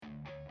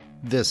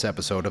This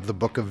episode of the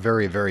Book of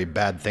Very, Very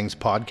Bad Things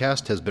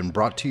podcast has been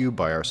brought to you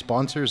by our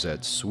sponsors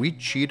at Sweet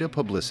Cheetah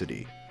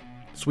Publicity.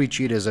 Sweet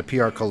Cheetah is a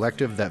PR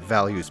collective that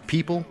values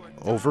people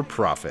over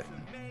profit.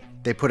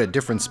 They put a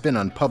different spin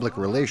on public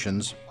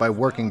relations by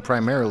working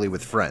primarily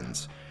with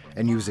friends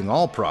and using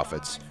all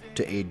profits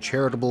to aid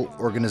charitable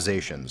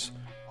organizations,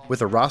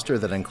 with a roster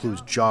that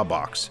includes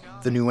Jawbox,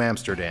 The New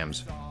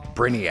Amsterdams,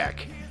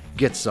 Brainiac,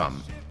 Get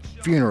Some,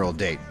 Funeral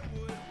Date,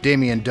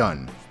 Damian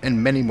Dunn,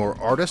 and many more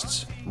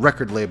artists,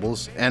 record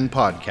labels, and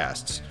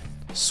podcasts.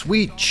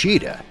 Sweet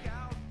Cheetah!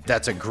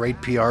 That's a great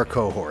PR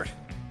cohort.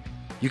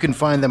 You can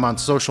find them on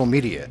social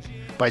media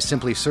by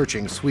simply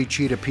searching Sweet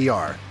Cheetah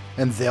PR,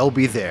 and they'll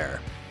be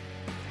there.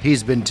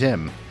 He's been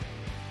Tim,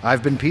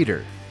 I've been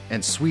Peter,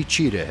 and Sweet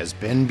Cheetah has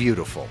been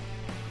beautiful.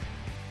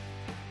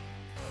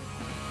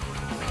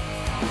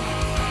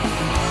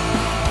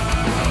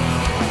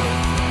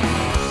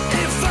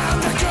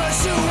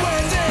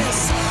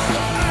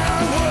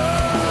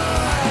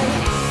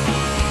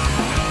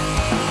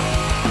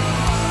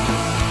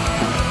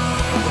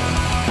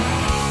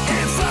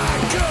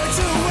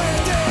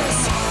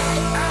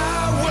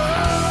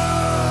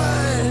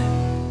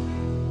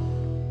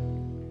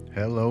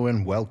 Hello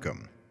and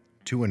welcome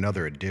to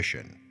another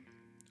edition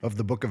of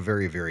the Book of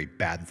Very, Very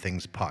Bad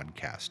Things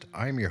podcast.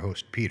 I'm your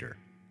host, Peter,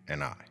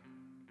 and I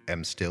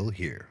am still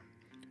here.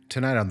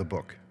 Tonight on the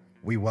book,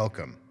 we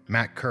welcome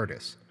Matt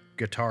Curtis,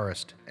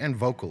 guitarist and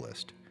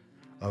vocalist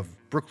of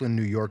Brooklyn,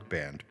 New York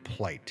band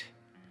Plight.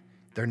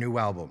 Their new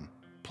album,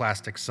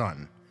 Plastic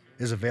Sun,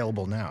 is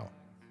available now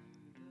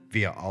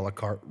via a la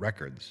carte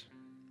records.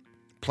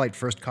 Plight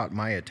first caught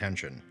my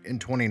attention in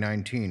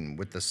 2019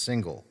 with the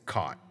single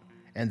Caught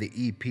and the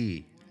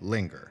EP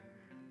Linger,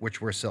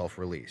 which were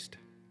self-released.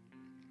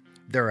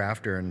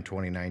 Thereafter, in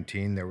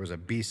 2019, there was a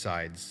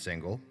B-sides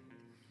single,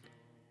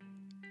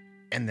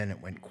 and then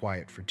it went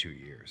quiet for 2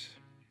 years.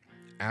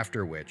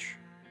 After which,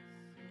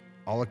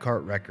 a la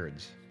carte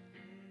records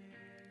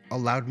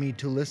allowed me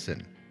to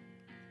listen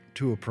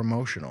to a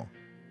promotional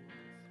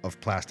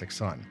of Plastic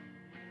Sun.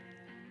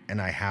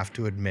 And I have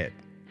to admit,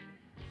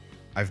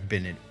 I've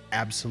been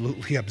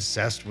absolutely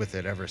obsessed with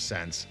it ever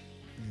since.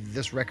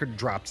 This record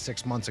dropped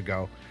 6 months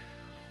ago.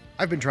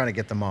 I've been trying to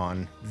get them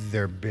on.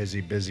 They're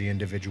busy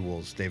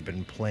individuals. They've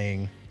been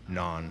playing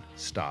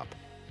non-stop.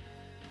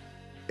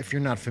 If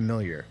you're not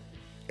familiar,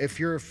 if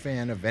you're a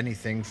fan of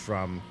anything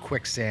from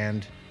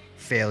Quicksand,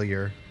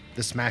 Failure,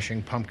 The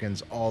Smashing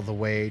Pumpkins, all the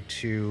way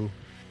to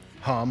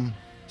Hum,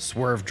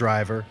 Swerve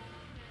Driver,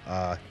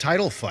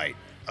 Title Fight,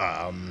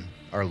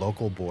 our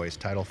local boys,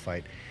 Title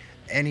Fight,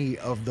 any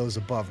of those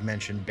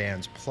above-mentioned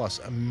bands, plus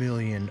a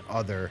million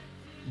other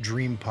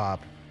dream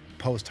pop,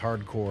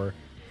 post-hardcore,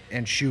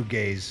 and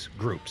shoegaze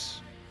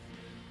groups.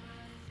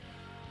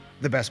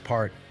 The best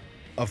part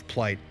of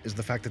Plight is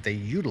the fact that they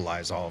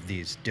utilize all of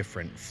these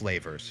different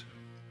flavors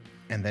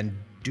and then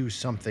do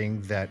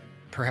something that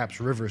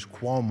perhaps Rivers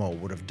Cuomo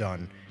would have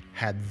done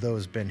had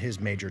those been his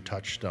major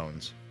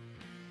touchstones.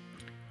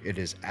 It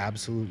is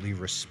absolutely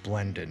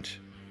resplendent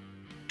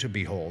to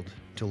behold,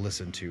 to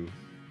listen to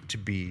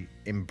be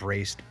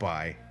embraced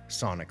by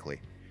sonically.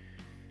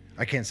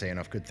 I can't say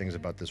enough good things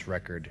about this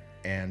record,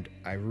 and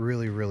I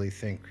really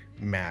think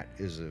Matt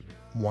is a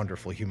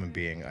wonderful human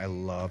being. I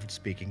loved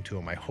speaking to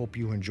him. I hope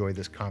you enjoy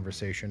this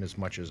conversation as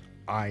much as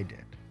I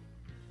did.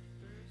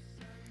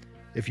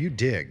 If you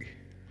dig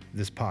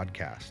this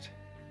podcast,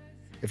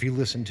 if you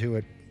listen to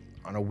it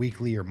on a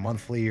weekly or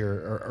monthly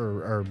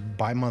or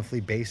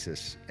bi-monthly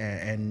basis,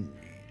 and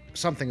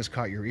something has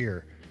caught your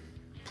ear,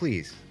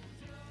 please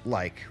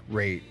like,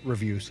 rate,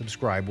 review,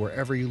 subscribe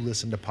wherever you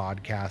listen to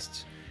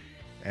podcasts.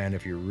 And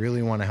if you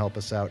really want to help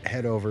us out,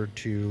 head over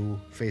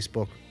to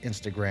Facebook,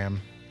 Instagram,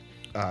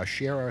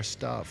 share our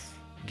stuff,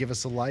 give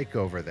us a like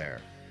over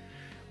there.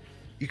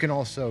 You can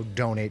also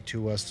donate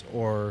to us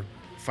or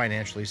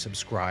financially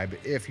subscribe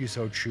if you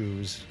so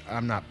choose.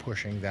 I'm not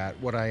pushing that.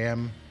 What I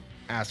am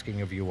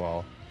asking of you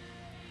all,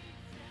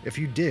 if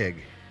you dig,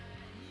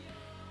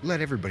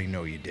 let everybody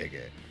know you dig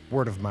it.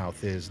 Word of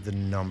mouth is the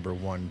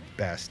 #1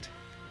 best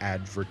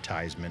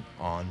advertisement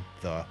on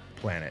the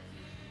planet.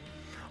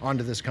 On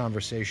to this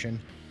conversation.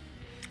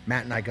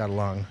 Matt and I got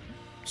along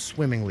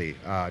swimmingly,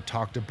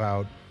 talked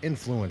about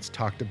influence,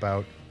 talked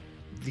about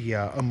the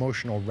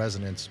emotional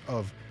resonance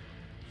of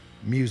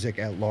music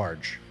at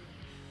large,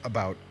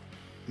 about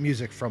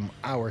music from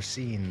our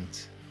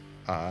scenes,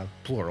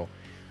 plural,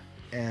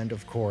 and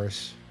of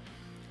course,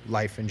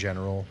 life in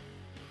general,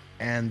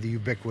 and the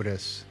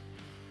ubiquitous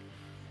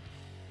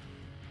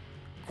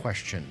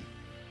question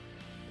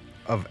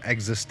of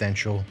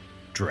existential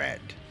dread.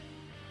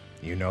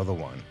 You know the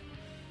one.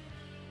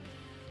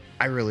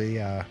 I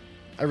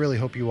really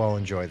hope you all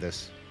enjoy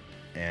this,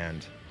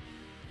 and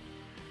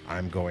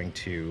I'm going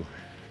to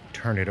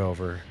turn it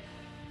over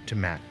to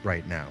Matt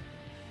right now.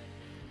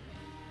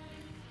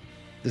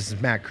 This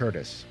is Matt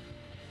Curtis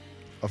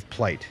of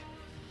Plight,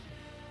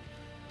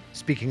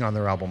 speaking on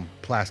their album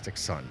Plastic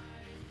Sun,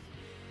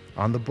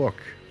 on the book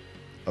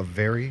of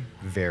Very,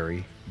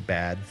 Very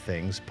Bad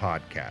Things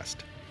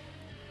podcast.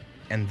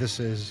 And this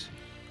is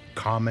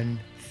Common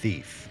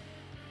Thief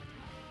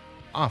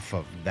off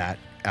of that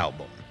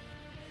album.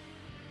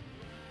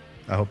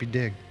 I hope you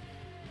dig.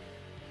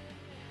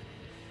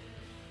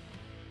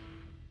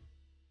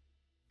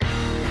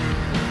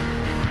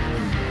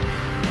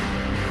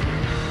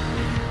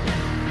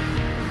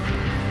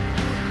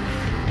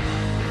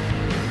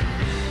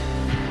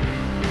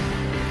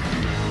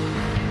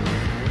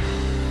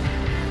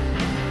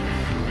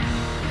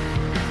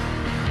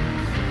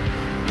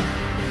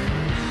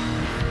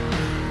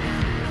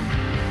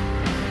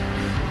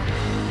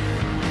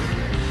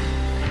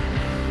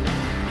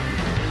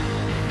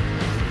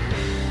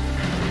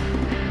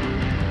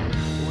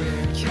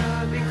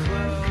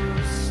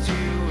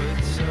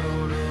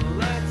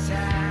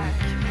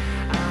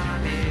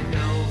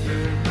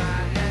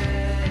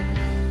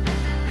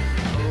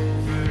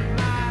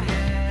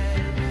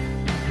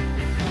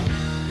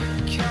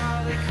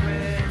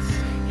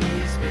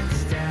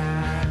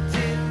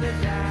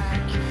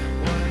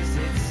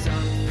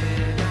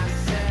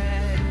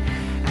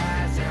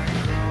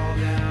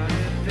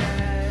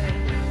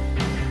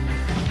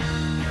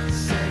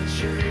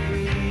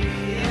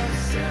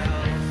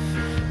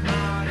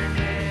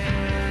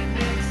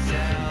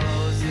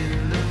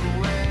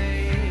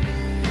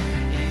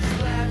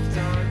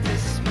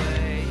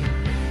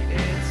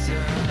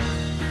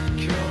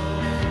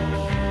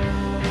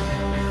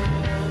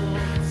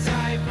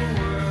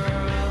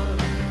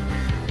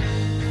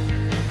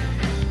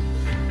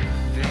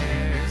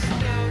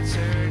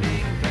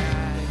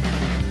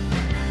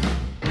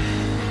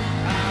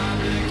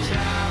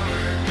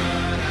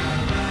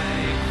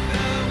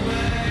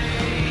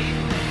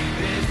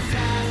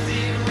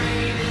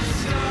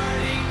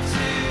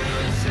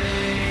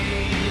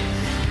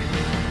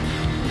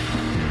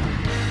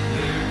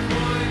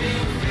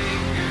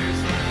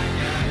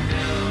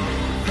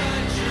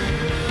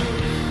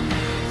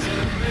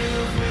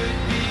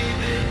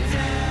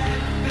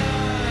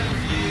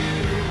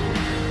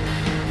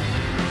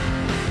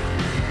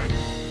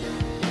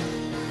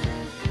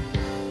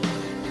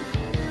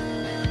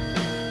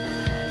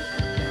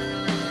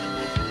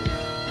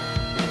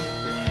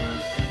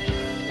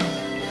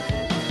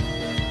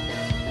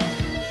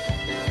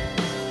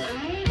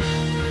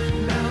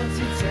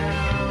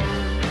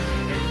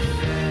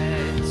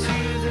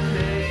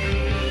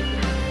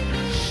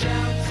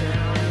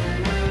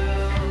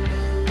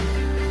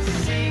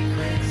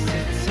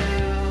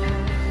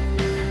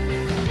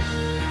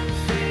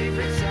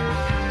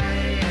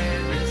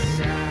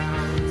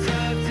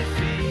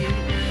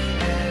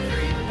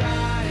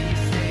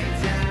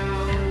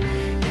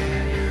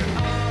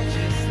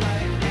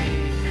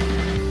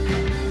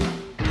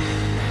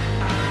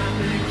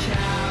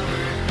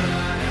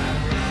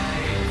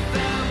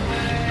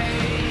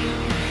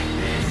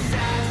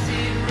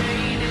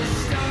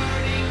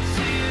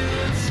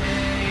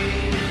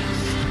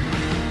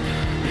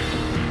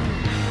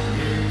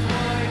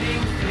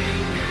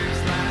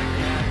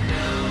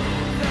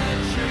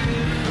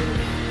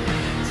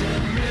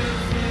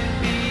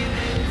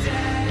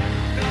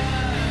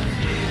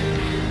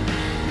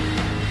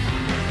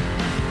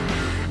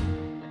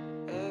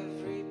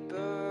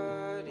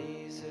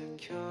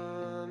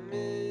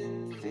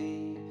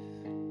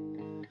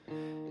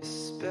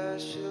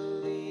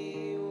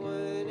 especially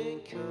when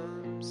it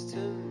comes to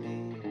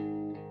me.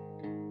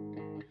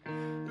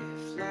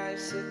 If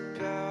life's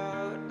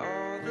about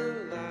all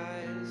the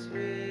lies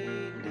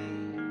we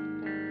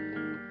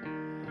need,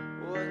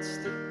 what's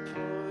the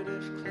point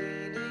of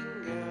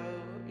cleaning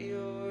out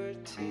your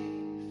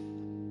teeth?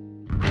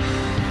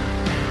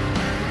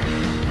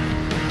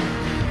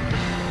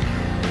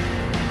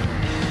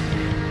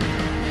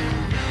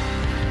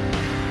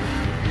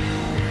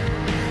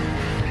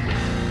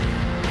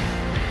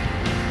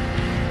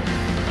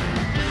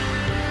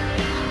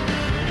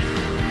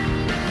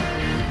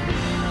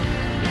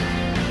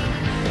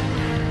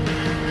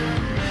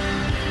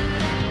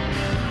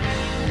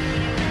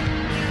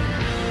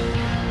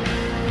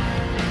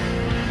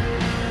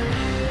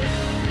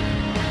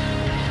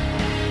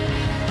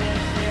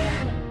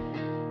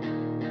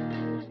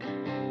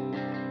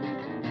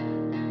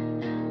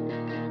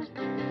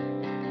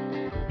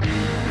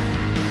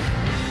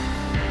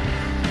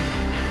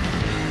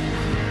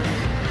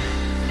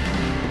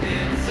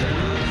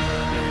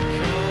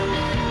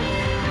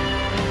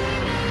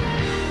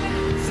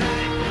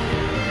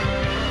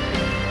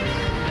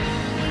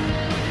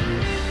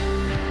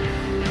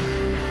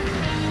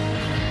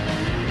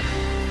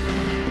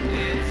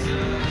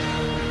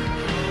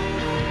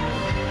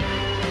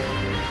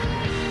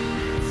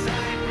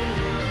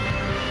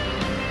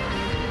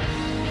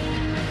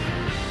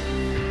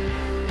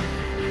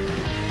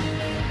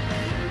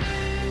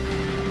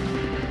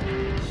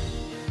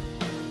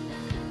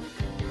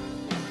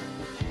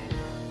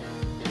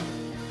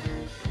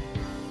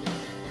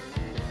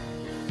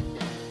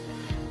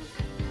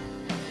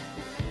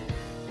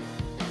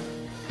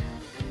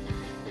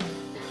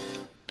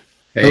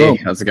 Hey, Hello.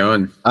 How's it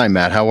going? Hi,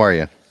 Matt. How are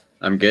you?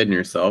 I'm good, and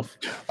yourself?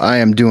 I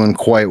am doing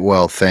quite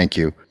well, thank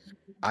you.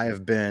 I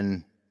have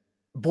been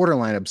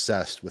borderline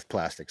obsessed with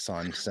Plastic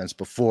Sun since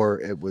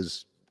before it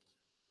was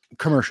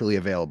commercially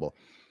available.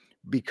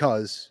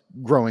 Because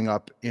growing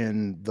up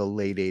in the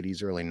late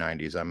 80s, early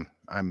 90s,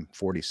 I'm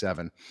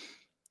 47.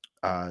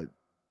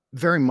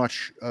 Very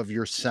much of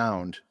your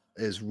sound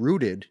is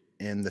rooted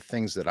in the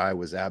things that I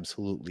was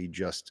absolutely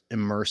just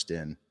immersed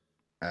in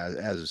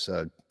as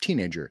a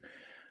teenager.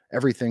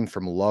 Everything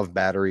from Love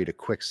Battery to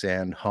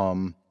Quicksand,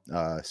 Hum,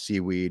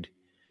 Seaweed,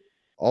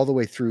 all the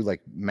way through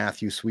like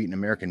Matthew Sweet and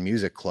American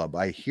Music Club.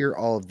 I hear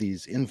all of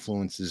these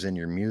influences in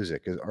your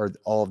music. Are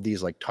all of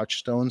these like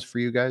touchstones for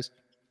you guys?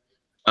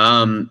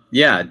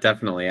 Yeah,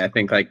 definitely. I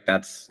think like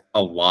that's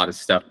a lot of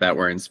stuff that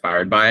we're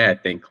inspired by. I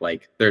think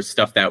like there's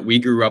stuff that we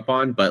grew up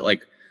on, but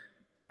like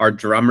our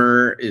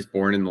drummer is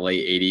born in the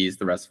late 80s.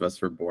 The rest of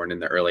us were born in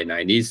the early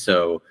 90s.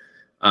 So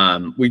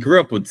we grew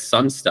up with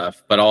some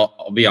stuff, but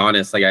I'll be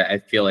honest, like I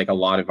feel like a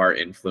lot of our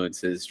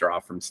influences draw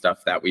from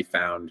stuff that we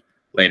found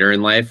later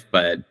in life.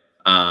 But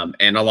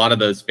and a lot of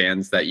those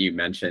bands that you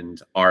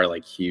mentioned are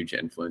like huge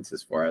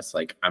influences for us.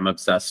 Like I'm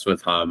obsessed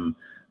with Hum.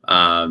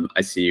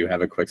 I see you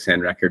have a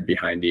Quicksand record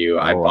behind you.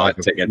 I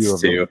bought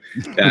tickets to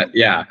that.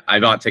 Yeah,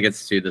 I bought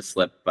tickets to the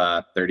Slip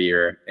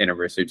 30-year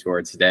anniversary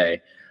tour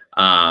today.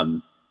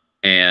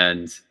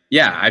 And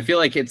yeah, I feel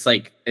like it's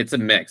a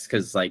mix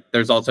because like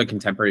there's also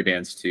contemporary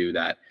bands too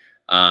that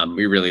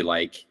we really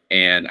like,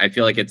 and I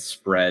feel like it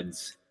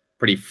spreads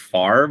pretty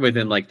far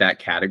within like that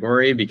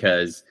category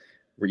because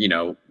we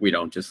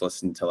don't just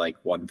listen to like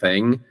one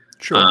thing.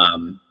 Sure.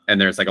 And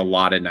there's like a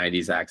lot of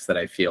 90s acts that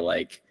I feel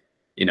like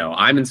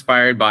I'm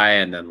inspired by,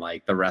 and then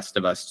like the rest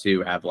of us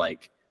too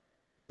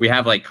we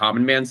have like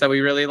common bands that we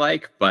really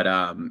like, but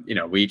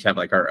we each have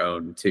like our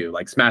own too.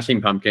 Like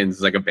Smashing Pumpkins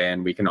is like a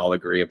band we can all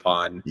agree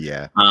upon.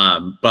 Yeah.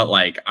 But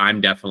like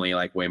I'm definitely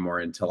like way more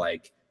into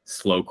like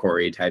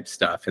slowcore type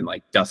stuff and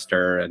like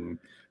Duster and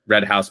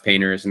Red House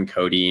Painters and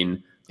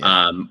Codeine.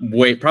 Yeah.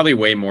 Probably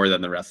way more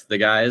than the rest of the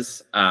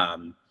guys.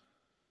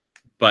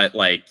 But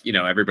like,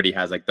 everybody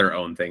has like their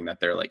own thing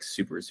that they're like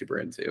super, super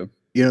into.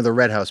 The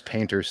Red House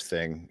Painters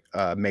thing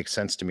makes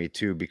sense to me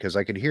too, because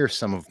I could hear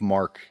some of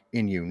Mark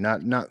in you,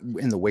 not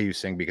in the way you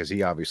sing, because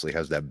he obviously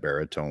has that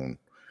baritone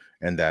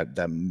and that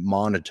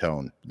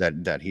monotone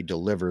that he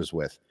delivers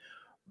with.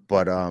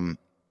 But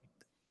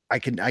I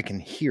can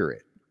hear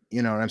it.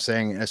 You know what I'm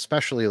saying?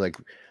 Especially like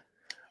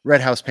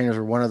Red House Painters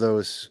were one of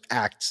those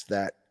acts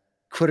that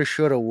coulda,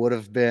 shoulda, would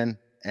have been,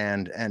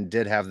 and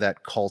did have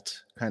that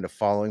cult kind of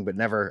following, but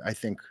never, I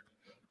think,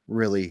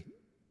 really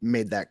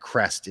made that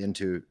crest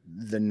into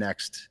the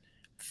next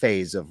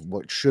phase of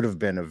what should have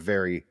been a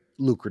very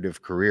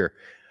lucrative career.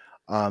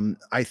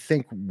 I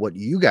think what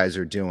you guys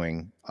are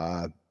doing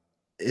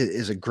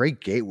is a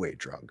great gateway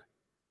drug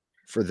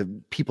for the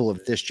people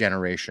of this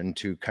generation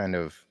to kind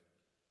of,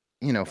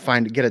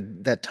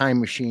 that time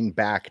machine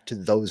back to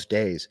those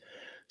days.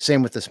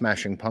 Same with the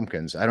Smashing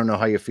Pumpkins. I don't know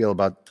how you feel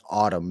about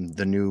Autumn,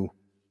 the new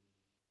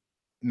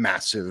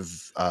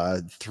massive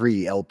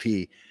 3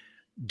 LP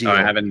deal. Oh,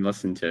 I haven't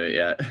listened to it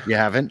yet. You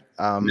haven't?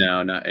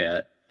 No, not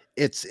yet.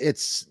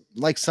 It's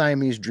like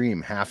Siamese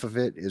Dream. Half of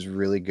it is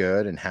really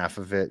good, and half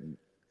of it.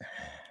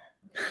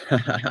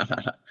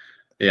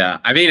 Yeah,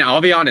 I mean,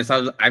 I'll be honest.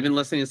 I've been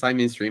listening to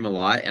Siamese Dream a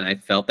lot, and I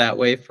felt that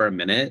way for a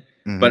minute.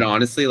 Mm-hmm. But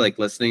honestly, like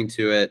listening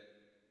to it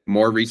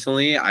more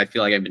recently, I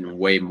feel like I've been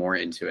way more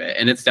into it,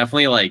 and it's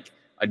definitely like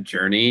a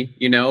journey,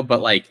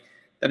 But like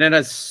then it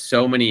has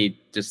so many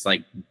just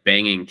like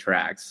banging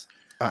tracks.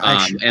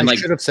 I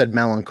should have said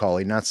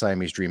Melancholy, not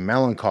Siamese Dream.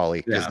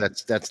 Melancholy,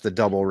 because that's the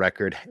double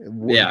record.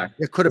 Yeah,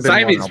 it could have been.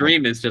 Siamese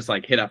Dream is just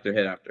like hit after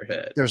hit after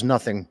hit. There's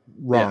nothing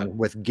wrong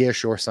with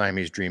Gish or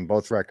Siamese Dream.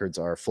 Both records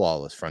are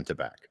flawless front to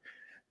back.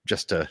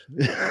 Just to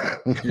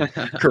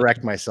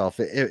correct myself,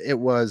 it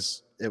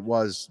was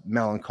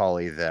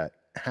Melancholy that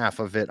half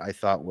of it I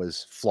thought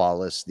was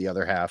flawless. The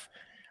other half,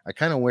 I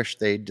kind of wish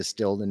they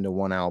distilled into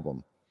one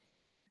album.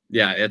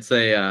 Yeah, it's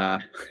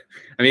I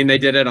mean, they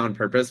did it on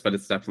purpose, but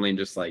it's definitely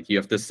just like you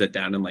have to sit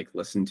down and like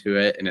listen to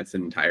it in its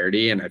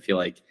entirety. And I feel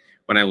like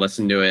when I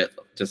listen to it,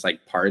 just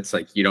like parts,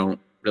 like you don't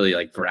really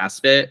like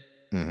grasp it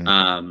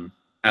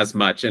as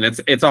much. And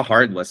it's a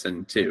hard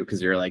listen too,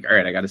 because you're like, all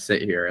right, I got to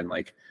sit here and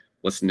like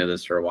listen to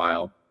this for a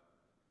while.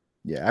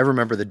 Yeah, I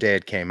remember the day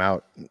it came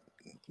out,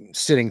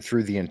 sitting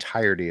through the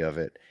entirety of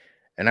it.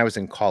 And I was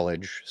in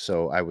college,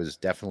 so I was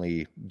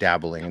definitely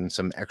dabbling in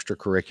some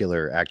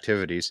extracurricular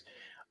activities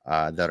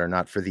that are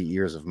not for the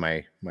ears of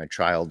my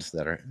child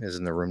is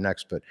in the room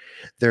next. But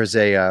there's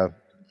it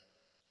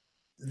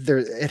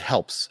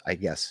helps, I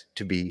guess,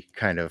 to be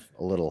kind of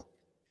a little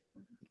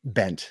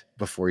bent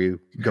before you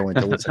go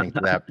into listening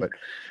to that. But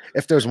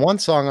if there's one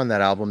song on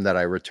that album that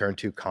I return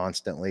to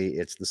constantly,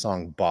 it's the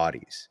song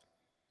Bodies.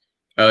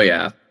 Oh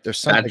yeah, there's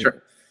something.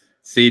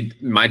 See,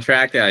 my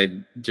track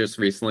I've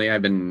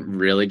been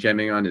really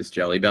jamming on is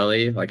Jelly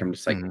Belly. Like I'm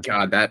just like,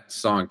 God, that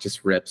song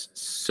just rips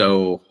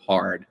so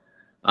hard.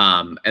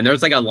 And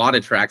there's like a lot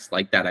of tracks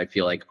like that, I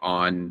feel like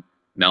on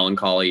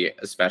Melancholy,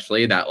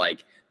 especially, that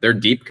like they're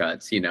deep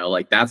cuts,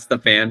 like that's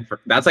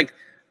that's like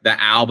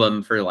the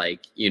album for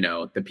like,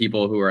 the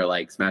people who are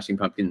like Smashing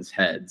Pumpkins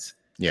heads.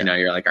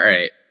 You're like, all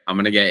right, I'm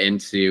going to get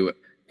into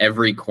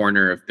every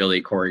corner of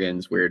Billy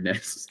Corgan's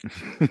weirdness.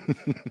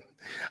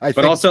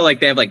 But also like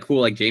they have like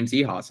cool like James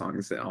Eha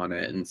songs on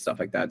it and stuff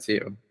like that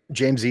too.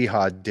 James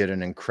Eha did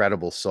an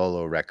incredible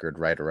solo record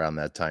right around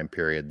that time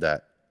period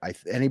that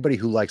anybody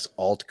who likes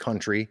alt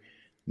country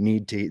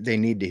need to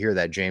hear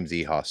that James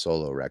Eha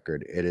solo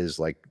record. It is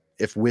like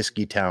if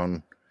Whiskey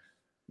Town,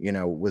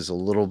 was a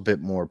little bit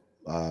more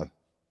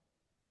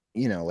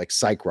like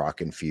psych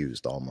rock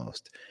infused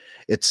almost.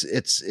 It's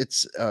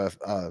a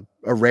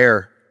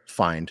rare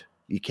find.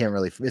 You can't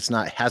really,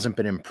 hasn't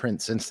been in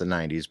print since the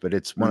 90s, but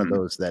it's one of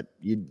those that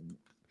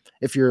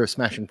if you're a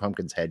Smashing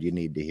Pumpkins head, you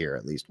need to hear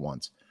at least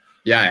once.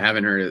 Yeah, I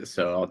haven't heard it,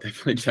 so I'll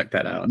definitely check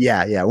that out.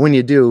 Yeah. When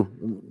you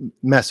do,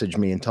 message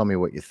me and tell me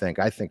what you think.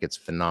 I think it's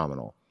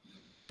phenomenal,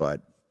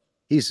 but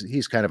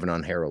he's kind of an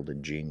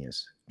unheralded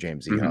genius,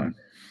 James Eha,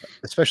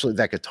 especially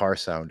that guitar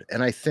sound.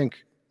 And I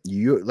think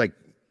you like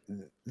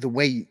the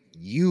way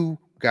you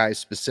guys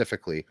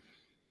specifically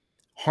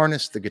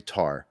harness the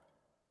guitar.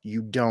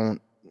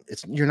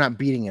 You're not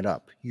beating it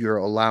up. You're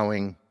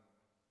allowing,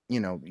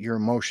 your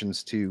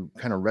emotions to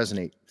kind of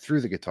resonate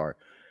through the guitar.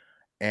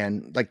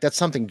 And like, that's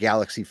something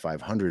Galaxy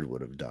 500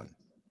 would have done.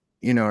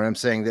 You know what I'm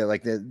saying? That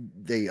like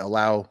they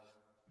allow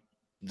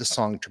the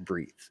song to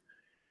breathe.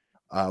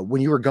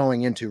 When you were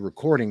going into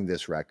recording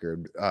this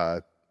record,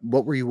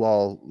 what were you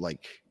all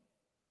like?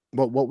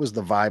 What was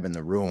the vibe in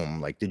the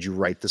room? Like, did you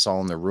write this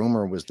all in the room,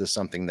 or was this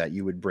something that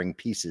you would bring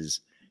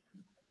pieces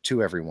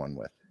to everyone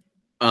with?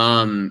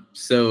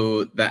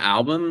 So the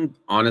album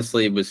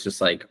honestly was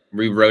just like,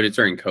 we wrote it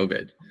during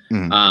COVID.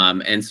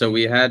 And so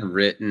we had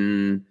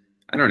written,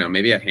 I don't know,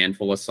 maybe a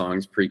handful of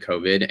songs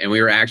pre-COVID, and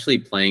we were actually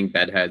playing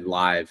Bedhead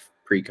live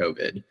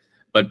pre-COVID,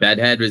 but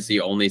Bedhead was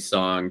the only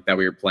song that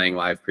we were playing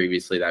live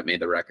previously that made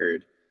the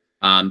record.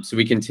 So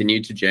we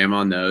continued to jam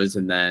on those.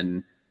 And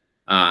then,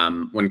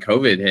 when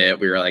COVID hit,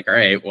 we were like, all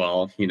right,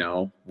 well,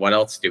 what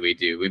else do?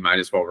 We might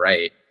as well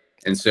write.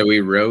 And so we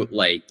wrote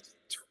like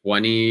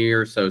 20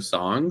 or so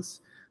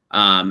songs.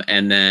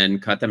 And then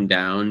cut them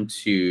down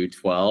to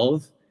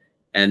 12.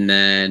 And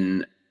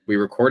then we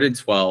recorded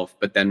 12.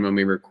 But then when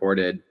we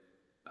recorded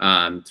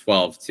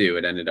 12 too,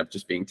 it ended up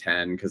just being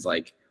 10 because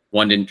like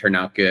one didn't turn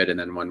out good. And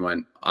then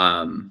one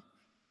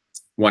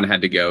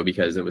had to go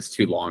because it was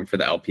too long for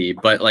the LP.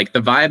 But like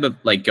the vibe of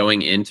like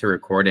going into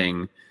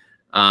recording,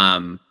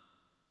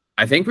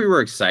 I think we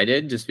were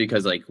excited just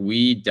because like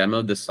we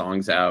demoed the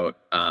songs out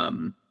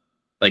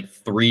like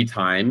 3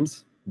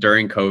 times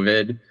during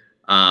COVID.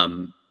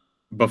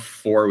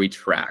 Before we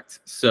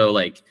tracked. So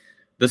like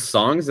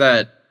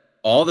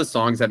all the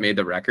songs that made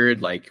the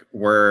record, like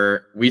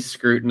we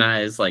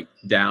scrutinized like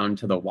down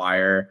to the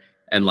wire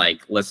and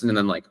like listened to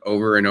them like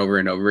over and over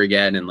and over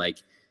again. And like,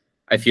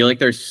 I feel like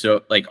there's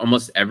so like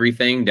almost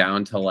everything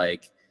down to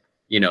like,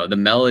 the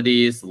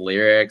melodies, the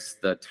lyrics,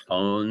 the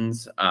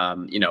tones,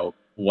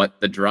 what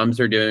the drums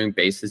are doing,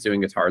 bass is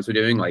doing, guitars are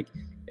doing. Like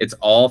it's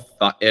all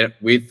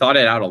we thought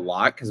it out a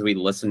lot because we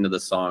listened to the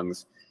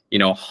songs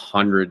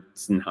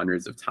hundreds and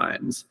hundreds of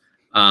times.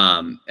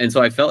 And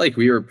so I felt like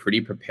we were pretty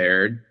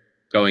prepared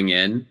going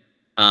in.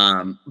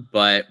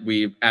 But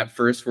we at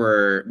first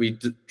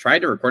tried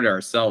to record it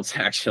ourselves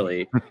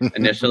actually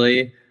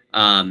initially.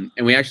 And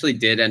we actually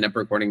did end up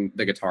recording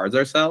the guitars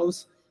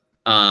ourselves.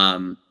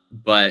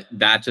 But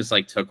that just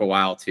like took a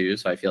while too.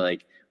 So I feel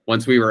like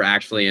once we were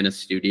actually in a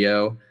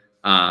studio,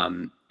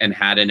 and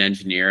had an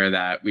engineer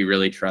that we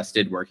really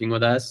trusted working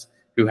with us,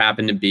 who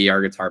happened to be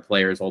our guitar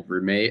player's old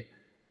roommate,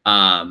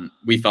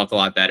 we felt a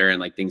lot better and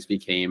like things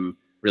became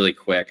really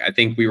quick. I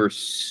think we were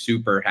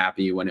super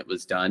happy when it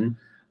was done.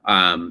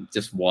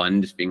 Just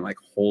being like,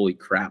 holy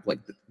crap, like,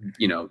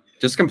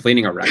 just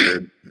completing a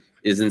record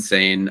is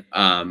insane.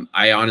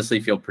 I honestly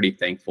feel pretty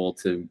thankful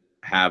to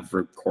have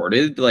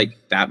recorded like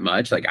that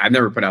much. Like I've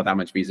never put out that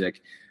much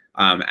music,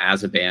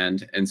 as a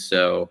band. And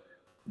so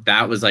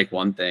that was like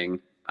one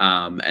thing.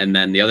 And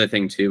then the other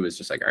thing too was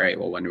just like, all right,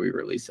 well, when do we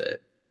release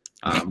it?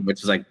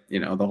 Which is like,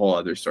 the whole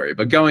other story.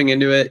 But going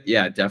into it,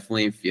 yeah,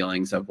 definitely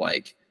feelings of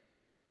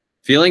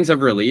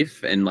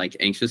relief and like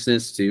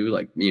anxiousness too,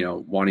 like,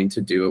 wanting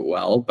to do it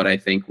well. But I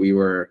think we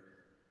were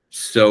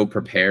so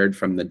prepared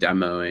from the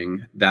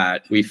demoing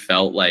that we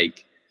felt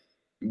like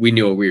we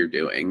knew what we were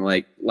doing.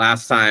 Like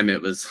last time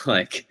it was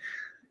like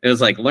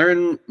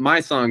learn my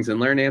songs and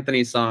learn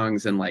Anthony's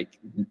songs. And like,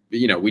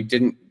 we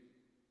didn't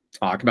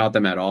talk about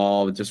them at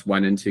all. It just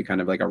went into kind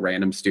of like a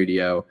random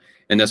studio.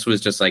 And this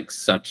was just like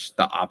such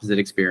the opposite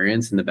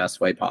experience in the best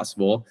way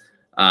possible.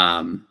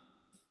 So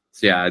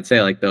yeah, I'd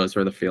say like those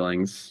were the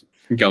feelings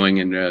going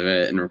into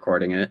it and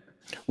recording it.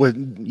 Well,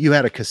 you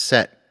had a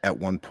cassette at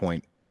one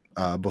point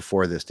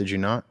before this, did you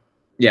not?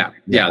 Yeah.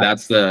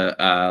 That's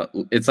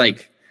it's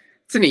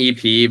an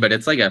EP, but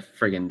it's like a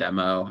friggin'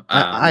 demo.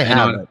 I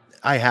have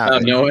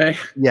it. No way.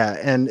 Yeah,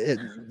 and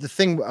the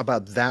thing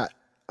about that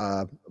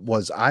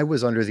was I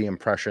was under the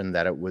impression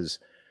that it was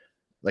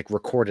like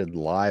recorded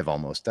live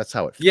almost. That's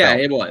how it felt. Yeah,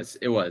 it was.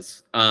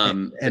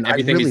 And I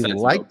really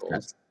liked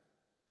that.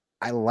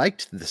 I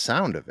liked the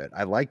sound of it.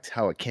 I liked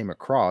how it came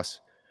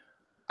across.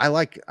 I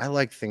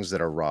like things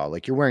that are raw.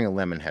 Like you're wearing a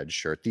Lemonheads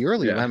shirt. The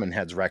early Yeah.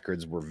 Lemonheads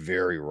records were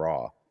very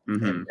raw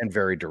Mm-hmm. and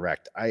very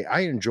direct. I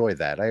enjoy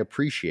that. I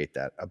appreciate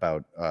that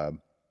about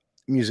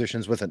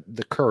musicians with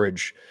the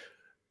courage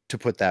to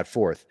put that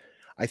forth.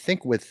 I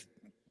think with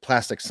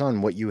Plastic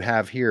Sun, what you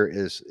have here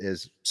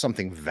is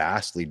something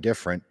vastly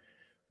different,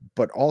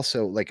 but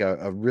also like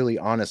a really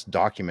honest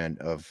document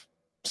of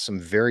some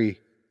very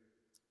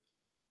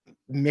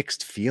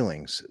mixed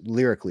feelings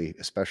lyrically,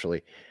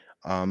 especially.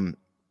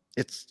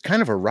 It's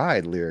kind of a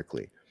ride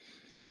lyrically.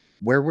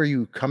 Where were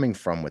you coming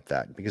from with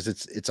that? Because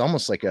it's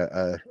almost like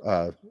a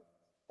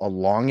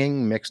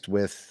longing mixed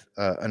with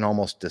an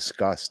almost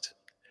disgust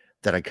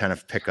that I kind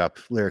of pick up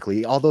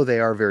lyrically, although they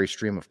are very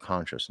stream of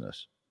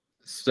consciousness.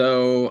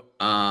 So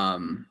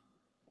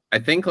I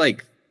think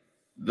like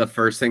the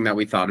first thing that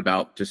we thought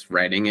about just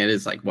writing it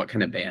is like, what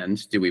kind of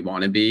band do we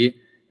want to be?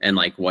 And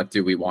like, what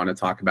do we want to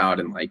talk about?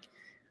 And like,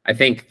 I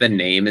think the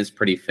name is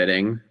pretty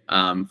fitting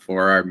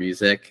for our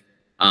music.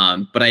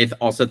 But I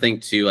also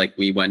think too, like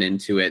we went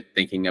into it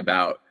thinking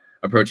about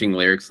approaching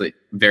lyrics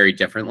very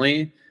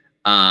differently.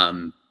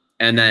 And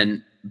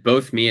then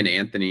both me and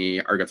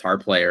Anthony, our guitar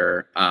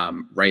player,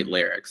 write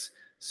lyrics.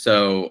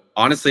 So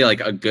honestly, like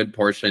a good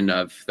portion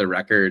of the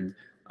record,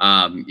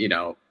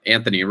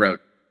 Anthony wrote.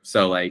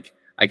 So like,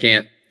 I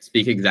can't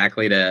speak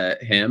exactly to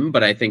him,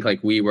 but I think like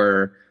we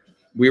were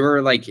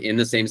like in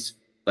the same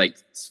like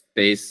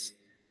space,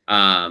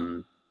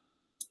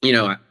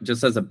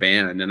 just as a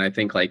band. And I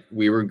think like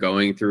we were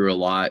going through a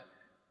lot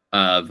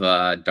of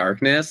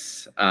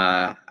darkness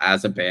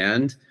as a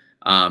band,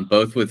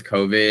 both with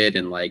COVID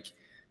and like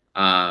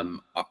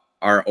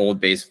our old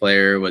bass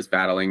player was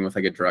battling with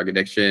like a drug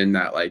addiction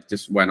that like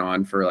just went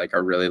on for like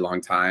a really long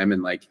time.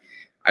 And like,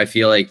 I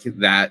feel like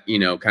that,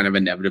 kind of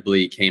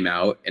inevitably came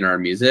out in our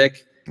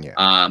music.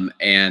 Yeah.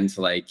 And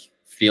like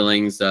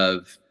feelings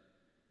of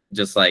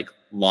just like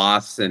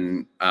loss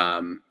and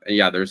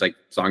there's like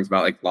songs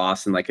about like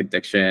loss and like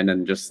addiction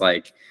and just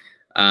like,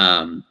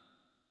 I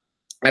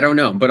don't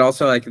know, but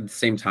also like at the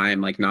same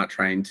time, like not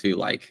trying to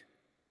like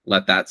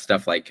let that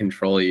stuff like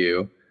control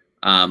you.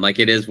 Like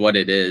it is what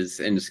it is,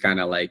 and just kind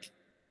of like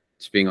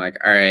just being like,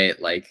 all right,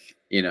 like,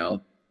 it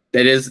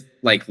is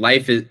like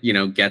life is,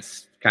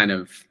 gets kind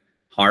of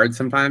hard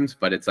sometimes,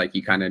 but it's like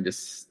you kind of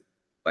just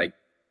like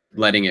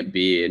letting it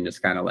be and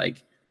just kind of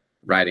like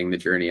riding the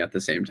journey at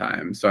the same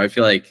time. So I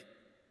feel like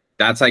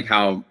that's like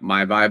how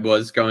my vibe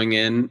was going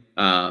in,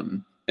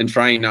 and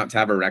trying not to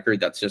have a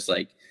record that's just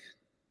like,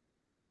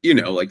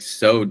 like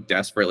so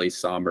desperately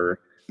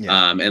somber.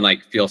 Yeah. And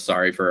like feel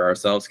sorry for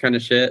ourselves kind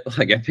of shit.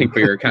 Like I think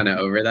we were kind of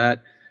over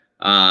that.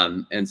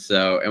 And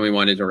we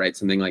wanted to write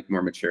something like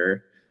more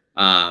mature.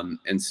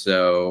 And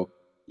so,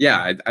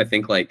 yeah, I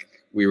think like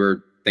we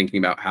were thinking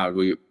about how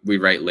we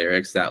write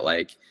lyrics that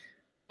like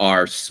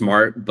are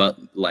smart, but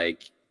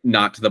like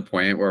not to the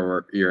point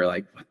where you're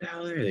like, what the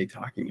hell are they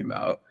talking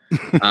about?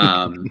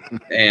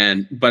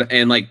 And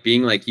like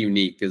being like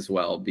unique as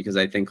well, because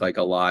I think like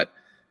a lot,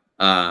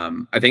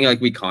 I think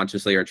like we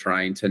consciously are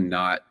trying to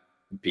not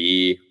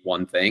be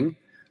one thing.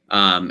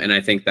 And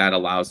I think that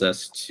allows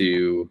us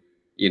to,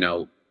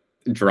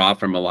 draw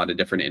from a lot of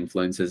different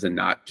influences and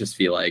not just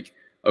feel like,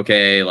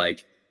 okay,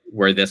 like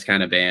we're this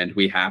kind of band,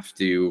 we have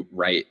to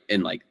write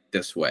in like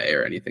this way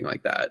or anything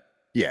like that.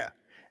 Yeah.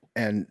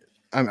 And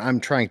I'm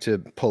trying to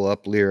pull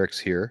up lyrics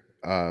here.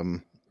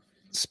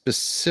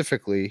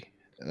 Specifically,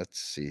 let's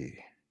see.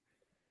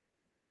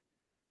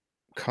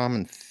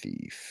 Common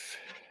Thief.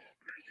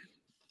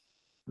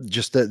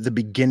 Just the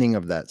beginning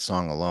of that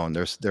song alone,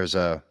 there's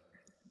a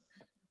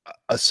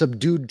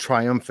subdued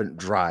triumphant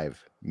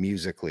drive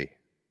musically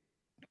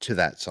to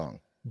that song,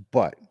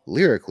 but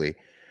lyrically,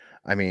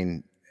 I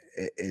mean,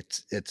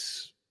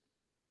 it's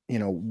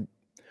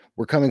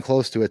we're coming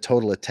close to a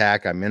total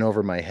attack. I'm in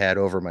over my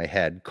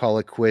head. Call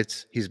it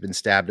quits. He's been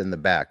stabbed in the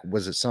back.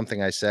 Was it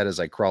something I said as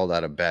I crawled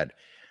out of bed?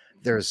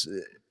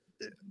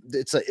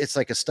 It's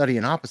like a study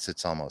in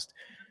opposites almost,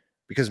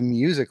 because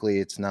musically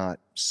it's not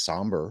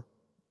somber.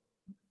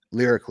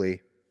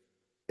 Lyrically,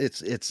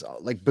 it's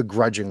like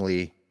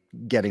begrudgingly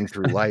getting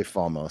through life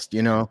almost,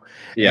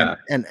 Yeah.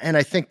 And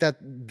I think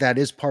that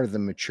is part of the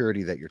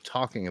maturity that you're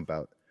talking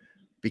about,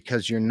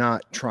 because you're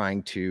not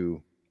trying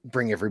to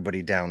bring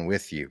everybody down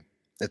with you.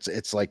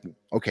 It's like,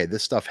 okay,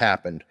 this stuff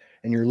happened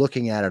and you're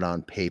looking at it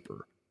on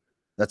paper.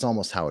 That's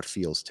almost how it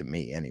feels to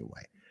me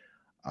anyway.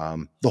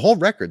 The whole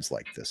record's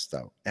like this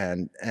though,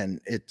 and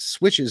it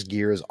switches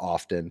gears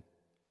often.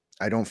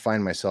 I don't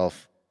find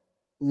myself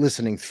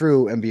listening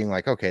through and being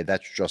like, okay,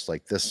 that's just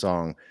like this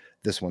song.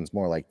 This one's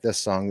more like this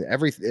song.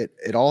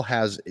 It all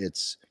has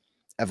its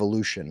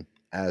evolution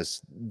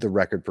as the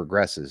record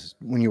progresses.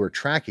 When you were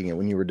tracking it,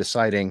 when you were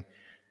deciding,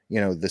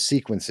 the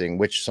sequencing,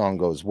 which song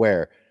goes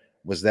where,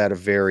 was that a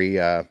very,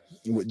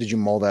 did you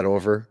mull that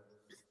over?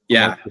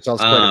 Yeah.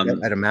 Yourselves quite a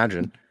bit, I'd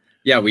imagine.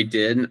 Yeah, we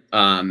did.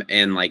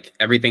 And like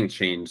everything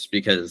changed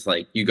because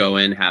like you go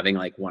in having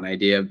like one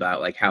idea about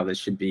like how this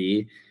should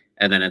be.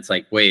 And then it's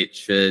like, wait,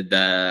 should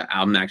the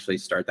album actually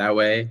start that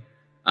way?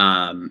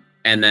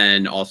 and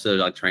then also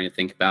like trying to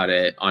think about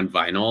it on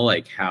vinyl,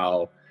 like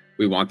how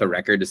we want the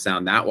record to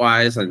sound that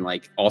wise, and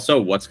like also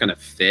what's going to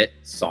fit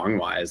song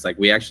wise. Like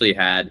we actually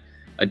had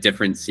a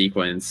different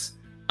sequence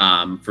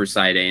for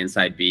side A and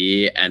side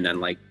B, and then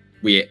like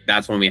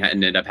that's when we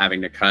ended up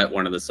having to cut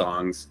one of the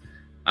songs,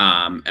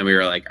 and we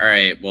were like, all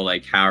right, well,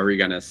 like how are we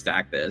going to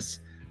stack this?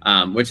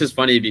 Which is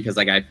funny because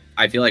like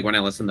I feel like when I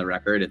listen to the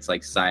record, it's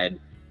like side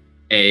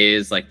A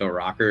is like the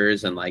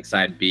rockers, and like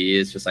side B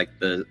is just like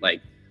the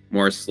like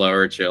more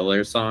slower,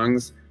 chiller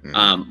songs,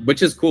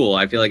 which is cool.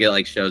 I feel like it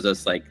like shows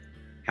us like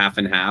half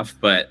and half,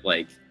 but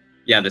like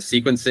yeah, the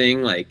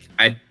sequencing, like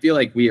I feel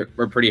like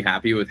we're pretty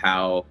happy with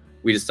how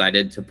we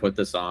decided to put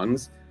the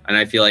songs, and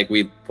I feel like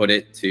we put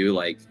it to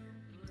like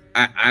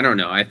I don't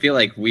know. I feel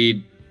like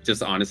we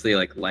just honestly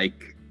like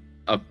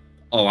a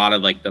lot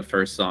of like the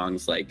first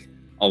songs like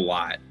a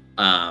lot,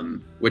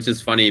 which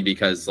is funny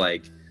because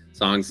like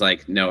songs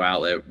like No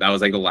Outlet, that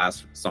was like the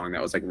last song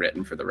that was like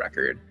written for the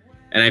record.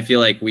 And I feel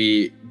like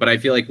we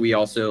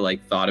also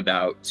like thought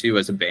about too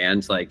as a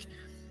band, like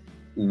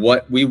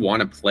what we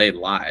want to play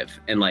live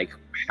and like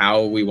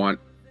how we want,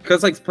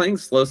 because like playing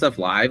slow stuff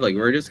live, like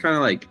we're just kind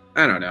of like,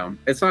 I don't know,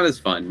 it's not as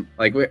fun.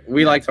 Like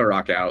we like to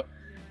rock out.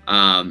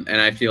 And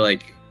I feel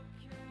like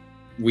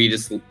we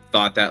just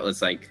thought that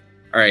was like,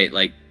 all right,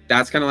 like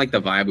that's kind of like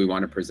the vibe we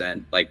want to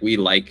present. Like we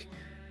like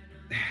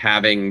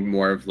having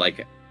more of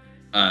like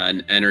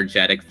an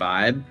energetic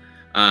vibe.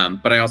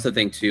 But I also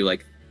think too,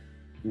 like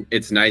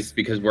it's nice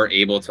because we're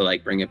able to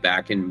like bring it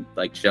back and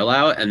like chill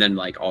out, and then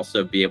like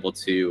also be able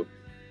to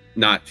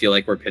not feel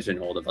like we're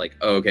pigeonholed of like,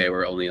 oh, okay,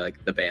 we're only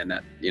like the band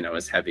that, you know,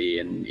 is heavy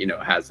and, you know,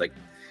 has like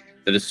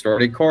the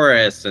distorted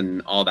chorus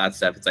and all that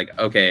stuff. It's like,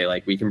 okay,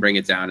 like we can bring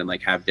it down and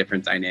like have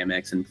different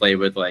dynamics and play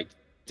with like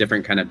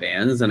different kind of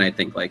bands. And I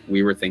think like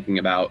we were thinking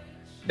about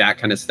that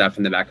kind of stuff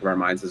in the back of our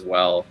minds as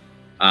well,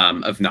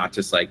 of not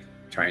just like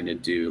trying to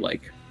do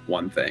like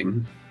one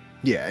thing.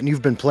 Yeah, and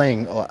you've been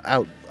playing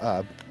out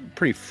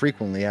pretty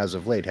frequently as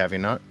of late, have you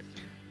not?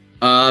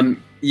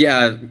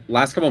 Yeah,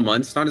 last couple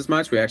months, not as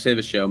much. We actually have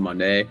a show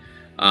Monday.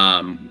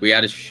 We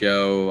had a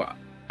show,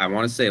 I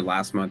want to say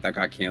last month, that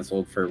got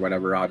canceled for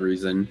whatever odd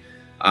reason.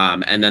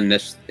 And then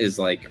this is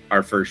like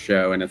our first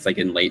show, and it's like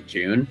in late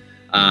June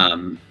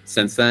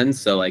since then.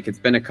 So like it's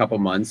been a couple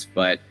months,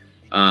 but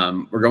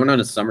we're going on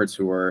a summer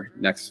tour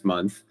next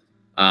month,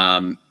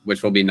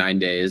 which will be 9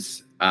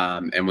 days.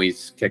 And we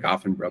kick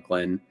off in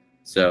Brooklyn.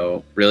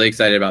 So really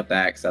excited about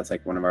that because that's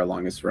like one of our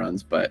longest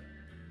runs. But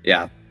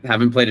yeah,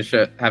 haven't played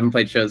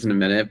shows in a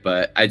minute.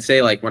 But I'd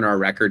say like when our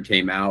record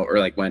came out, or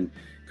like when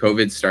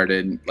COVID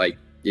started, like,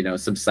 you know,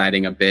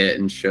 subsiding a bit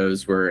and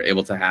shows were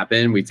able to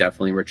happen, we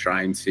definitely were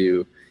trying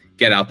to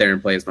get out there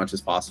and play as much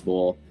as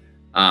possible.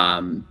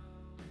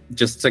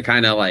 Just to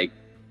kind of like,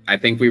 I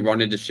think we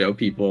wanted to show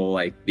people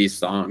like these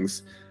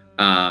songs,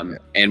 and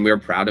we were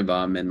proud of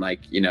them. And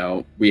like, you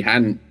know, we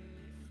hadn't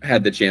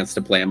had the chance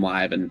to play them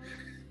live, and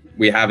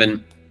we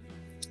haven't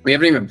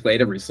even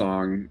played every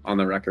song on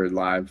the record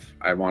live,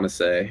 I want to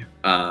say,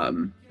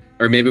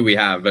 or maybe we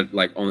have, but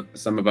like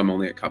some of them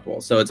only a couple.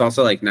 So it's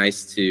also like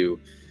nice to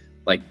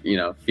like, you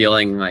know,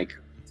 feeling like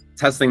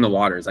testing the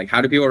waters, like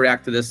how do people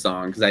react to this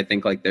song? Because I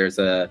think like there's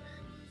a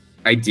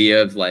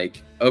idea of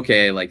like,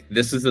 okay, like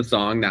this is the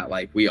song that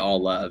like we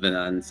all love, and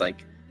then it's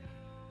like,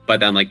 but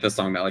then like the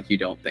song that like you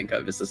don't think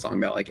of is the song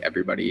that like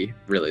everybody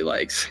really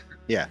likes.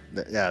 Yeah,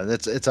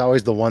 it's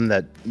always the one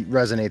that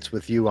resonates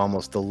with you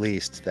almost the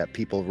least, that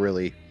people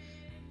really,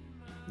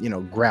 you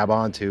know, grab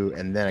onto,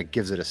 and then it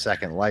gives it a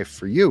second life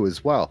for you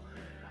as well.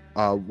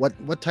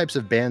 What types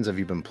of bands have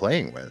you been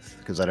playing with?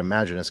 Because I'd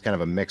imagine it's kind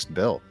of a mixed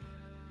bill.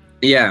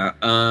 Yeah,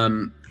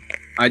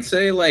 I'd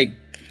say like,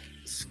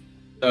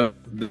 so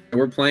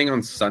we're playing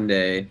on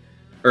Sunday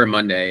or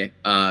Monday.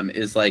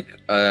 Is like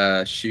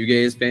a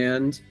shoegaze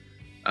band.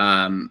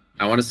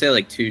 I want to say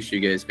like two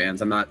shoegaze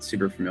bands. I'm not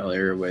super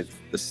familiar with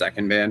the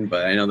second band,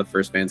 but I know the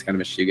first band's kind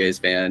of a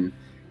shoegaze band.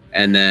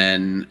 And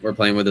then we're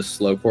playing with a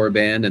slowcore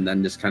band, and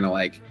then just kind of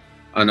like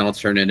an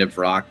alternative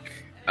rock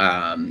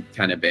kind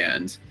of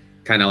band,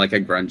 kind of like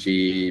a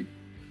grungy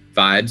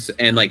vibes.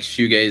 And like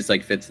shoegaze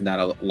like fits in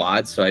that a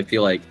lot. So I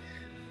feel like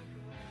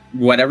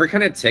whatever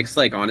kind of ticks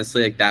like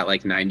honestly like that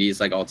like 90s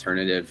like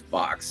alternative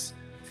box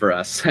for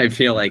us, I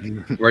feel like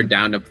we're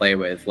down to play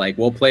with. Like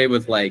we'll play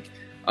with like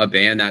a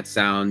band that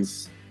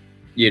sounds,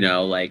 you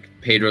know, like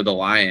Pedro the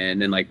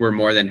Lion, and like we're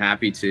more than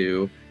happy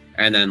to.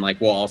 And then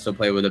like we'll also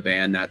play with a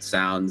band that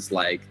sounds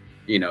like,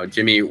 you know,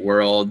 Jimmy Eat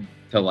World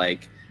to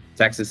like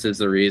Texas Is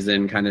the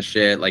Reason kind of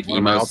shit, like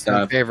emo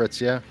stuff.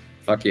 Favorites, yeah.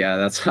 Fuck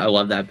yeah, I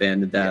love that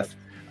band to death.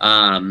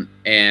 Yeah.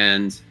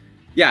 And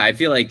yeah, I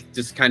feel like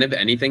just kind of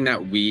anything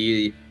that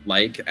we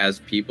like as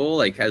people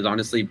like has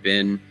honestly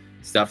been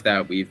stuff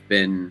that we've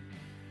been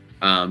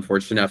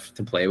fortunate enough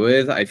to play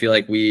with. I feel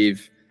like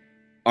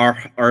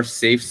our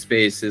safe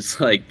space is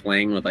like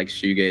playing with like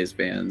shoegaze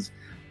bands,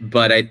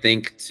 but I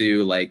think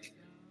too like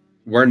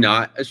we're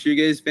not a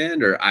shoegaze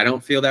band, or I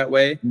don't feel that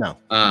way. No.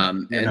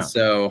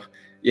 So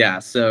yeah,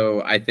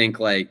 so I think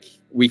like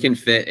we can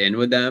fit in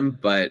with them,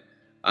 but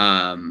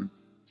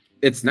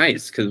it's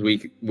nice because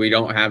we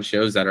don't have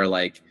shows that are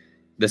like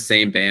the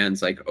same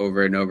bands like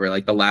over and over.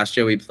 Like the last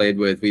show we played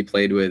with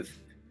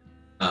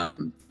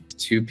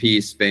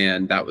two-piece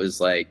band that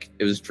was like,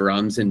 it was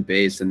drums and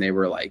bass, and they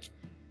were like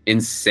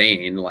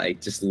insane,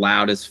 like just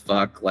loud as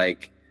fuck.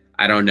 Like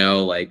I don't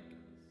know like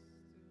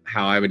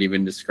how I would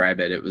even describe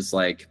it. It was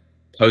like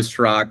post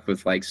rock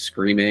with like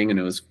screaming, and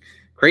it was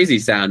crazy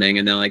sounding.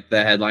 And then like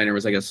the headliner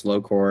was like a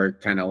slowcore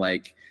kind of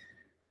like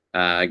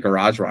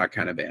garage rock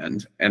kind of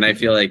band. And I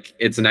feel like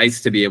it's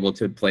nice to be able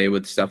to play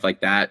with stuff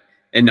like that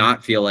and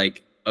not feel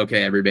like,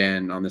 okay, every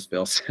band on this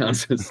bill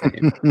sounds the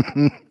same.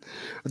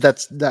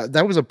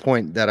 That was a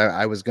point that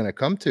I was going to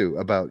come to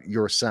about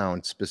your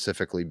sound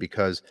specifically,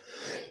 because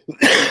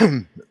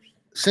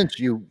since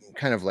you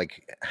kind of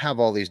like have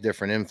all these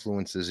different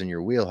influences in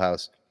your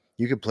wheelhouse,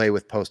 you could play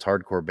with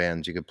post-hardcore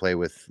bands, you could play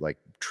with like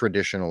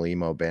traditional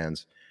emo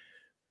bands,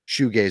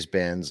 shoegaze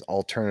bands,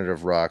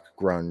 alternative rock,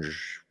 grunge,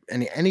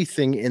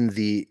 anything in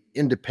the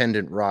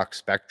independent rock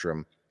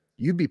spectrum,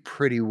 you'd be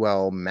pretty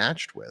well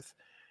matched with.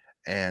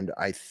 And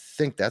I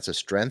think that's a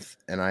strength.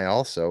 And I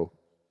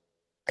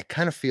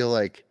kind of feel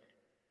like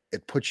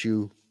it puts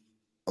you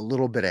a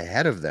little bit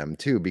ahead of them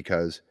too,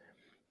 because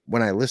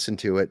when I listen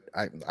to it,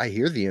 I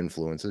hear the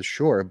influences,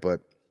 sure, but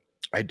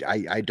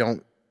I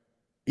don't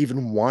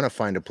even want to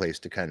find a place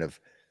to kind of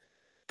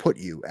put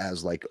you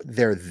as like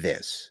they're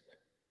this.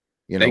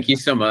 You know, Thank you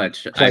so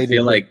much. Plight I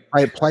feel like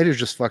Plight is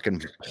just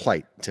fucking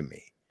Plight to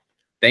me.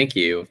 thank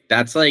you.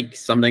 That's like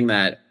something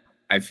that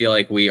I feel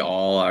like we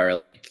all are,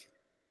 like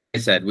I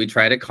said, we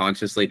try to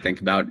consciously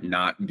think about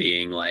not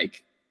being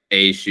like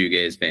a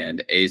shoegaze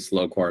band, a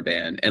slowcore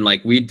band. And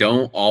like we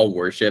don't all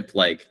worship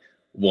like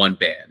one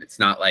band. It's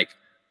not like,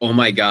 oh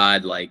my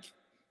God, like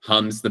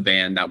Hum's the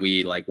band that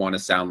we like want to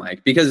sound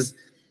like. Because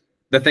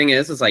the thing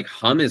is like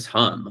Hum is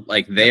Hum.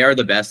 Like they are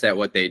the best at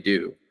what they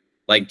do.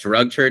 Like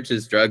Drug Church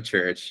is Drug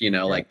Church, you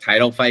know, like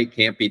Title Fight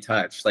can't be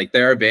touched. Like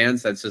there are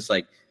bands that's just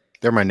like,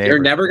 they're my neighbor. You're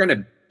never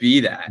gonna be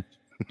that,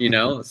 you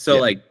know? So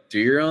like do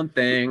your own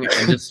thing.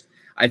 And just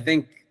I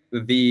think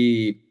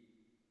it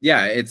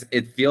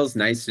feels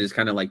nice to just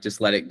kind of like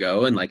just let it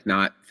go and like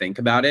not think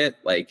about it.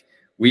 Like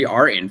we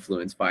are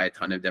influenced by a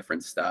ton of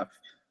different stuff.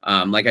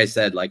 Like I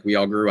said, like we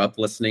all grew up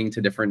listening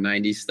to different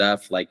 90s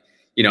stuff. Like,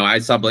 you know, I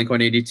saw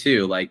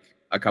Blink-182 like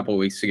a couple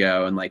weeks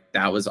ago, and like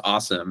that was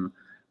awesome.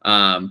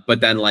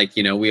 But then like,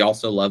 you know, we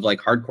also love like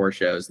hardcore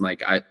shows, and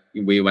like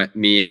me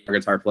and our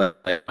guitar player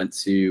went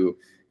to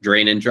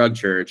Drain and Drug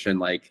Church, and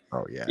like,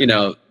 you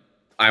know,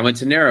 I went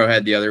to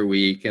Narrowhead the other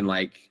week, and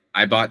like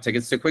I bought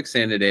tickets to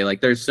Quicksand today.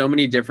 Like there's so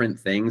many different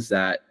things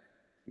that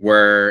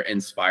we're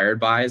inspired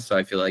by. So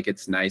I feel like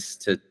it's nice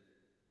to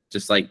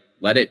just like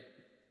let it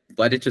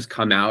just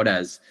come out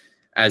as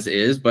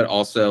is, but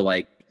also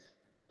like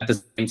at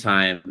the same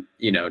time,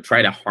 you know,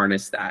 try to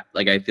harness that.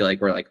 Like I feel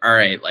like we're like, all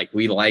right, like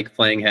we like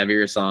playing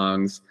heavier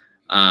songs,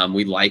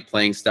 we like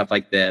playing stuff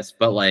like this,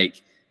 but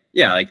like,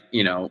 yeah, like,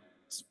 you know,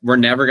 we're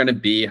never gonna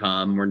be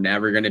Hum, we're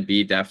never gonna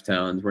be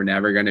Deftones, we're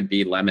never gonna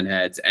be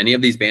Lemonheads, any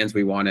of these bands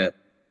we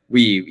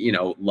you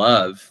know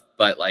love,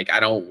 but like I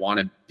don't want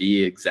to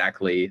be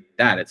exactly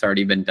that. It's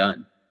already been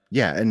done.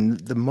 Yeah, and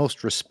the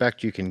most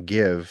respect you can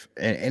give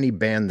any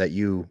band that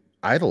you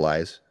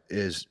idolize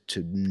is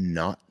to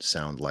not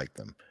sound like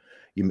them.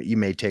 You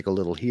may take a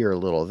little here, a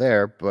little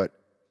there, but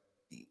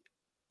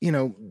you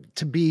know,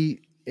 to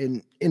be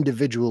an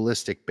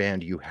individualistic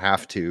band, you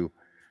have to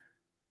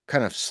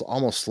kind of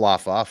almost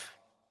slough off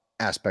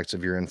aspects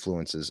of your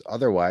influences.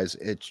 Otherwise,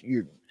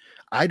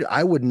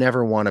 I would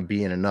never want to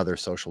be in another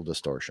Social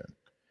Distortion.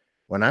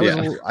 When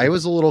I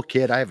was a little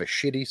kid, I have a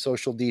shitty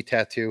Social D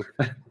tattoo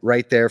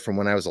right there from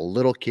when I was a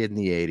little kid in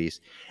the 80s.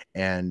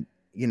 And,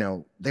 you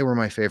know, they were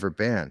my favorite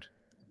band.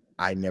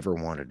 I never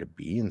wanted to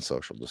be in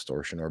Social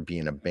Distortion or be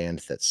in a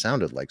band that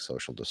sounded like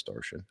Social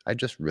Distortion. I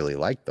just really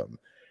liked them.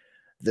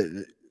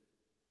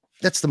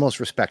 That's the most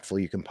respectful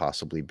you can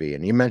possibly be.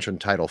 And you mentioned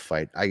Title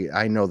Fight.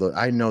 I know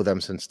them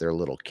since they're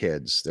little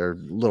kids. They're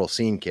little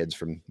scene kids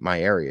from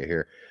my area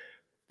here.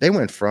 They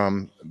went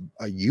from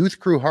a youth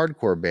crew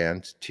hardcore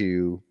band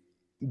to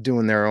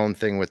doing their own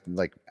thing with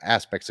like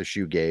aspects of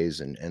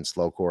shoegaze and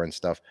slowcore and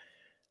stuff.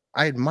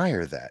 I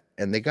admire that.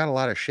 And they got a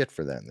lot of shit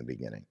for that in the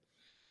beginning.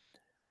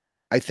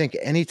 I think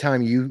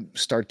anytime you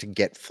start to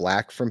get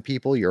flack from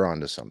people, you're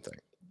onto something.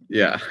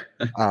 Yeah.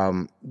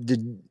 What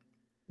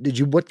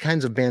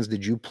kinds of bands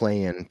did you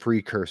play in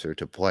precursor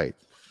to Plight?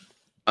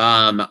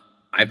 I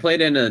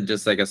played in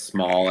just like a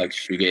small like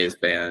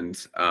shoegaze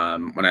band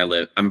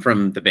when I'm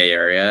from the Bay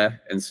Area,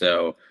 and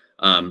so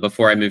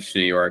before I moved to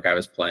New York, I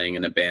was playing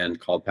in a band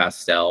called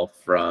Pastel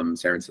from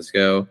San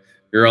Francisco.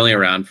 We were only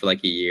around for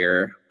like a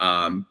year,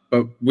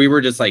 but we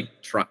were just like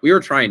we were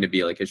trying to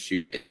be like a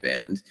shoegaze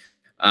band.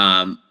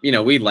 You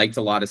know, we liked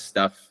a lot of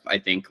stuff. I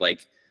think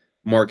like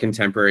more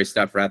contemporary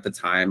stuff at the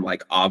time,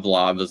 like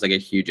Oblov was like a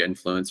huge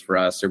influence for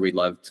us, or we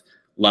loved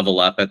Level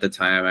Up at the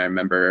time, I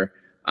remember.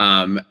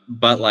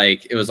 But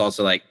like it was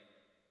also like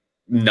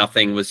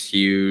Nothing was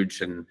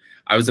huge, and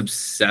I was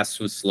obsessed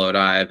with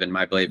Slowdive and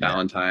My Blade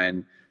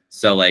Valentine.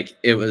 So like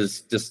it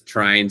was just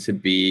trying to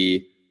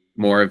be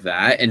more of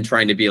that and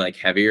trying to be like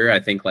heavier.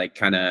 I think like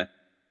kind of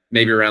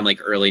maybe around like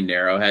early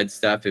Narrowhead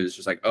stuff, it was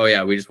just like, oh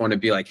yeah, we just want to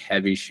be like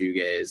heavy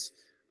shoegaze.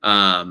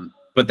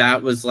 But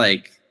that was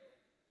like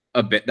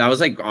that was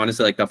like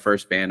honestly like the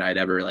first band I'd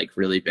ever like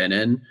really been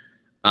in.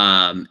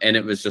 And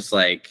it was just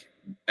like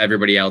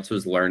everybody else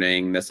was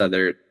learning this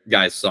other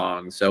guy's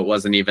song. So it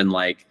wasn't even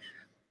like,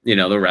 you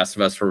know, the rest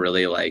of us were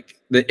really like,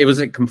 it was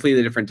a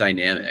completely different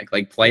dynamic.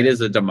 Like Plight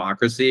is a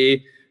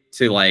democracy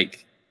to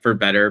like, for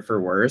better,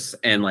 for worse.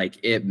 And like,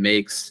 it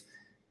makes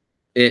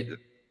it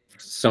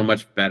so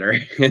much better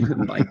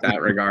in like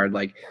that regard.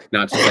 Like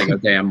not just like,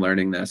 okay, I'm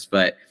learning this,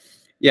 but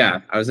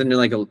yeah, I was into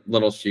like a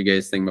little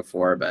shoegaze thing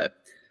before, but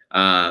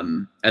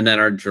and then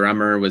our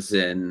drummer was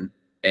in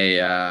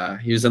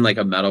he was in like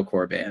a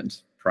metalcore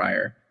band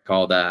prior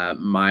called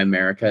My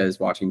America is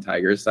Watching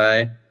Tigers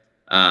Die.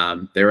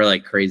 They were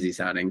like crazy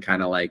sounding,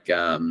 kind of like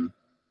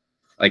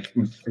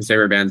his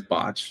favorite band's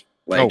Botch.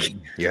 Like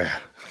yeah.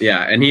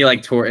 And he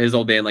like his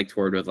old band like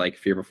toured with like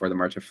Fear Before the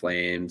March of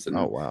Flames and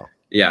wow.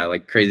 Yeah,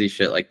 like crazy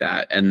shit like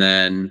that. And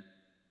then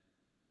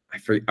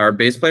our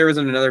bass player was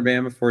in another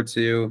band before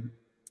too.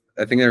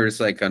 I think there was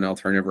like an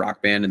alternative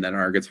rock band, and then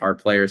our guitar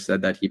player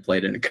said that he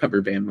played in a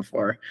cover band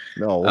before.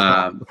 No.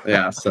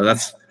 Yeah, so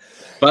that's,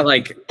 but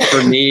like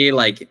for me,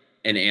 like,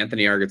 and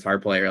Anthony, our guitar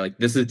player, like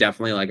this is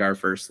definitely like our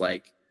first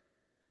like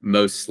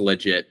most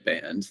legit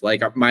band.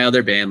 Like my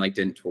other band like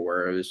didn't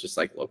tour; it was just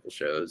like local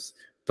shows.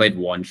 Played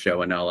one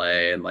show in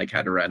LA and like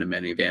had to rent a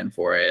minivan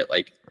for it.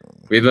 Like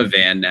we have a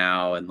van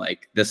now, and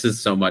like this is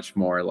so much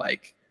more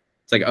like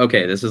it's like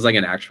okay, this is like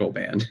an actual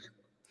band.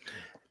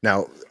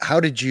 Now,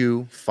 how did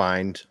you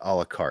find a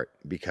la carte?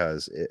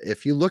 Because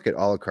if you look at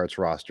a la carte's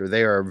roster,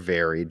 they are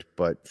varied,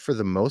 but for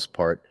the most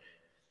part,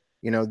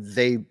 you know,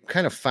 they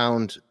kind of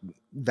found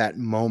that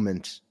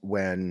moment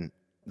when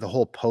the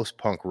whole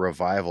post-punk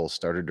revival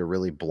started to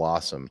really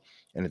blossom,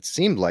 and it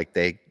seemed like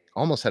they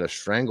almost had a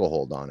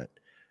stranglehold on it.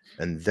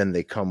 And then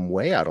they come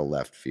way out of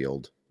left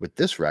field with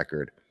this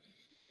record.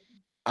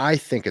 I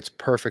think it's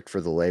perfect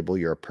for the label.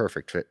 You're a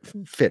perfect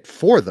fit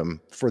for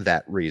them for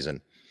that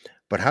reason.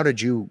 But how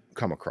did you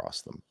come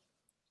across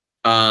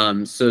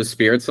them? So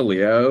Spirits of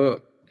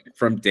Leo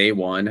from day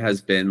one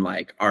has been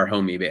like our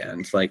homie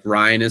band. Like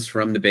Ryan is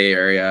from the Bay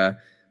Area.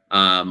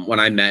 When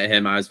I met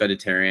him, I was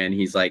vegetarian.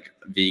 He's like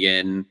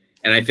vegan.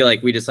 And I feel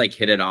like we just like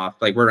hit it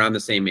off. Like we're around the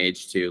same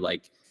age too.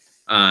 Like,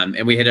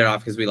 and we hit it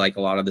off because we like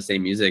a lot of the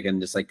same music and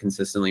just like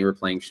consistently we're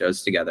playing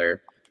shows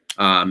together.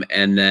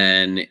 And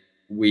then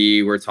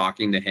we were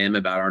talking to him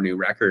about our new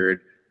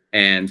record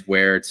and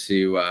where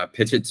to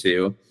pitch it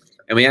to.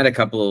 And we had a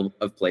couple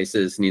of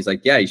places and he's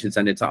like, yeah, you should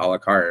send it to a la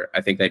carte.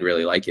 I think they'd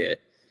really like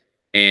it.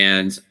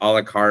 And a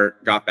la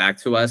carte got back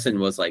to us and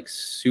was like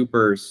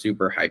super,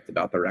 super hyped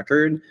about the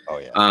record. Oh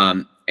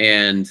yeah.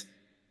 And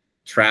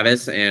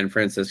Travis and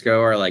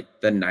Francisco are like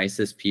the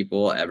nicest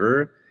people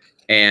ever.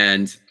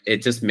 And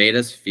it just made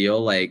us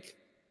feel like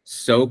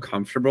so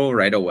comfortable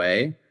right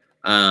away.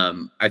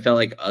 I felt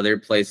like other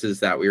places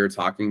that we were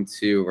talking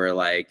to were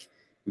like,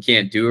 we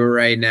can't do it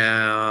right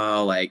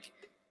now. Like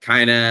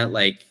kind of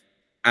like,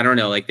 I don't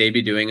know, like they'd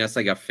be doing us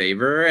like a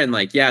favor and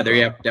like, yeah,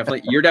 you're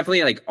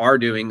definitely like are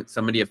doing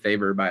somebody a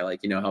favor by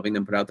like, you know, helping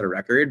them put out their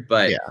record.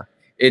 But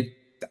yeah,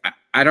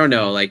 I don't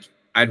know, like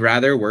I'd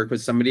rather work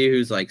with somebody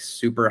who's like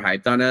super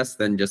hyped on us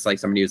than just like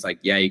somebody who's like,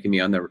 yeah, you can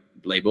be on the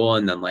label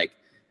and then like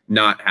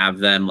not have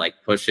them like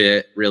push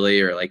it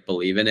really or like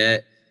believe in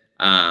it.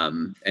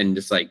 And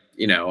just like,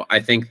 you know, I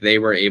think they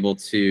were able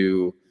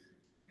to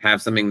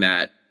have something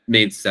that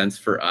made sense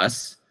for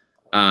us.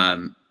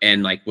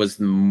 And like was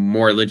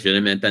more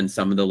legitimate than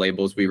some of the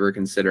labels we were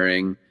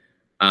considering,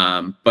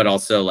 but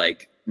also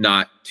like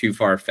not too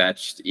far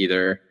fetched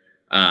either.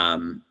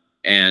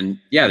 And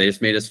yeah, they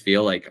just made us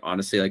feel like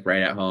honestly like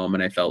right at home.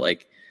 And I felt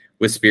like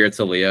with Spirits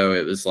of Leo,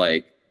 it was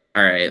like,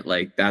 all right,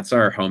 like that's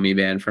our homie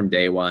band from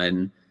day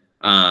one.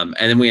 And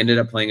then we ended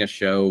up playing a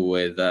show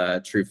with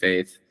True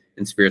Faith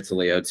and Spirits of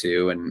Leo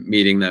too, and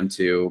meeting them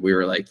too. We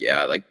were like,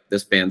 yeah, like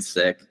this band's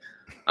sick.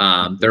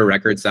 Their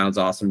record sounds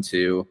awesome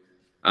too.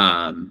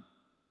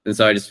 And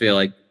so I just feel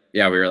like,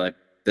 yeah, we were like,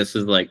 this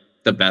is like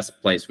the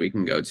best place we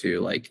can go to.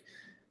 Like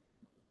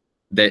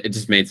that, it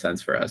just made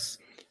sense for us.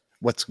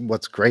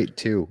 What's great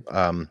too,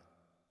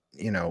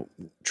 you know,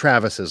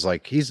 Travis is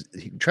like,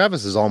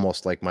 Travis is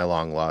almost like my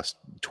long lost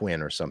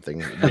twin or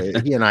something.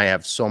 He and I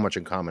have so much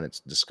in common. It's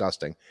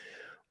disgusting.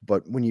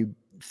 But when you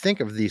think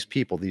of these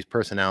people, these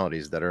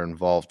personalities that are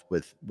involved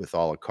with a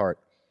la carte,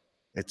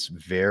 it's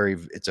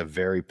a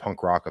very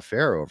punk rock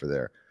affair over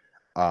there.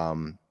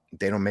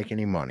 They don't make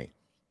any money.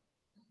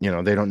 You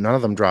know, none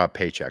of them draw a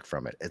paycheck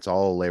from it. It's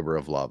all a labor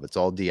of love. It's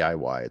all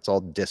DIY. It's all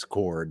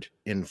Discord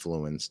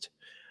influenced.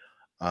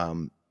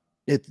 To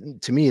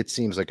me, it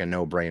seems like a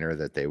no-brainer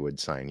that they would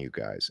sign you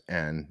guys.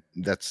 And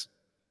that's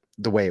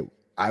the way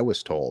I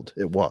was told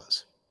it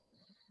was.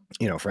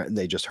 You know,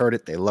 they just heard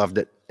it. They loved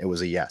it. It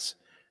was a yes.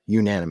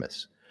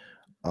 Unanimous.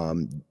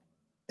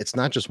 It's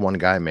not just one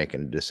guy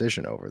making a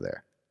decision over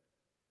there.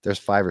 there's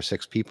 5 or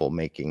 6 people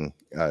making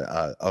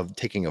of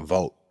taking a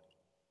vote.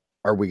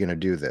 Are we going to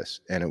do this?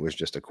 And it was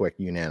just a quick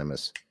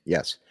unanimous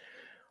yes.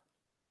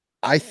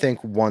 I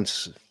think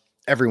once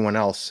everyone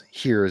else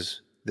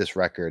hears this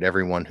record,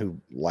 everyone who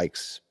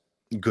likes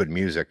good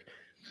music,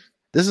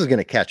 this is going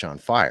to catch on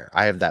fire.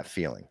 I have that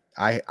feeling.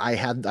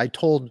 I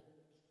told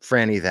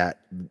Franny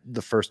that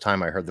the first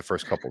time I heard the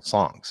first couple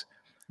songs.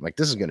 I'm like,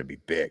 this is going to be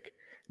big. It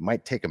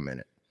might take a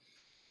minute.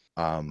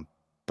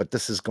 But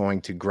this is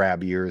going to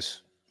grab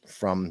ears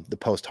from the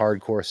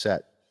post-hardcore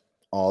set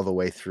all the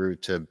way through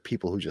to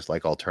people who just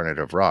like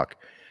alternative rock.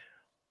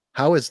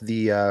 How has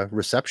the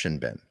reception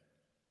been?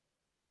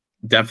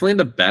 Definitely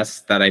the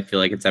best that I feel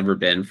like it's ever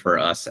been for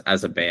us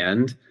as a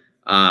band.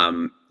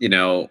 You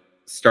know,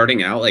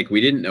 starting out, like,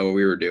 we didn't know what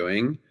we were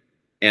doing.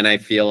 And I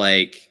feel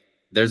like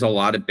there's a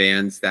lot of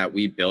bands that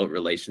we built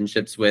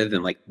relationships with,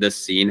 and like the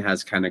scene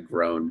has kind of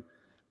grown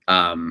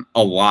a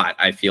lot.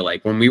 I feel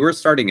like when we were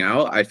starting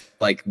out, I feel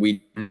like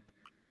we didn't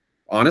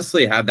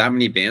honestly have that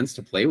many bands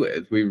to play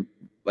with.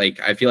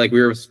 I feel like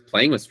we were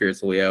playing with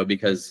Spirits of Leo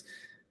because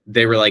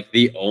they were like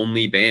the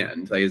only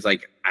band. Like, it's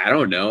like, I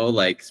don't know,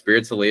 like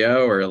Spirits of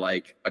Leo or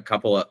like a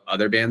couple of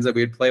other bands that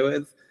we'd play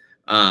with.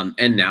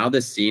 And now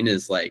the scene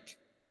is like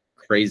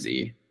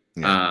crazy.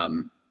 Yeah.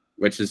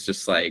 Which is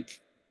just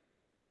like,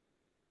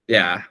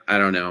 yeah, I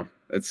don't know.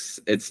 It's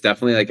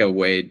definitely like a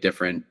way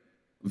different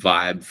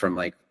vibe from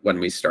like when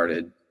we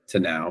started to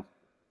now.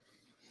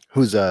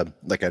 Who's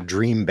like a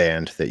dream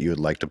band that you would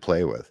like to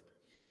play with?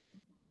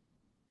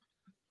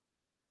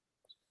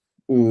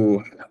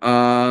 Ooh,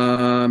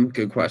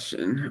 good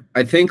question.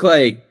 I think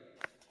like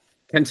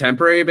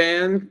contemporary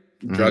band,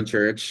 Drug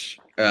Church.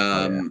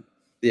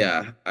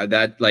 Yeah,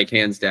 that like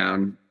hands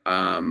down.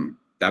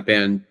 That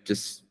band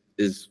just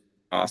is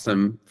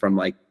awesome from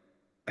like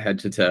head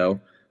to toe.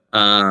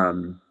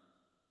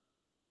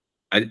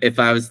 If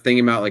I was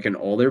thinking about like an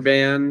older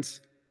band,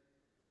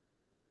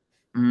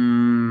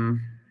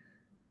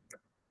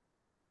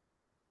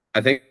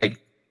 I think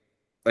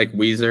like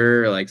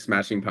Weezer or like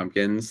Smashing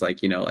Pumpkins.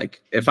 Like, you know,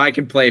 like if I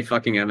could play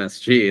fucking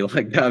MSG,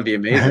 like that would be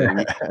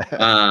amazing.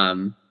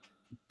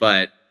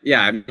 But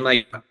yeah, I mean,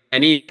 like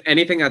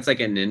anything that's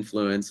like an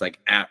influence, like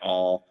at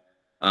all,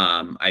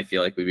 I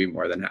feel like we'd be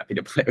more than happy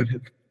to play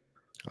with.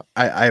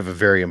 I have a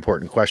very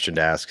important question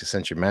to ask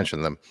since you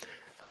mentioned them.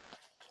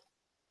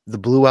 The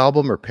Blue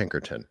Album or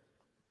Pinkerton?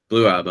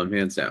 Blue Album,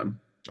 hands down.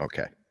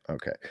 Okay.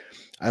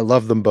 I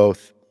love them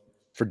both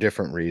for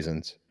different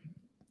reasons.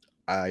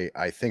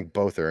 I think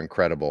both are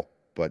incredible,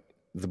 but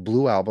the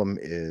Blue Album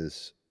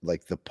is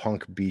like the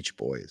punk Beach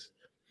Boys.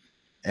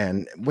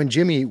 And when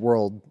Jimmy Eat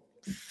World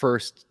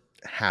first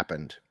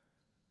happened,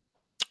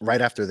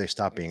 right after they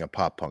stopped being a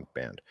pop punk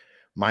band,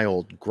 my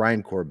old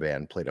grindcore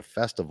band played a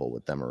festival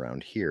with them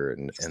around here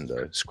in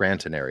the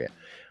Scranton area.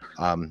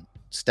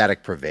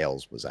 Static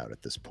Prevails was out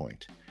at this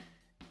point,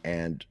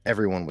 and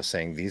everyone was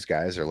saying these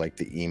guys are like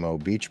the emo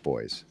Beach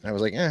Boys. And I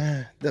was like,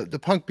 the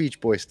punk Beach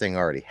Boys thing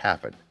already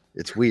happened.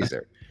 It's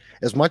Weezer.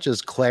 As much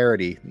as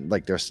Clarity,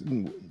 like there's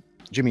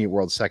Jimmy Eat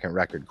World's second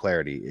record,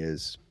 Clarity,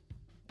 is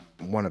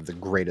one of the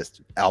greatest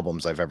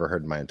albums I've ever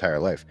heard in my entire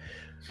life.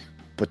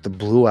 But the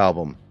Blue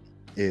Album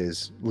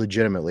is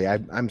legitimately,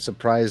 I'm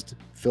surprised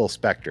Phil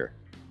Spector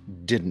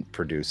didn't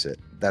produce it.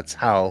 That's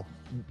how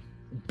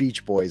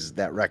Beach Boys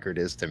that record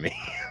is to me.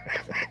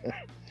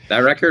 That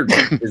record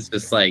is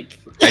just like,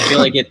 I feel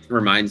like it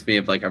reminds me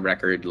of like a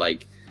record,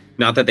 like,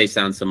 not that they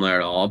sound similar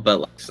at all, but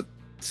like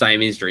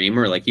Siamese Dream,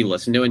 where like you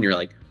listen to it and you're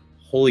like,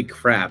 holy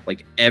crap,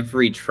 like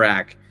every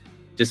track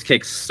just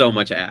kicks so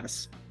much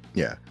ass.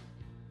 Yeah.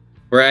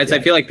 Whereas I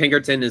feel like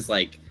Pinkerton's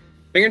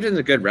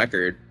a good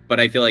record, but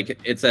I feel like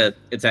it's a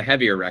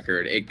heavier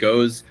record. It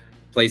goes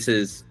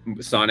places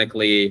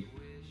sonically,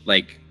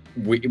 like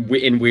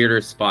in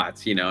weirder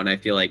spots, you know. And I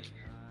feel like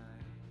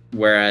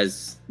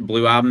whereas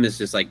Blue Album is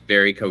just like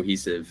very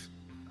cohesive,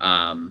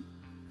 and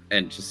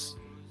just,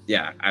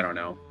 yeah, I don't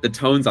know. The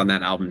tones on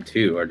that album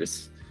too are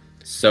just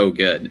so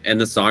good,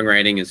 and the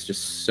songwriting is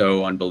just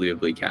so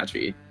unbelievably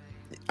catchy.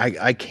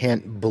 I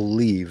can't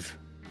believe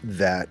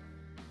that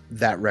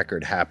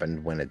record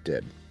happened when it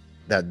did.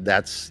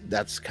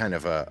 That's kind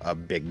of a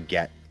big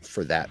get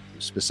for that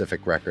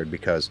specific record,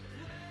 because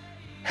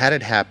had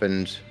it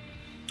happened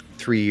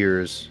 3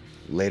 years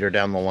later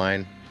down the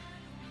line,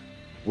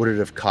 would it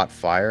have caught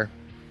fire?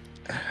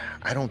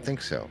 I don't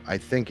think so. I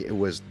think it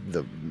was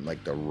the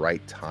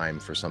right time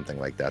for something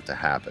like that to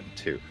happen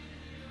too.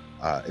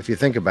 If you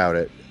think about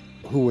it,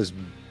 who was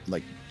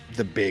like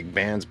the big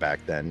bands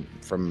back then,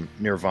 from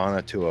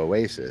Nirvana to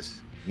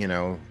Oasis? You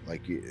know,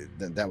 like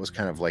that was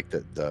kind of like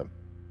the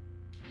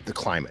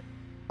climate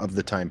of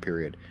the time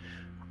period.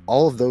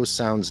 All of those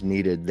sounds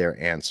needed their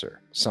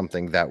answer,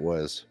 something that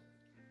was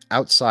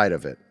outside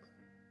of it,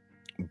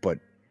 but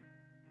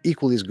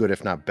equally as good,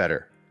 if not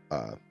better,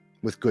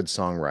 with good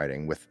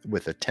songwriting,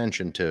 with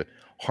attention to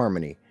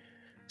harmony,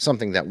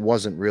 something that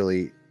wasn't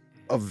really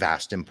of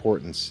vast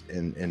importance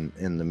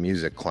in the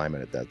music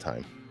climate at that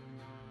time.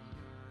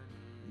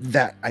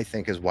 That, I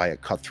think, is why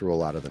it cut through a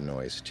lot of the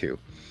noise too.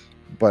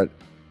 But,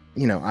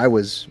 you know, I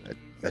was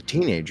a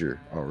teenager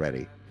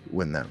already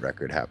when that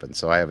record happened,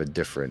 so I have a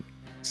different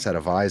set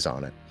of eyes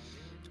on it.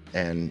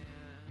 And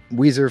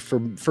Weezer,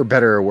 for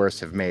better or worse,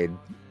 have made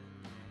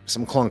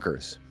some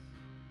clunkers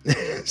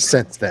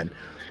since then.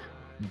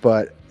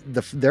 But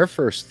their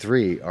first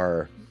three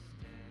are,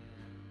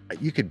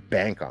 you could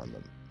bank on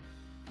them.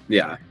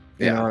 Yeah.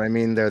 You know what I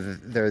mean? They're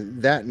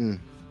that, and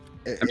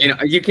I mean,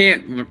 you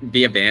can't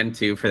be a band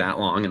too for that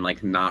long and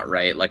like not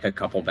write like a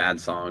couple bad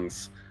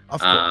songs.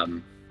 Of course.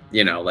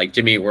 You know, like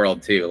Jimmy Eat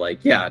World too. Like,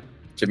 yeah,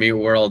 Jimmy Eat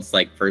World's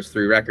like first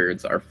three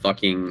records are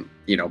fucking,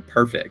 you know,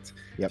 perfect.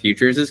 Yep.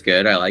 Futures is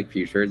good. I like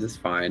Futures, it's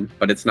fine,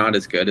 but it's not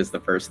as good as the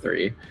first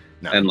three.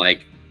 No. And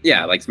like,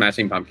 yeah, like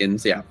Smashing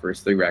Pumpkins, yeah,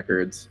 first three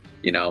records.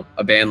 You know,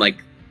 a band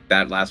like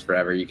that lasts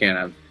forever. You can't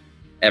have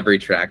every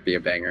track be a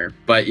banger.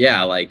 But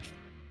yeah, like,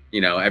 you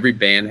know, every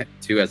band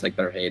too has like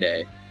their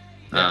heyday.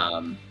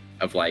 Yeah.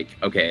 Of like,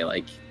 okay,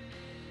 like,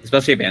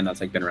 especially a band that's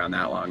like been around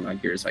that long,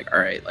 like you're just like, all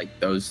right, like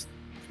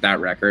that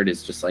record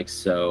is just like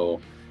so,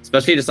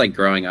 especially just like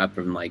growing up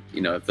and like, you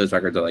know, if those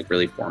records are like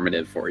really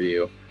formative for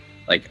you,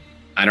 like,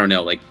 I don't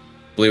know, like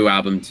Blue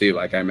Album too,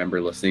 like I remember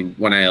listening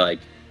when I like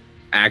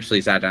actually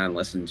sat down and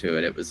listened to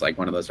it, it was like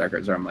one of those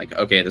records where I'm like,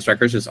 okay, this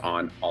record's just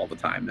on all the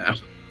time now.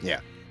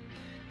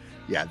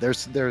 Yeah,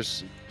 there's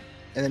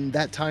and in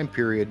that time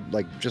period,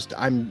 like, just,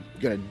 I'm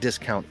gonna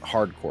discount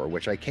hardcore,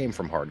 which I came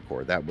from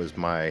hardcore. That was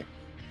my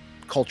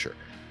culture.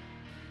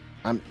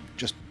 I'm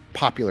just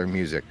popular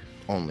music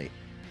only.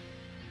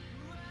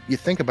 You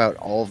think about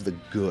all of the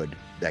good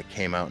that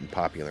came out in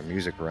popular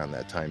music around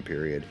that time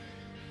period.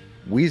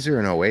 Weezer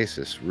and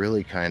Oasis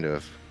really kind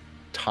of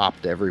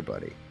topped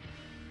everybody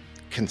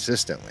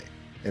consistently,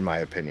 in my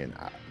opinion.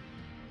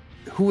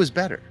 Who was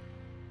better?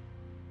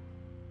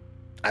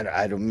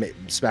 I don't,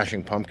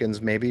 Smashing Pumpkins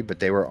maybe,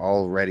 but they were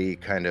already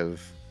kind of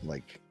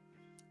like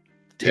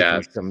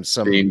taking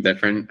some being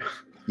different.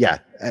 Yeah,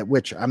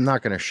 which I'm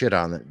not going to shit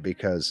on it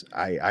because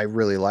I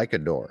really like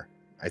Adore.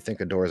 I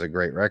think Adore is a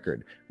great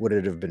record. Would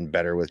it have been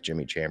better with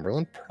Jimmy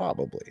Chamberlain?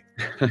 Probably.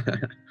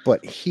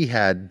 But he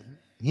had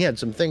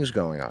some things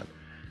going on.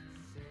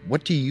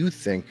 What do you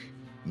think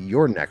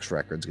your next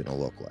record's going to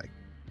look like?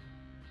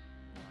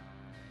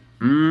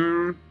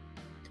 You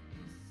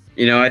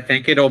know, I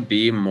think it'll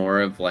be more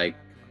of like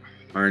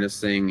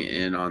harnessing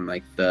in on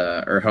like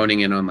honing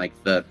in on like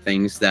the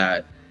things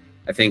that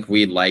I think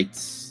we liked,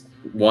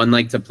 one,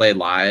 like to play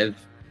live,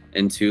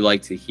 and two,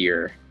 like to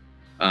hear.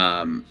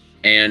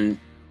 And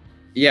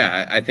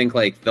yeah, I think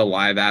like the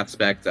live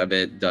aspect of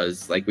it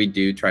does, like, we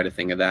do try to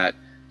think of that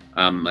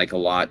like a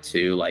lot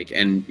too, like,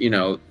 and you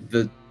know,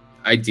 the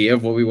idea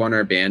of what we want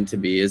our band to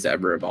be is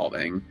ever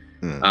evolving.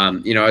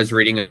 You know, I was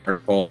reading an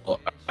article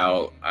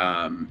about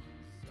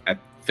at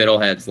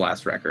Fiddlehead's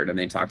last record, and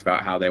they talked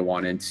about how they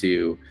wanted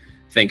to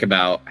think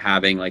about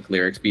having like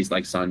lyrics be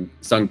like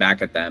sung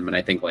back at them. And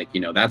I think, like,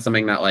 you know, that's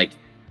something that like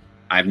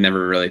I've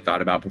never really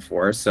thought about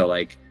before. So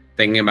like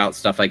thinking about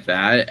stuff like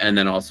that, and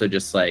then also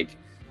just like,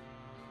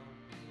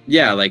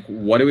 yeah, like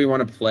what do we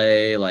want to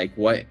play? Like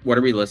what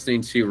are we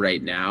listening to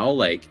right now?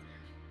 Like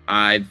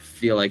I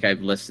feel like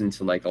I've listened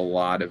to like a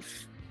lot of,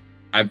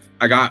 I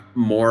got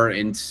more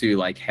into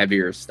like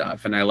heavier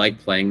stuff, and I like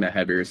playing the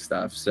heavier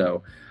stuff.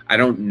 So I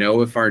don't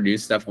know if our new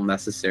stuff will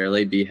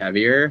necessarily be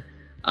heavier,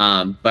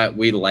 but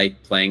we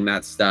like playing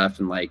that stuff.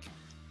 And like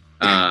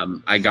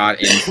I got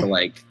into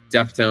like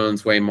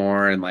Deftones way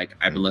more, and like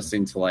I've been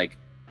listening to like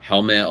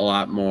Helmet a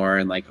lot more,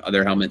 and like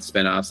other Helmet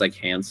spin-offs like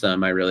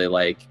Handsome I really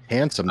like.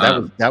 Handsome,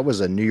 that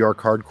was a New York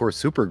hardcore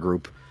super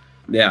group.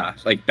 Yeah,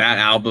 like that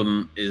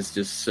album is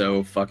just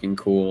so fucking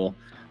cool.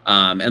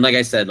 And like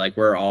I said, like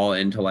we're all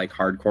into like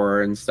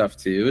hardcore and stuff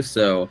too.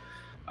 So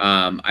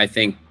I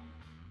think,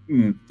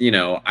 you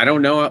know, I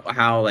don't know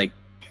how like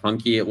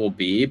punky it will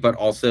be, but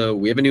also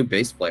we have a new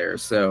bass player.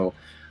 So,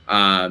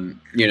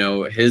 you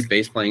know, his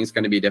bass playing is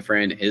going to be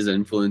different. His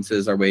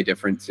influences are way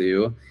different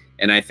too.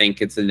 And I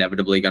think it's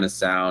inevitably going to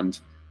sound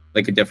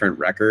like a different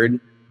record.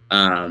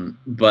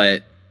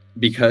 But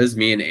because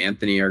me and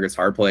Anthony, our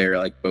guitar player,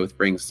 like both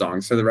bring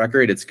songs to the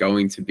record, it's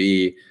going to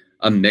be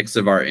a mix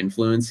of our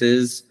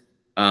influences.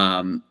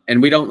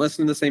 And we don't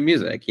listen to the same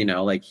music, you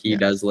know, like he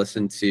does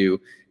listen to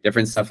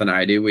different stuff than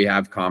I do. We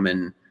have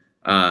common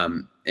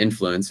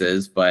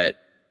influences, but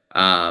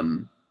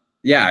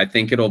yeah, I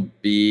think it'll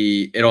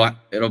be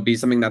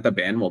something that the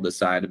band will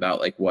decide about,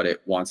 like what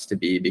it wants to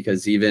be.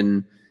 Because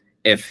even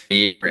if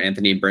me or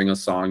Anthony bring a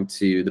song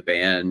to the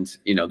band,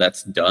 you know,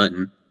 that's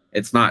done,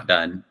 it's not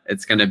done.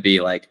 It's going to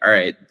be like, all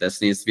right, this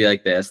needs to be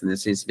like this, and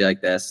this needs to be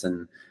like this.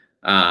 And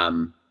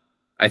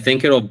I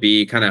think it'll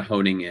be kind of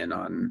honing in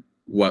on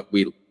what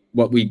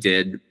we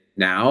did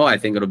now. I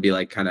think it'll be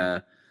like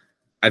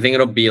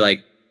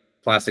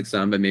Plastic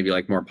Sun, but maybe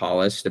like more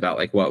polished about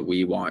like what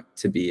we want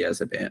to be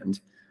as a band.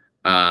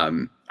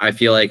 I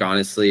feel like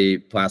honestly,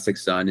 Plastic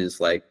Sun is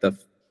like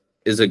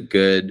is a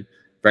good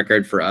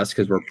record for us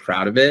because we're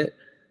proud of it.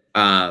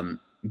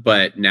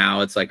 But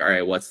now it's like, all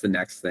right, what's the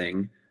next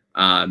thing?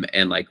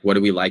 And like, what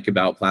do we like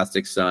about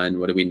Plastic Sun?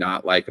 What do we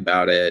not like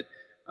about it?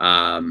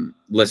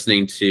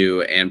 listening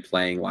to and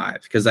playing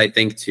live. Because I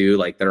think too,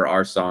 like there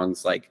are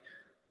songs like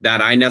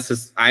that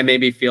I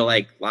maybe feel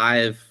like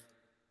live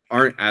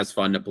aren't as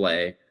fun to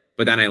play,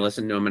 but then I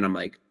listen to them and I'm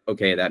like,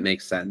 okay, that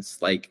makes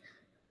sense. Like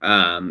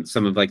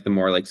some of like the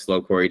more like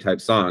slowcore type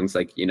songs,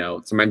 like, you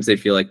know, sometimes they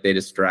feel like they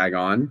just drag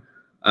on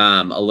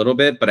a little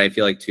bit, but I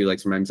feel like too, like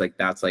sometimes like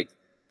that's like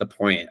the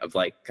point of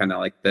like kind of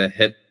like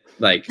the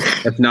like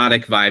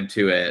hypnotic vibe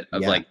to it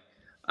of like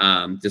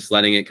just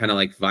letting it kind of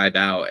like vibe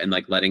out and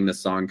like letting the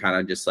song kind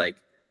of just like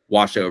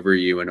wash over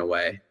you in a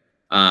way.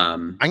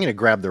 I'm gonna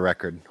grab the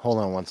record. Hold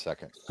on one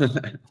second.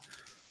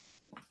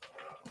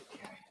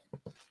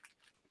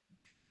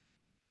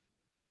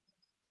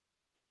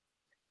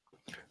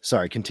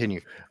 Sorry,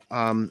 continue.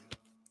 Now,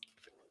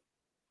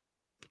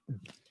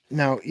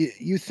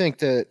 you think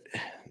that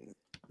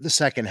the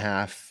second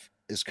half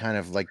is kind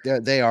of like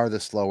they are the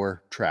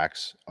slower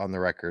tracks on the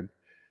record.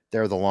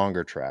 They're the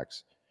longer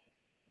tracks.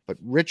 But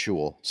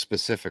Ritual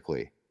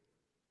specifically,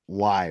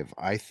 live,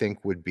 I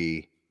think would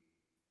be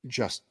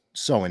just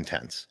so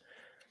intense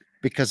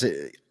because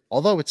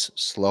although it's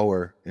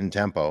slower in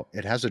tempo,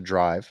 it has a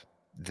drive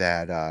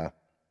that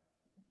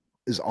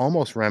is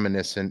almost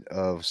reminiscent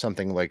of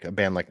something like a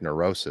band like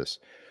Neurosis,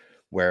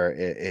 where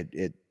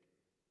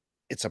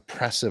it's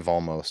oppressive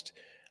almost,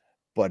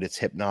 but it's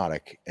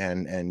hypnotic,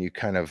 and you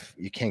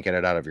can't get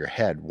it out of your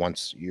head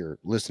once you're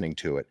listening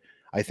to it.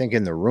 I think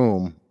in the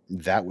room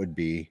that would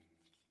be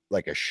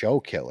like a show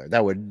killer.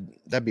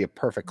 That'd be a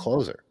perfect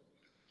closer.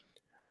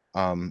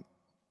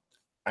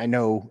 I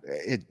know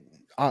it.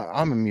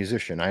 I'm a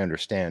musician. I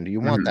understand. You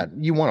want that.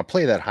 You want to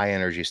play that high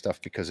energy stuff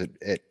because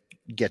it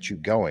gets you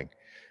going.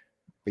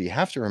 But you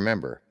have to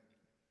remember,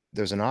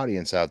 there's an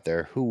audience out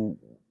there who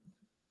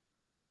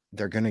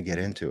they're going to get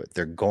into it.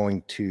 They're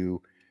going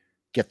to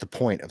get the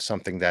point of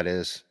something that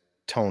is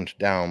toned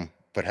down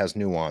but has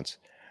nuance.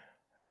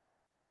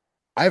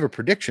 I have a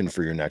prediction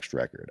for your next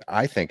record.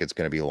 I think it's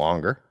going to be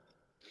longer.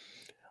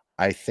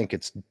 I think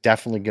it's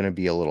definitely going to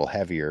be a little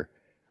heavier,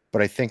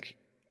 but I think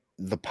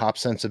the pop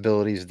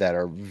sensibilities that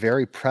are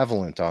very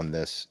prevalent on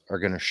this are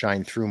going to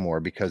shine through more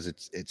because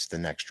it's the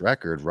next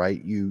record,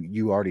 right?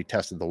 You already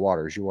tested the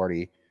waters. You're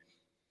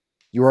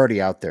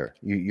already out there.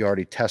 You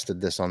already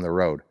tested this on the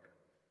road.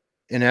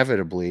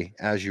 Inevitably,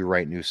 as you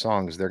write new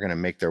songs, they're going to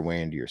make their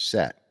way into your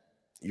set.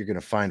 You're going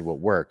to find what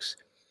works,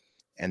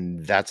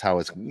 and that's how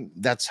it's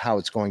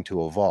going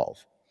to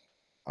evolve.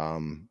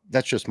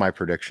 That's just my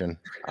prediction.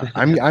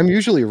 I'm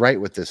usually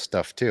right with this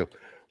stuff too,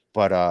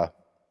 but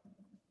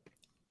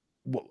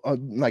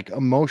like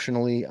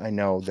emotionally, I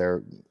know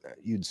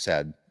you'd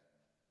said,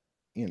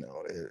 you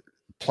know,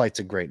 Plight's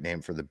a great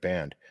name for the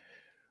band,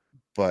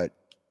 but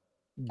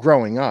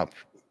growing up,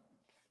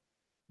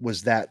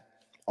 was that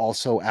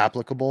also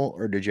applicable,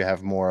 or did you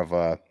have more of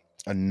a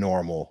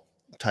normal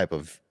type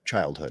of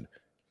childhood?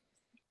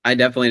 I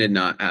definitely did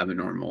not have a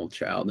normal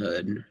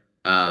childhood.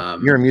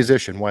 You're a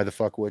musician. Why the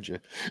fuck would you?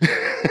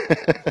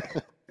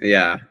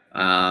 Yeah.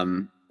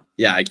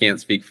 Yeah, I can't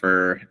speak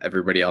for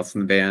everybody else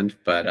in the band,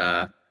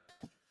 but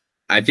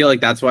I feel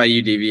like that's why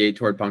you deviate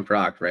toward punk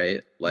rock,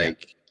 right?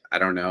 Like, I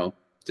don't know,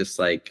 just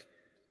like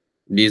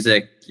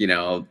music, you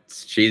know,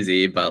 it's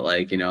cheesy, but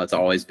like, you know, it's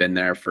always been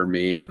there for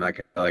me. Like,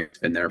 I feel like it's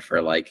been there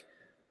for like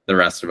the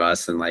rest of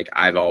us. And like,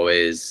 I've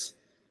always,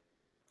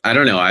 I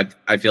don't know,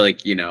 I feel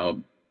like, you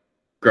know,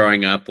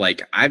 growing up,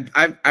 like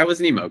I was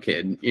an emo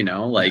kid, you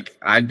know, like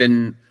I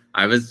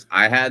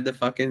had the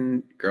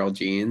fucking girl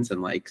jeans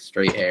and like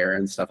straight hair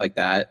and stuff like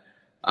that.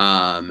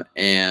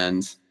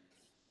 And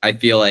I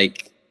feel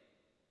like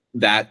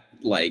that,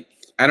 like,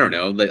 I don't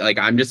know, like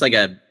I'm just like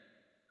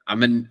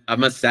I'm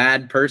a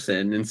sad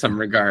person in some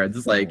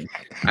regards. Like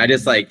I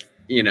just like,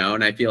 you know,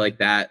 and I feel like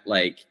that,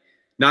 like,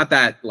 not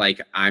that like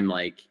I'm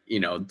like, you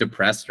know,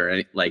 depressed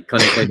or like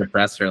clinically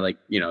depressed or like,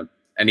 you know,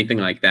 anything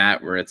like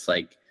that, where it's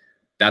like,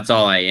 that's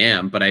all I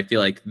am. But I feel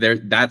like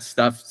that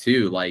stuff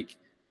too, like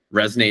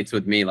resonates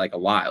with me like a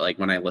lot. Like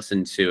when I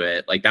listen to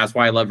it, like that's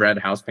why I love Red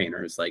House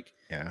Painters. Like,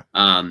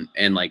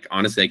 and like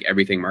honestly, like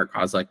everything Mark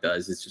Kozlak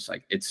does is just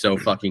like, it's so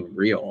fucking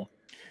real.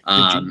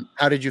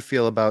 How did you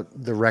feel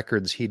about the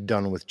records he'd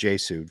done with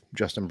Jesu,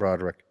 Justin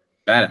Broderick?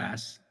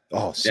 Badass.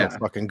 Oh, so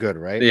fucking good,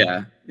 right?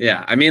 Yeah.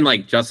 Yeah. I mean,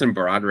 like Justin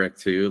Broderick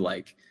too,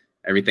 like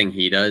everything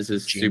he does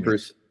is super.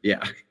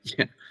 Yeah.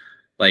 Yeah.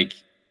 Like,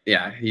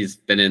 yeah, he's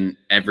been in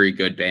every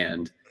good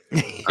band.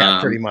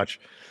 Yeah, pretty much.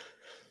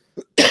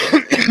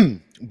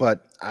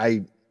 But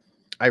I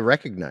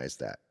recognize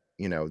that,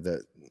 you know,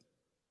 that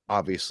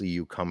obviously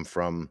you come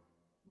from,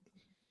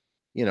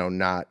 you know,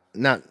 not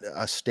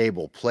a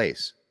stable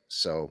place.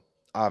 So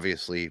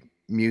obviously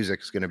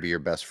music's going to be your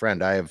best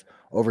friend. I have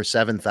over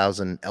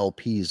 7,000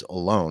 LPs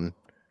alone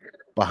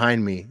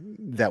behind me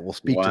that will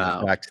speak to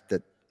the fact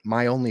that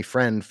my only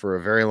friend for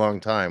a very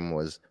long time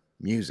was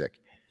music.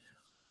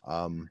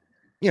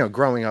 You know,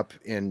 growing up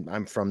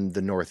I'm from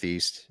the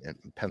Northeast in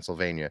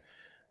Pennsylvania.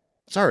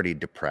 It's already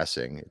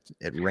depressing.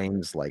 It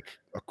rains like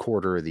a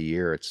quarter of the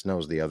year. It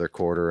snows the other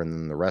quarter, and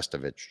then the rest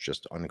of it's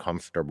just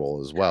uncomfortable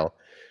as well.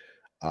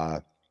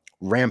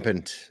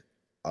 Rampant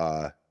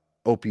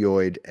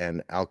opioid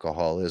and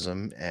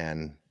alcoholism,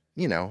 and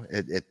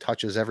it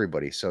touches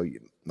everybody. So you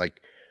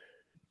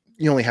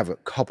only have a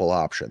couple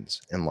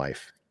options in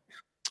life,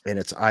 and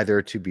it's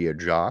either to be a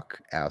jock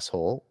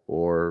asshole,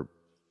 or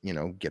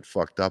get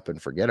fucked up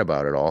and forget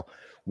about it all,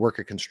 work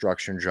a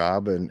construction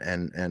job,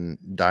 and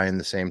die in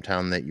the same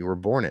town that you were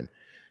born in.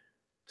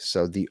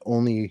 So the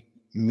only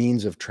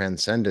means of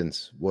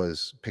transcendence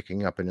was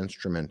picking up an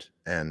instrument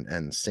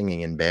and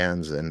singing in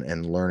bands,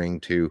 and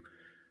learning to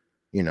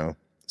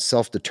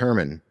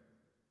self-determine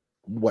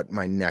what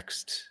my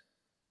next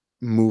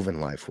move in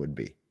life would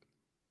be.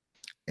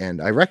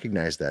 And I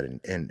recognize that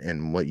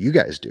in what you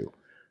guys do.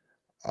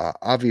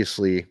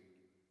 Obviously,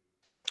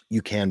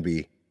 you can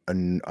be a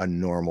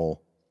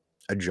normal,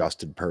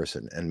 adjusted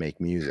person and make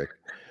music.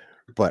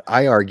 But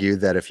I argue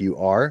that if you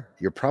are,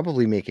 you're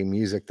probably making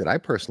music that I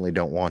personally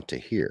don't want to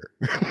hear.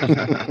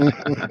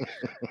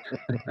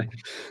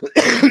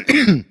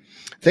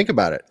 Think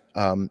about it.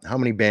 How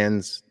many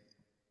bands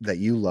that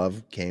you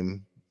love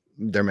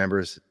their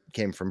members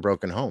came from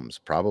broken homes?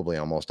 Probably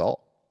almost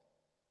all.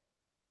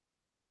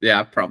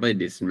 Yeah, probably a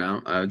decent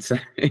amount, I would say.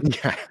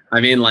 Yeah.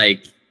 I mean,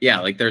 like, yeah,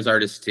 like there's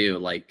artists too.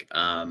 Like,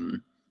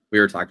 we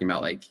were talking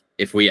about like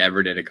if we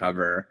ever did a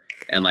cover,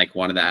 and like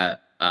one of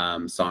that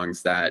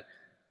songs that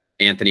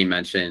Anthony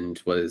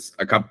mentioned was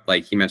a couple,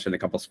 like he mentioned a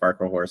couple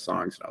Sparkle Horse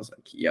songs, and I was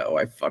like, yo,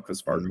 I fuck with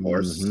Sparkle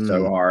Horse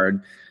so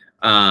hard.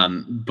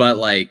 But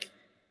like,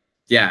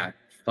 yeah,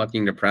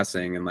 fucking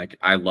depressing. And like,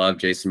 I love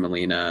Jason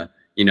Molina.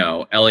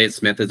 Elliott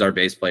Smith is our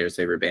bass player's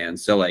favorite band.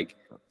 So like,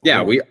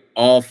 yeah, we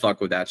all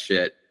fuck with that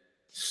shit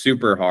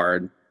super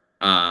hard.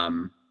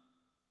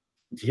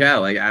 Yeah,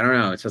 like I don't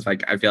know. It's just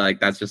like I feel like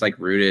that's just like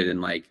rooted in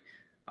like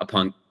a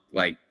punk,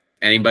 like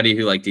anybody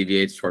who like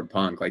deviates toward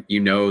punk, like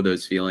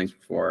those feelings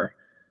before.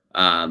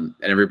 And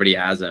everybody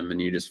has them,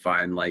 and you just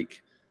find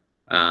like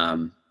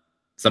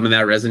something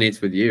that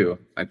resonates with you,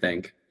 I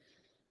think.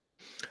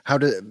 How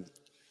do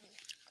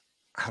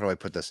I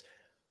put this?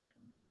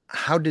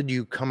 How did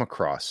you come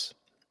across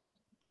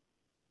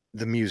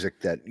the music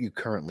that you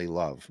currently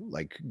love?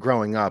 Like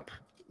growing up,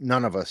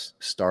 none of us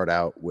start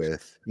out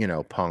with,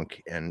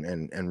 punk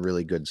and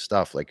really good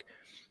stuff. Like,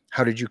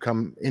 how did you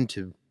come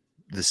into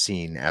the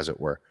scene, as it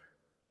were?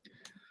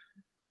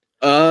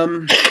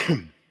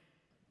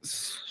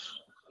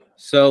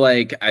 So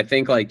like, I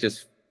think like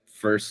just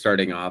first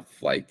starting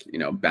off, like,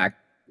 back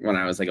when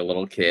I was like a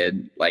little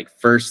kid, like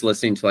first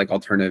listening to like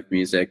alternative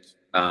music,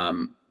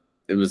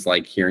 it was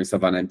like hearing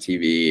stuff on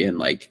MTV and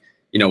like,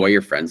 what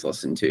your friends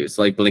listen to.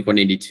 So like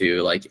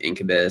Blink-182, like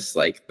Incubus,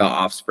 like The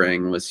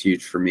Offspring was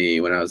huge for me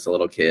when I was a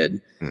little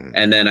kid. Mm-hmm.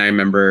 And then I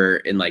remember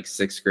in like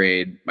 6th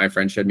grade, my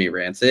friend showed me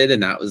Rancid,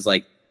 and that was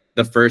like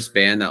the first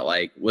band that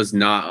like was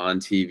not on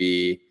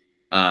TV,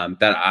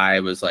 that I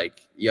was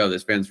like, yo,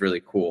 this band's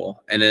really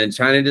cool. And then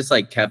China just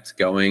like kept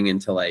going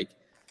into like,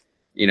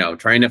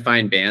 trying to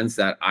find bands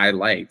that I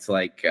liked.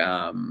 Like,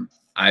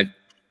 I've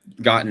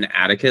got an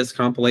Atticus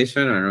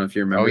compilation. I don't know if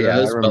you remember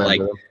those, but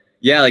like,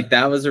 yeah, like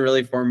that was a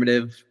really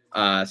formative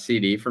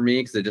CD for me,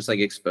 because it just like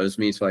exposed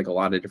me to like a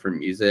lot of different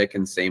music.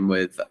 And same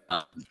with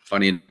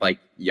funny like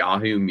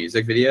Yahoo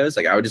music videos.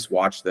 Like I would just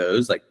watch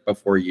those like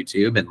before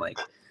YouTube and like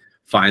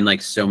find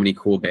like so many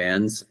cool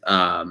bands.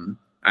 I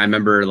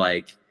remember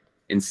like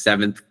in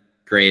 7th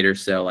grade or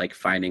so, like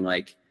finding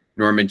like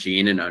Norma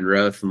Jean and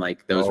Unroth, and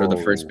like those were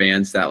the first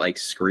bands that like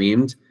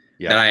screamed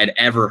that I had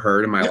ever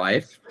heard in my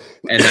life.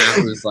 And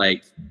that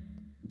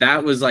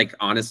was like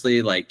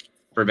honestly, like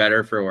for better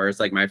or for worse,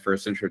 like my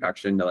first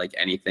introduction to like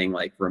anything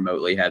like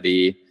remotely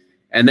heavy.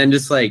 And then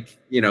just like,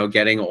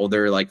 getting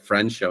older, like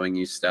friends showing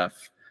you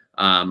stuff.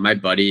 My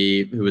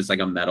buddy who was like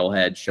a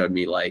metalhead showed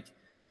me like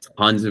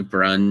tons of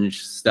grunge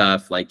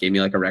stuff, like gave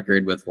me like a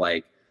record with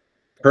like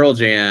Pearl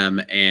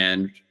Jam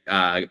and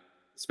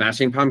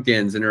Smashing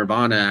Pumpkins and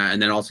Nirvana,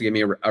 and then also gave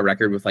me a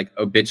record with like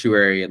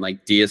Obituary and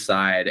like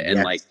Deicide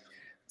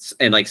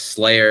and like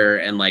Slayer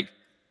and like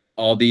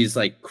all these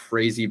like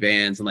crazy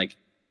bands, and like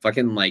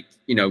fucking like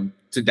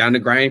down to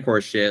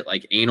grindcore shit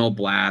like Anal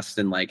Blast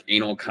and like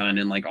Anal Cunt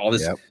and like all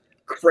this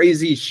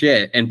crazy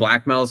shit and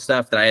black metal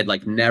stuff that I had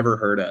like never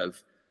heard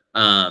of.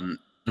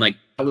 Like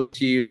that was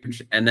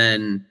huge. And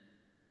then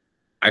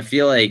I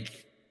feel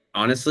like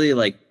honestly,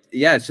 like,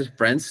 yeah, it's just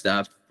friend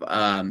stuff.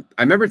 I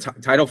remember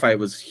Title Fight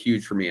was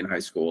huge for me in high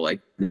school. Like,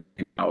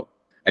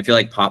 I feel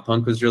like pop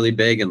punk was really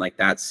big, and like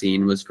that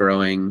scene was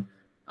growing.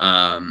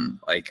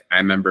 Like I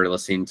remember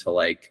listening to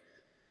like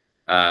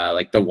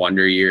the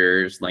Wonder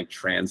Years, like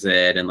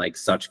Transit and like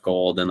Such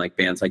Gold and like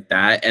bands like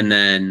that. And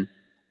then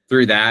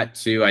through that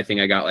too, I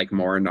think I got like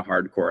more into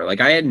hardcore. Like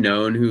I had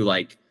known who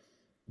like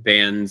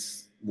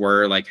bands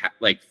were like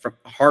from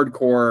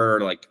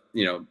hardcore, like,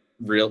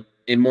 real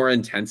and more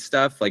intense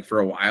stuff, like for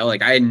a while.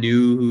 Like I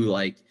knew who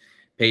like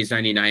Page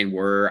 99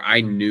 were, I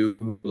knew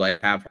who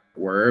like Have Heart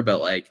were, but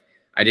like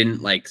I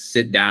didn't like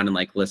sit down and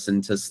like listen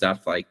to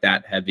stuff like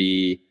that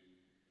heavy,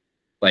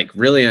 like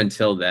really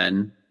until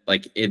then,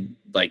 like it,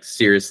 like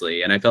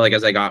seriously. And I felt like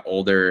as I got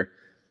older,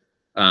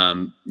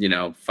 You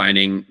know,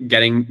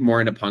 getting more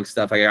into punk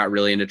stuff. I got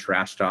really into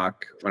Trash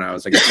Talk when I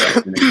was like a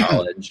freshman in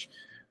college.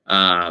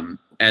 And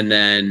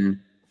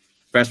then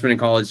freshman in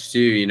college too,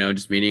 you know,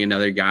 just meeting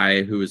another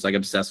guy who was like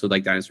obsessed with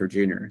like Dinosaur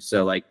Jr.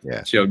 So like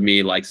showed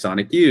me like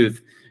Sonic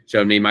Youth,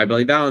 showed me My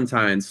Bloody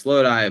Valentine,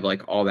 Slowdive,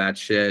 like all that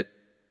shit.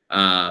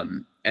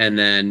 And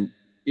then,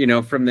 you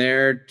know, from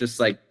there just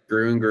like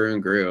grew and grew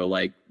and grew.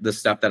 Like the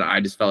stuff that I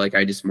just felt like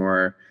I just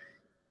more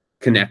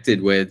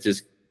connected with,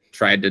 just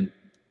tried to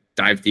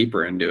dive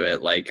deeper into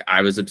it. Like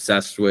I was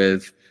obsessed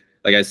with,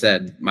 like I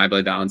said, My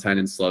Bloody Valentine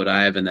and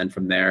Slowdive. And then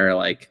from there,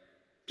 like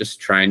just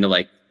trying to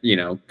like, you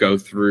know, go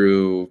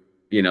through,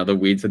 you know, the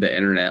weeds of the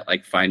internet,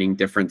 like finding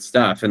different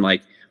stuff. And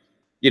like,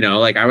 you know,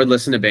 like I would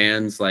listen to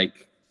bands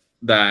like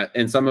that,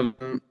 and some of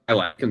them I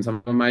like and some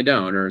of them I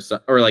don't,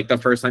 or like the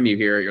first time you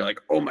hear it, you're like,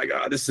 oh my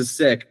God, this is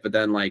sick. But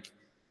then like,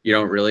 you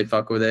don't really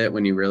fuck with it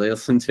when you really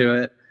listen to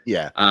it.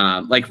 Yeah.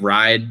 Like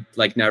Ride,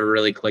 like never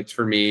really clicked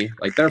for me.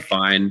 Like they're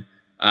fine.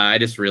 I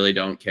just really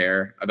don't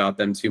care about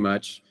them too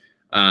much.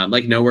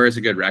 Like Nowhere is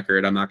a good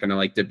record. I'm not going to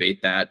like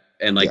debate that,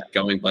 and like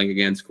Going Blank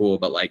Again's cool,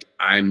 but like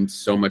I'm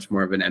so much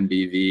more of an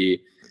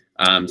MBV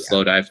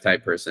Slowdive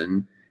type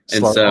person.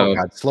 And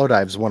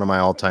Slowdive is one of my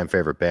all-time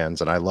favorite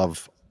bands, and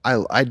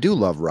I do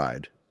love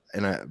Ride,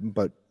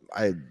 but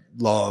I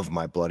love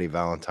My Bloody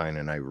Valentine,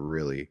 and I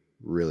really,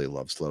 really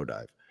love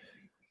Slowdive.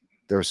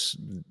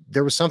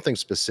 There was something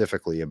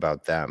specifically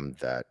about them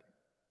that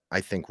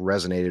I think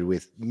resonated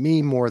with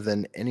me more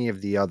than any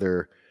of the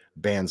other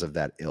bands of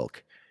that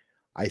ilk.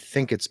 I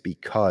think it's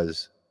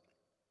because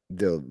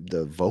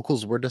the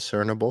vocals were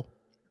discernible,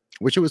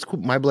 which it was cool.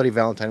 My Bloody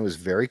Valentine was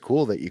very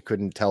cool that you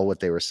couldn't tell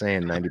what they were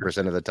saying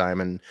 90% of the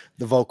time, and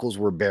the vocals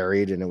were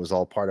buried, and it was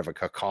all part of a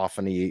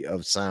cacophony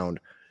of sound.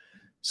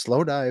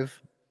 Slowdive,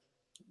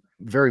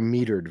 very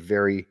metered,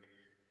 very,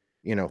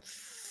 you know,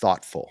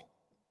 thoughtful.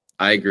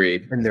 I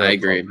agree.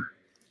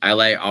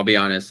 I'll be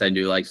honest, I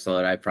do like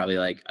Slowdive probably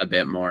like a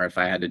bit more if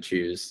I had to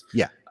choose.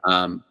 Yeah.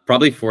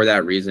 Probably for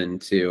that reason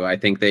too. I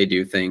think they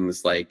do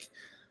things like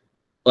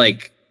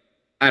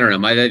I don't know,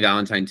 My Bloody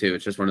Valentine too.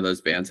 It's just one of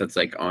those bands that's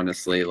like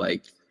honestly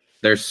like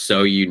they're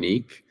so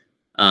unique,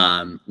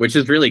 which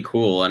is really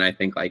cool. And I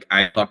think like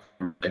I fuck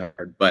them really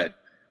hard, but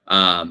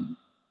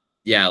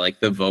yeah, like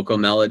the vocal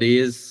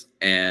melodies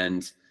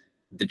and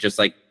just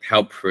like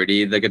how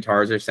pretty the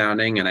guitars are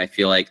sounding, and I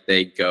feel like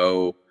they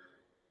go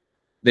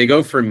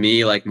for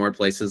me like more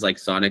places like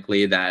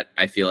sonically that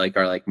I feel like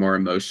are like more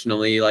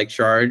emotionally like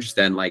charged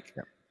than like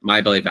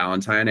My Bloody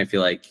Valentine. I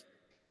feel like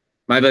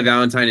My Bloody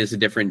Valentine is a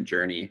different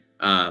journey.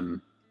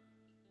 But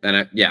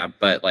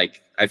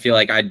like I feel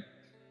like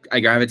I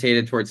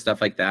gravitated towards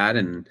stuff like that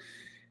and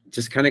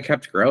just kind of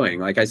kept growing.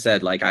 Like I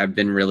said, like I've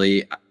been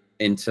really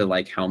into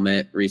like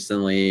Helmet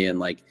recently, and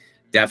like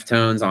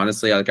Deftones,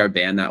 honestly, like our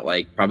band that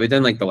like probably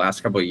then like the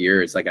last couple of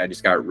years, like I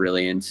just got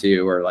really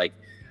into, or like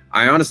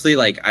I honestly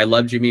like I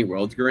loved Jimmy Eat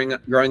World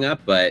growing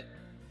up, but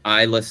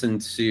I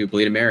listened to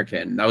Bleed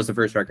American. That was the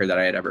first record that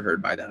I had ever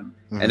heard by them.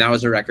 Mm-hmm. And that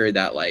was a record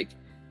that like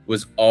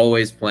was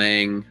always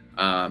playing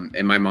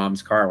in my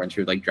mom's car when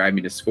she would like drive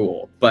me to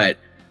school. But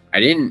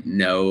I didn't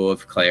know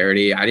of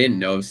Clarity. I didn't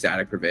know of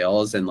Static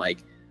Prevails. And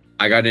like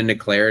I got into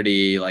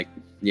Clarity like,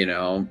 you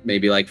know,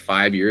 maybe like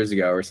 5 years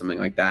ago or something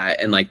like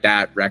that. And like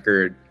that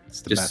record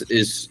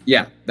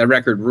that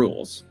record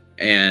rules.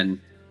 And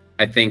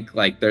I think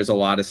like there's a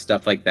lot of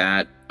stuff like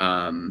that.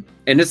 And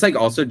it's like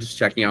also just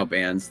checking out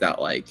bands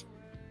that like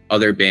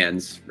other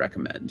bands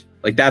recommend.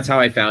 Like that's how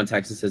I found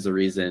Texas Is a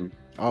Reason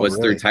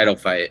through Title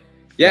Fight.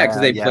 Yeah,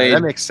 because they played.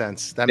 That makes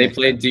sense.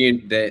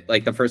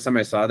 Like the first time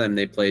I saw them,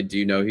 they played "Do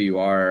You Know Who You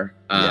Are?"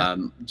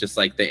 Just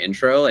like the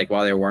intro, like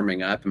while they were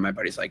warming up, and my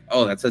buddy's like,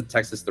 "Oh, that's a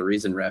Texas the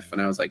Reason riff,"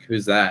 and I was like,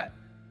 "Who's that?"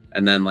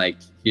 And then like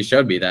he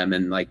showed me them,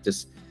 and like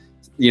just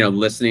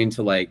listening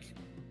to like,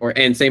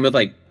 and same with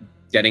like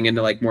getting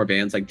into like more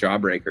bands like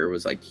Jawbreaker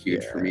was like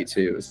huge for me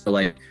too. So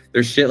like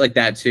there's shit like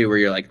that too, where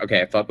you're like,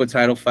 okay, I fuck with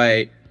Title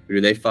Fight. Who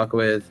do they fuck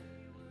with?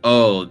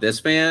 Oh,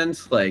 this band,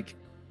 like.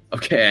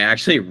 Okay, I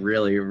actually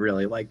really,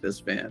 really like this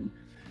band.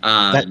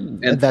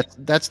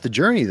 That's the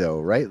journey,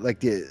 though, right?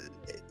 Like,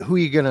 who are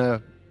you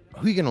gonna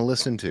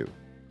listen to?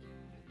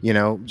 You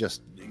know,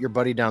 just your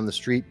buddy down the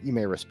street. You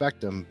may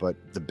respect him, but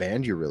the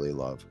band you really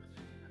love.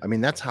 I mean,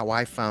 that's how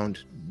I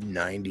found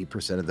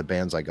 90% of the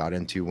bands I got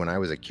into when I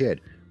was a kid.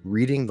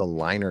 Reading the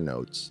liner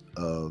notes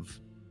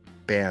of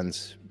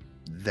bands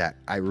that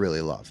I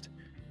really loved.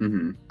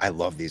 Mm-hmm. I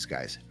love these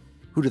guys.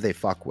 Who do they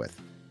fuck with?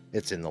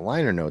 It's in the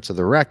liner notes of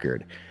the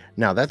record.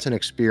 Now, that's an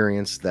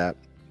experience that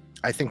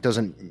I think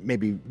doesn't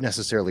maybe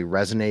necessarily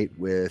resonate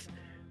with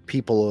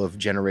people of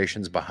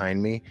generations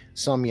behind me.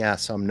 Some, yeah,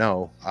 some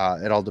no.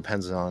 It all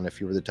depends on if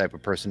you were the type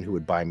of person who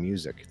would buy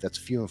music. That's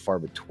few and far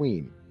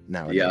between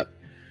nowadays. Yeah.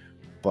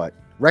 But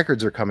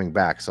records are coming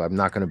back, so I'm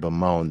not going to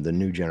bemoan the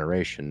new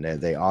generation.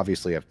 They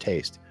obviously have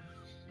taste.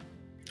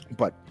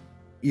 But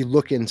you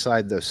look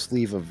inside the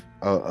sleeve of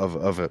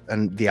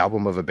the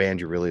album of a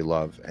band you really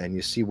love, and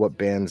you see what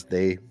bands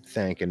they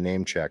thank and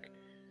name check.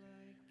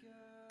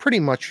 pretty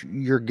much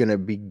you're gonna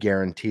be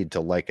guaranteed to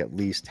like at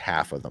least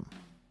half of them.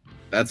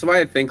 That's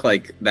why I think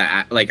like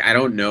that. Like I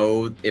don't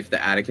know if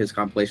the Atticus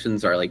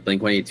compilations are like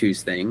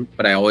Blink-182's thing,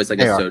 but I always like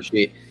They are.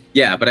 associate.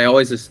 Yeah, but I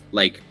always just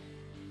like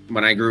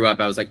when I grew up,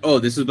 I was like, oh,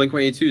 this is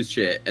Blink-182's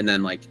shit, and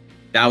then like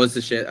that was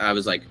the shit. I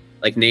was like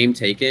Name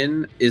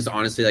Taken is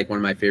honestly like one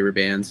of my favorite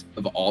bands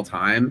of all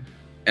time,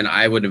 and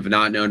I would have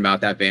not known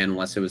about that band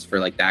unless it was for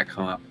like that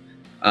comp.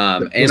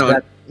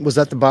 Was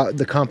that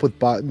the comp with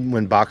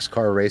when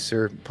Boxcar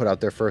Racer put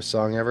out their first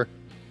song ever?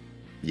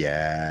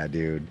 Yeah,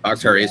 dude.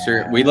 Boxcar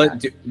Racer.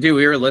 Dude,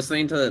 we were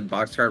listening to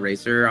Boxcar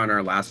Racer on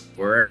our last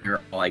tour, and we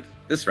were all like,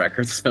 this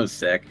record's so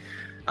sick.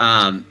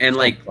 And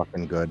like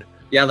fucking good.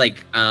 Yeah,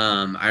 like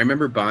I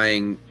remember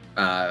buying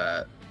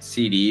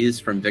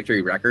CDs from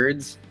Victory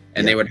Records,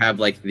 and they would have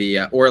like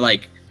the or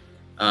like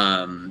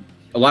a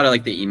lot of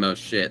like the emo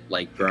shit,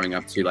 like growing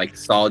up to like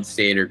Solid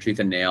State or Truth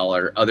and Nail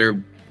or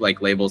other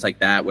like labels like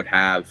that would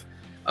have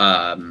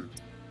a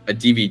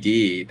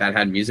DVD that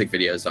had music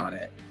videos on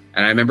it.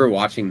 And I remember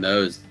watching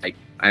those. Like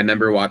I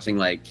remember watching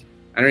like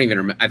I don't even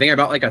remember. I think I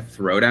bought like a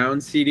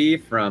Throwdown CD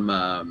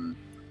from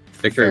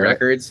Victory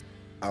Records.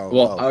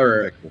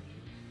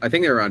 I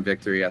think they were on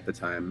Victory at the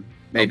time,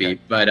 maybe. Okay.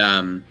 But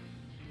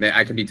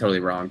I could be totally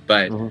wrong.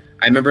 But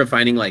I remember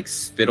finding like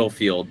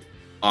Spitalfield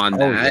on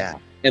that,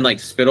 and like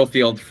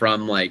Spitalfield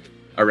from like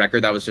a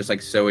record that was just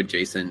like so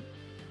adjacent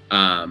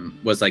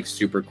was like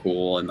super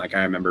cool. And like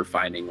I remember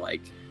finding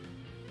like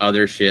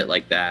other shit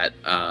like that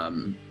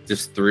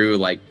just through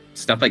like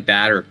stuff like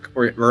that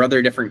or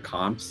other different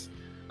comps.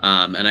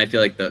 And I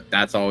feel like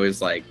that's always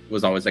like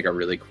was always like a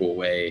really cool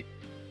way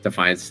to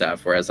find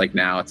stuff. Whereas like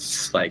now it's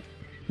just like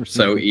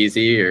so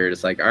easy, or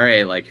just like, all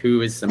right, like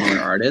who is similar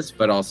artists,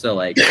 but also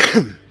like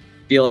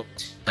feel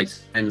like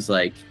sometimes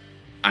like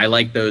I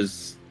like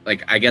those,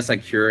 like I guess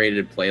like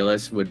curated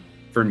playlists would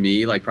for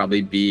me like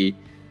probably be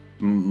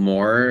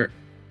more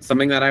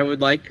something that I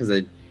would like, because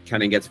it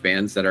kind of gets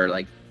bands that are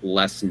like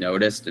less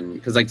noticed, and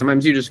because like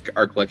sometimes you just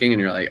are clicking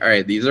and you're like, all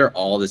right, these are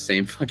all the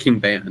same fucking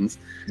bands.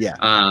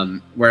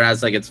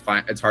 Whereas like it's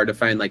hard to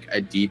find like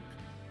a deep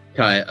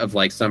cut of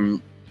like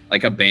some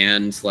like a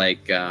band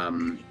like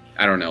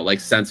I don't know, like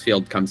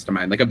Sensefield comes to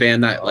mind, like a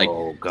band that like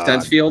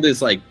Sensefield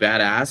is like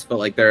badass, but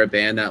like they're a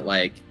band that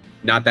like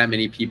not that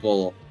many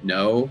people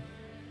know,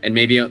 and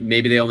maybe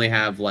they only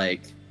have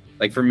like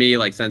for me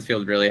like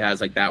Sensefield really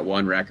has like that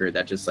one record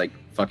that just like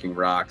fucking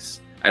rocks.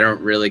 I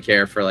don't really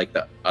care for like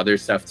the other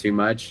stuff too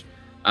much,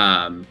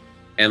 and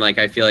like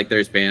I feel like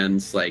there's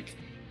bands like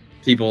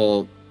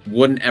people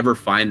wouldn't ever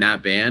find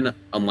that band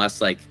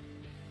unless like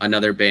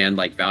another band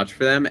like vouched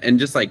for them. And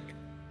just like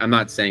I'm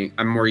not saying,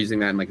 I'm more using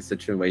that in like a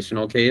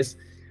situational case.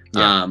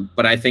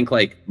 But I think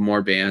like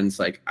more bands,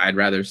 like I'd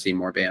rather see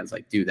more bands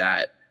like do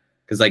that,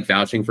 because like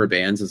vouching for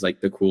bands is like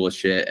the coolest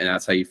shit, and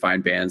that's how you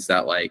find bands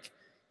that like,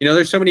 you know,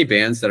 there's so many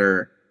bands that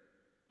are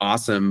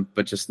awesome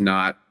but just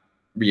not,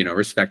 you know,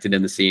 respected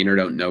in the scene or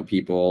don't know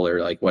people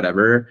or like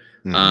whatever.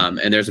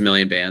 And there's a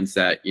million bands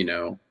that, you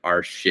know,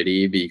 are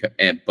shitty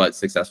but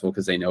successful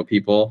because they know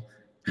people.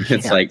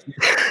 It's like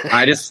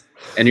I just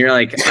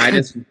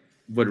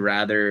would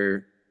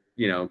rather,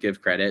 you know,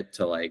 give credit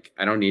to like,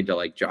 I don't need to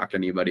like jock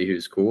anybody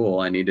who's cool.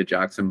 I need to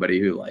jock somebody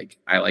who like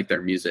I like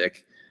their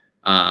music.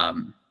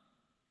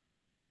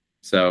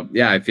 So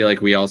yeah, I feel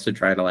like we also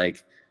try to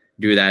like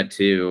do that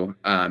too,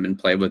 and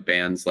play with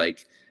bands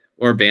like,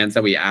 or bands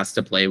that we asked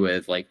to play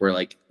with, like we're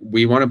like,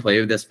 we want to play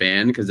with this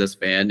band because this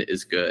band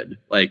is good.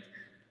 Like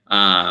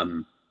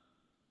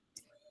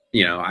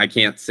you know, I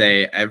can't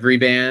say every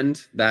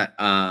band that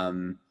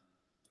and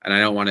I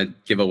don't want to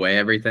give away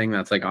everything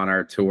that's like on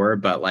our tour,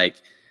 but like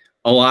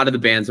a lot of the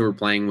bands that we're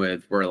playing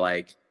with were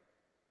like,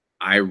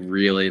 I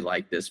really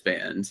like this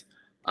band.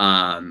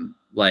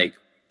 Like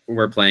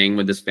we're playing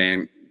with this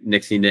band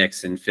Nixie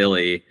Nix in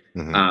Philly,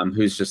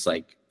 who's just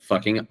like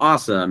fucking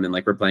awesome, and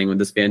like we're playing with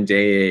this band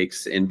Day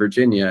Aches in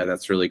Virginia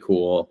that's really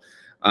cool.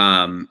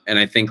 And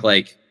I think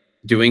like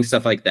doing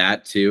stuff like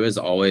that too has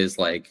always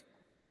like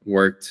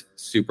worked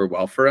super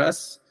well for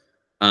us,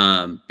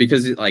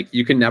 because like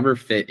you can never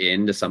fit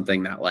into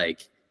something that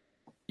like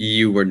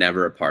you were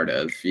never a part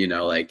of, you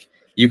know, like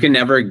you can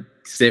never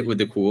sit with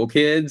the cool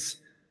kids,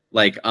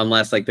 like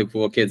unless like the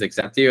cool kids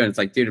accept you, and it's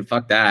like, dude,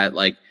 fuck that,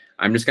 like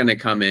I'm just gonna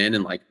come in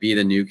and like be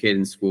the new kid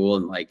in school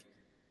and like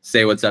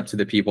say what's up to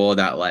the people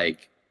that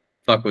like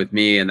fuck with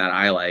me and that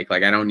I like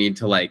I don't need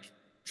to like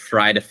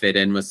try to fit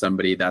in with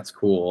somebody that's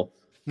cool.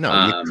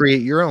 No, you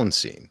create your own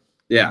scene.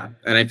 Yeah,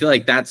 and I feel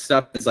like that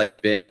stuff has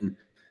like been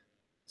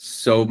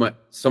so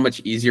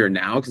much easier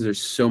now because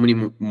there's so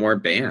many more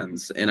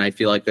bands, and I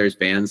feel like there's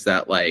bands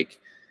that like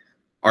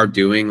are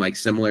doing like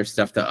similar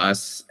stuff to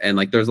us, and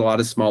like there's a lot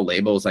of small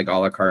labels like a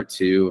la carte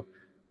too.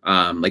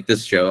 Like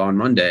this show on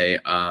Monday,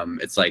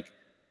 it's like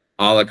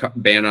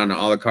band on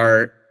a la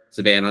carte. It's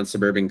a band on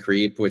Suburban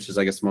Creep, which is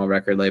like a small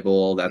record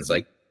label that's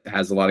like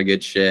has a lot of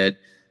good shit.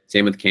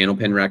 Same with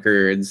Candlepin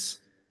Records,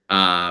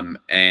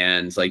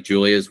 and like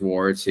Julia's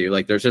War too.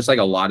 Like there's just like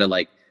a lot of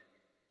like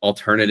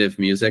alternative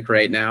music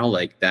right now,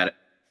 like that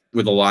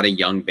with a lot of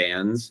young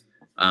bands.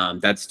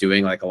 that's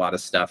doing like a lot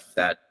of stuff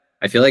that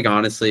I feel like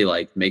honestly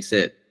like makes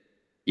it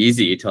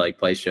easy to like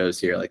play shows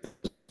here, like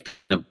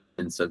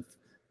abundance of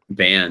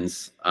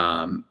bands.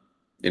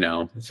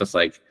 It's just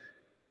like,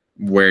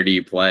 where do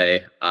you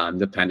play,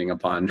 depending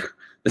upon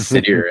the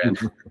city you're in.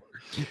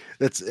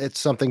 It's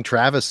something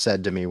Travis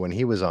said to me when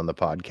he was on the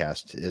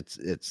podcast.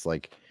 It's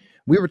like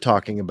we were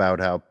talking about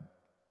how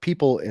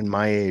people in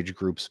my age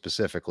group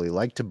specifically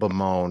like to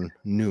bemoan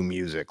new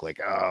music, like,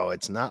 oh,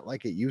 it's not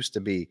like it used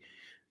to be.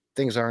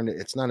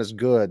 It's not as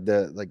good.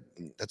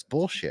 That's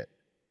bullshit.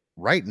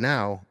 Right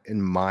now,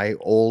 in my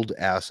old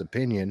ass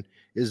opinion,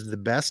 is the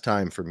best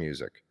time for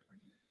music.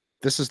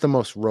 This is the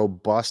most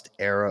robust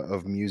era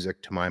of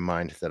music to my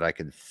mind that I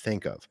could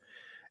think of.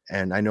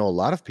 And I know a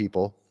lot of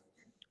people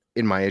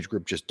in my age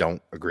group just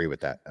don't agree with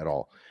that at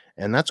all.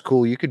 And that's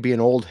cool. You could be an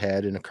old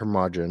head and a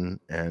curmudgeon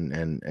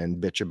and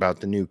bitch about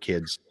the new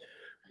kids.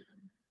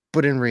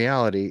 But in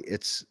reality,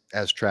 it's,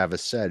 as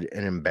Travis said,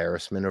 an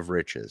embarrassment of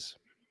riches.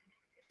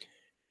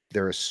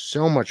 There is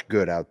so much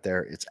good out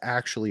there. It's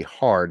actually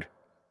hard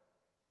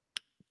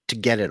to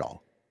get it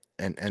all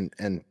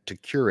and to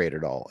curate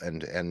it all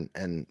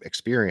and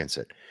experience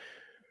it.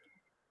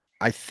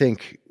 I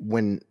think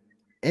when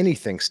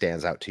anything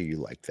stands out to you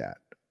like that,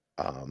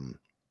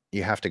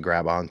 you have to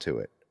grab onto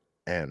it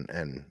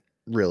and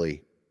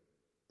really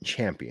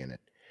champion it.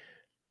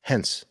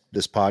 Hence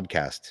this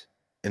podcast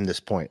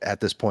at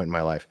this point in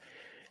my life.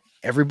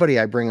 Everybody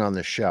I bring on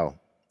this show,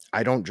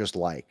 I don't just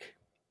like,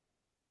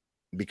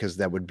 because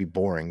that would be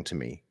boring to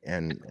me.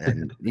 And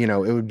it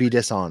would be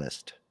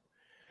dishonest,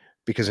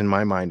 because in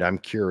my mind, I'm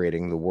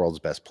curating the world's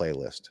best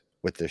playlist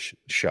with this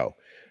show.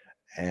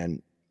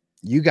 And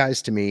you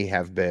guys to me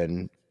have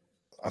been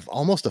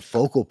almost a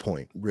focal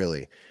point,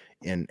 really,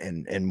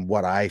 in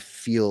what I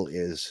feel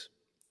is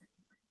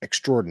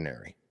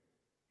extraordinary.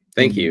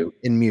 Thank you.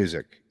 In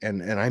music.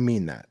 And I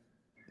mean that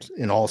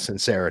in all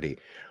sincerity.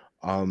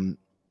 When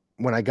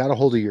I got a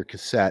hold of your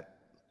cassette,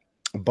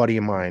 a buddy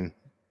of mine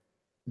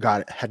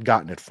had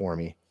gotten it for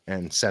me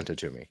and sent it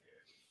to me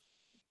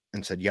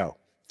and said, yo,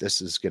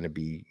 this is going to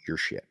be your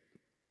shit.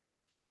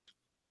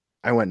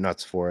 I went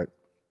nuts for it.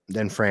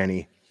 Then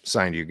Franny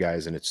signed you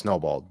guys and it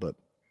snowballed. But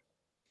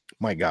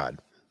my God,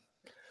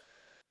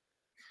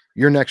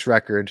 your next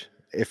record,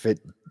 if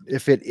it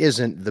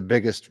isn't the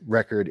biggest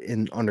record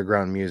in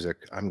underground music,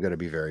 I'm going to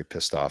be very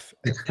pissed off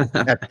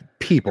at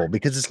people,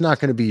 because it's not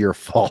going to be your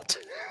fault.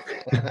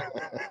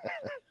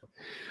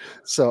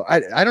 So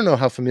I don't know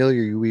how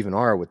familiar you even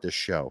are with this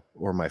show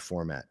or my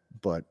format,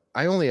 but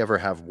I only ever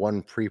have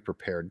one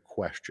pre-prepared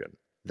question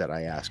that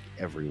I ask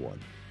everyone.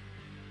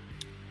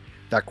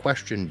 That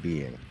question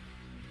being,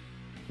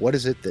 what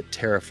is it that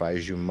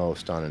terrifies you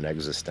most on an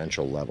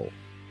existential level?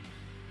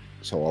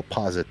 So I'll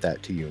posit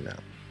that to you now.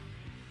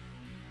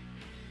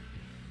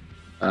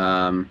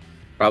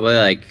 Probably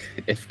like,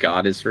 if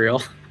God is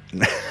real.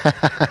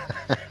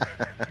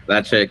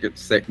 That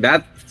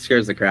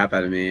scares the crap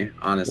out of me,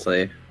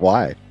 honestly.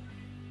 Why?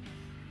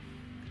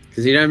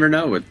 Because you never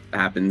know what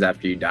happens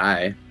after you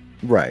die.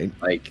 Right.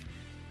 Like,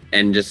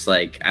 and just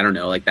like, I don't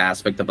know, like the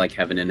aspect of like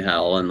heaven and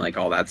hell and like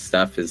all that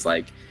stuff is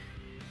like,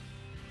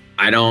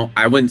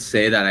 I wouldn't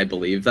say that I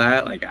believe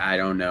that. Like, I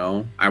don't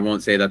know. I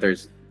won't say that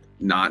there's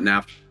not an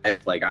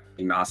afterlife. Like, I'm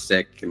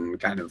agnostic and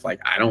kind of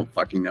like, I don't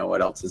fucking know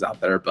what else is out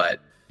there,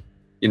 but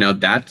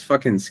that's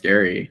fucking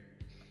scary.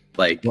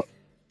 Like, well,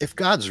 if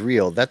God's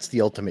real, that's the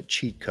ultimate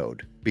cheat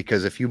code,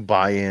 because if you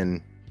buy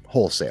in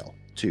wholesale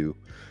to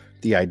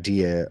the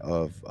idea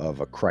of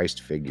a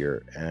Christ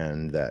figure,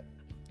 and that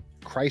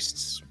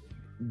Christ's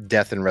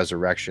death and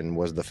resurrection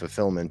was the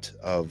fulfillment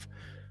of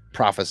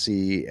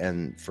prophecy,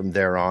 and from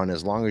there on,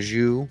 as long as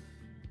you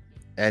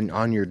and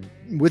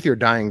with your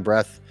dying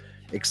breath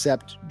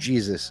accept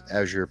Jesus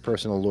as your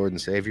personal Lord and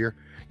Savior,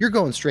 you're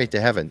going straight to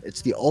heaven.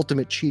 It's the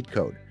ultimate cheat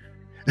code.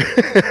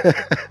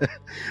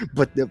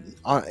 But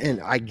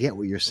and I get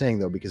what you're saying,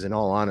 though, because in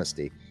all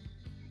honesty,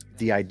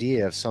 the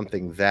idea of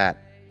something that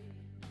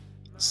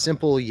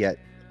simple yet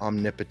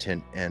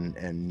omnipotent and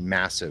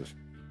massive,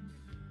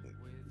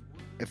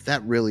 if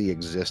that really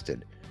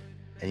existed,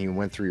 and you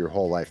went through your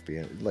whole life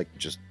being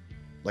just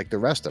like the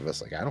rest of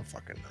us, like, I don't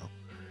fucking know,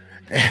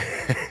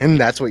 and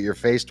that's what you're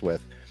faced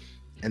with,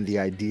 and the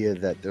idea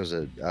that there's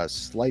a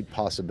slight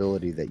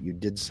possibility that you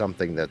did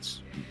something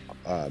that's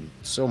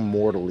so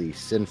mortally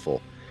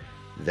sinful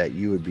that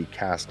you would be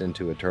cast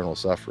into eternal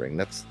suffering,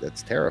 that's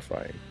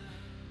terrifying.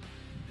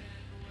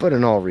 But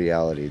in all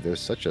reality, there's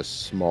such a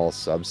small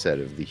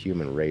subset of the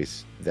human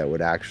race that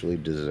would actually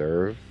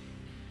deserve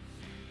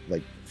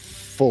like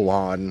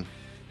full-on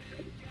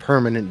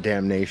permanent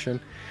damnation,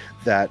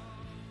 that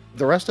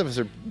the rest of us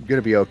are going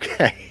to be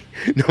okay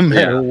no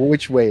matter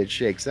which way it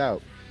shakes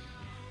out.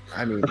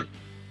 I mean,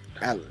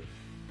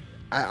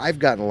 I've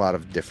gotten a lot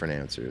of different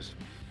answers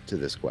to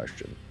this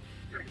question,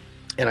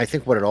 and I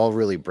think what it all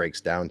really breaks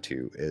down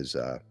to is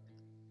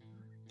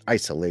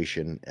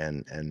isolation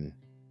and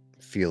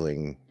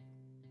feeling,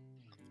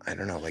 I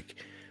don't know, like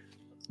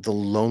the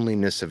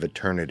loneliness of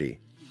eternity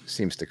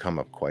seems to come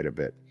up quite a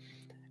bit.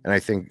 And I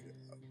think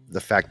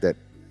the fact that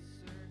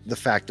the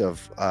fact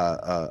of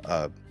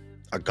a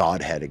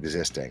godhead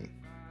existing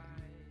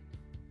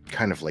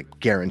kind of like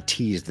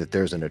guarantees that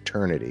there's an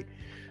eternity.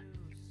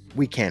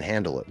 We can't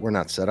handle it. We're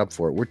not set up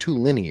for it. We're too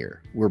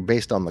linear. We're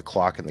based on the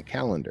clock and the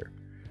calendar.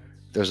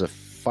 There's a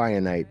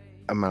finite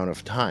amount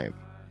of time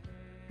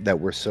that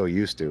we're so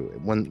used to.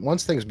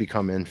 Once things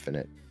become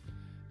infinite,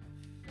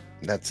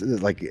 that's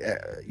like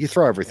you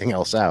throw everything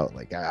else out.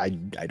 Like I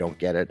don't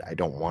get it. I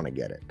don't want to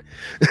get it.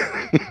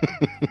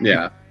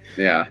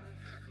 Yeah.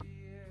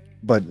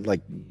 But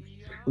like,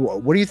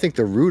 what do you think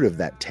the root of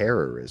that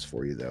terror is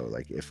for you, though?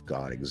 Like, if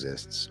God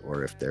exists,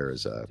 or if there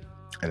is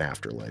an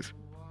afterlife?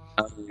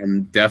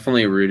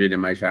 Definitely rooted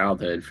in my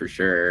childhood, for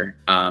sure.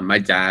 My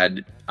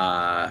dad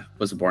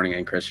was a born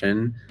again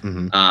Christian,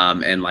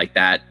 and like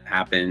that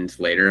happened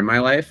later in my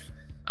life.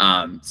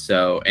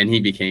 And he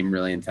became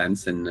really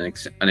intense and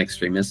an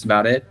extremist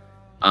about it.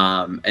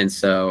 And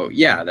so,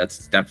 yeah,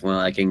 that's definitely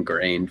like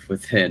ingrained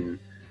within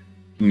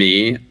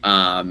me.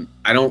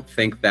 I don't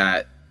think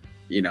that,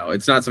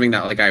 it's not something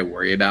that like I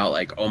worry about,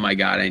 like, oh my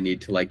God, I need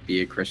to like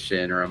be a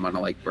Christian or I'm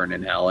gonna like burn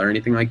in hell or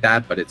anything like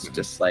that. But it's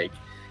just like,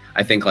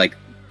 I think like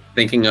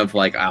thinking of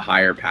like a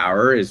higher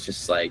power is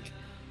just like,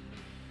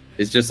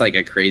 it's just like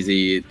a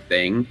crazy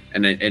thing.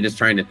 And just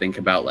trying to think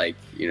about like,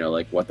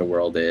 like what the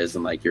world is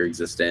and like your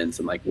existence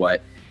and like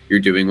what you're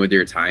doing with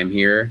your time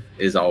here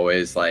is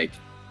always like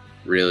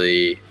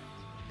really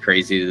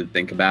crazy to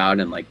think about.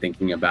 And like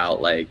thinking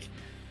about like,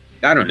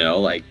 I don't know,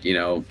 like,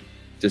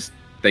 just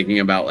thinking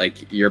about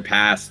like your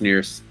past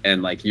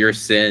and like your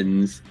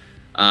sins,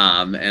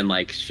 and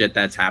like shit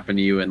that's happened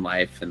to you in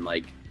life. And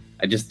like,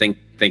 I just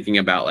thinking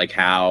about like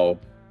how,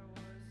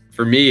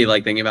 for me,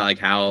 like thinking about like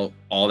how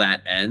all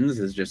that ends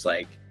is just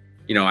like,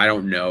 I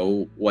don't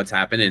know what's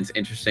happened. And it's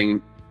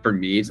interesting for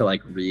me to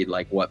like read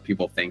like what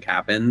people think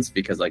happens,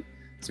 because like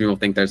some people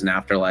think there's an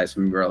afterlife.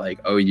 Some people are like,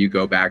 oh, you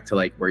go back to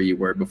like where you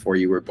were before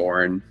you were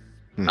born.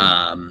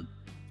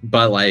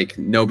 But like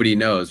nobody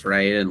knows,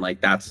 right? And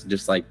like that's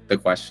just like the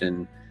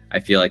question. I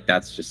feel like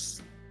that's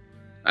just,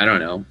 I don't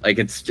know, like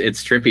it's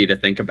trippy to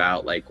think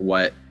about like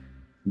what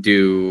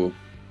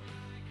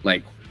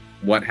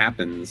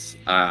happens.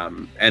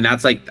 And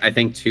that's like, I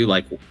think too,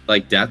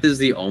 like death is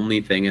the only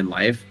thing in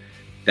life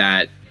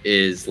that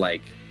is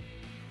like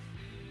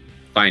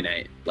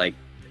finite. Like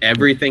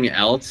everything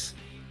else,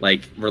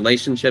 like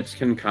relationships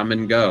can come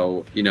and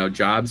go,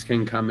 jobs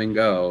can come and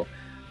go.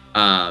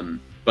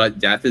 But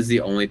death is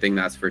the only thing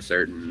that's for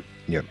certain.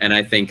 Yep. And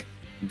I think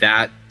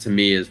that to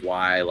me is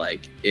why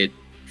like it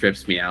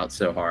trips me out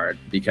so hard,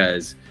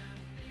 because,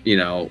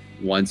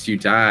 once you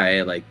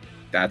die, like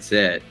that's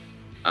it.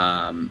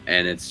 And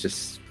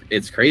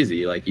it's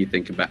crazy. Like you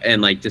think about,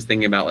 and like just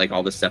thinking about like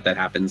all the stuff that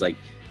happens, like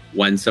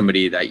when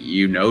somebody that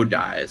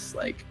dies,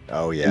 like,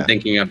 oh yeah, and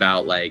thinking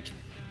about like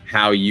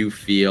how you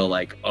feel,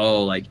 like,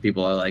 oh, like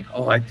people are like,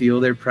 oh, I feel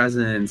their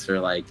presence,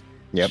 or like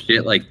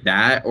shit like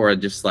that, or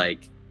just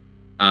like,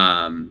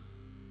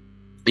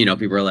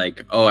 people are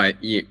like, oh, I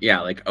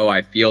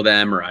feel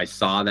them, or I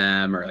saw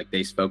them, or like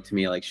they spoke to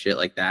me, like shit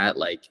like that.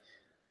 Like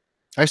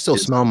I still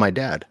smell my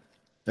dad.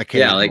 Like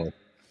things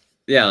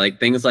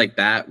like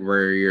that,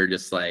 where you're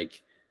just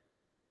like,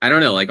 I don't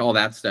know, like all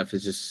that stuff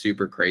is just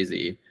super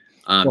crazy.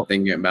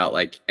 Thinking about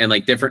like, and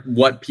like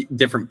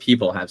different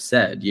people have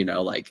said,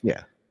 like,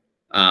 so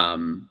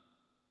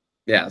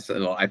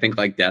I think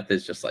like death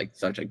is just like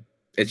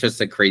it's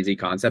just a crazy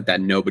concept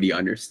that nobody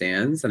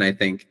understands. And I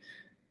think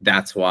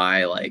that's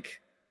why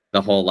like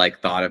the whole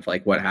like thought of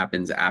like what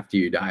happens after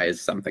you die is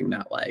something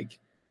that like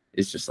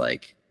is just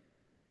like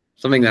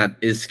something that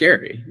is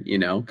scary,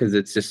 because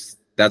it's just,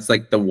 that's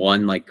like the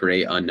one like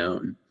great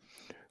unknown.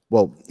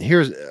 Well,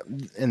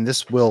 and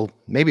this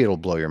maybe it'll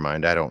blow your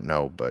mind, I don't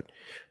know, but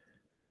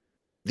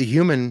the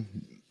human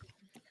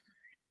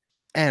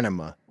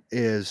anima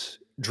is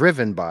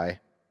driven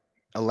by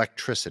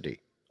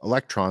electricity.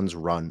 Electrons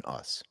run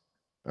us.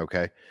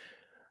 Okay.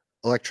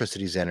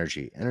 Electricity is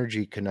energy.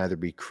 Energy can neither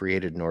be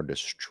created nor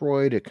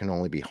destroyed. It can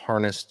only be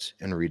harnessed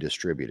and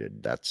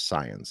redistributed. That's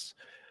science.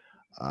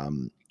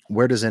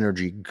 Where does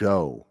energy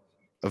go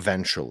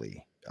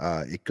eventually?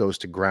 It goes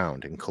to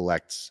ground and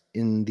collects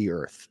in the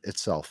earth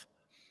itself.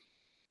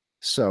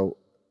 So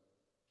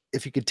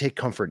if you could take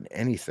comfort in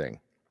anything,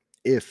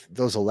 if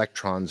those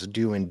electrons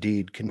do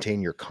indeed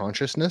contain your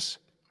consciousness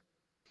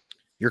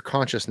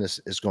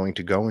is going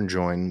to go and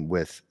join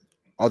with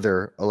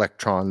other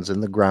electrons in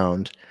the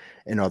ground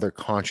and other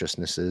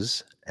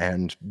consciousnesses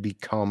and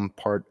become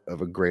part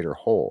of a greater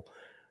whole.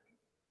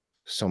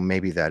 So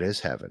maybe that is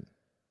heaven.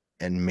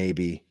 And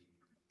maybe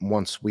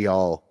once we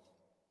all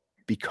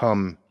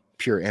become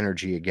pure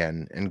energy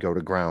again and go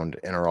to ground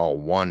and are all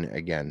one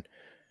again,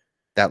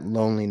 that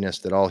loneliness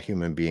that all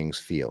human beings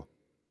feel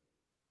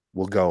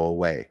will go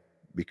away,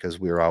 because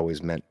we are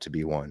always meant to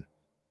be one.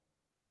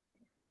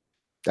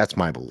 That's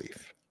my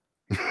belief.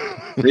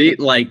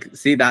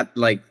 see that,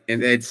 like,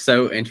 it's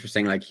so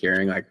interesting, like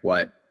hearing like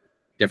what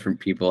different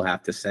people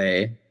have to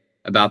say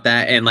about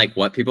that, and like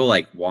what people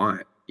like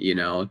want,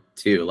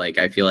 too. Like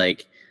I feel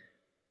like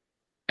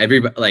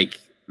everybody, like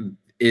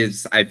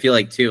is, I feel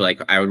like too,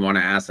 like I would want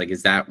to ask, like,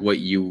 is that what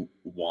you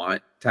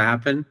want to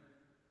happen?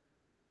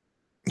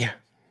 Yeah.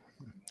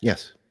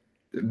 Yes.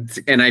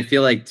 And I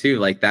feel like too,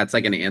 like that's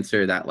like an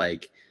answer that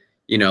like,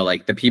 you know,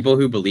 like the people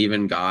who believe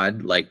in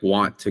God like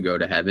want to go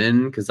to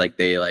heaven because like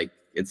they like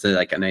it's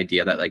like an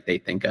idea that like they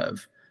think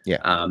of. Yeah.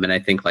 And I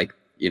think like,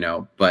 you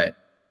know, but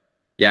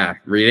yeah,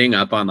 reading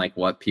up on like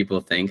what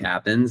people think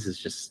happens is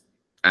just,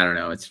 I don't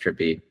know, it's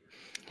trippy.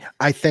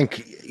 I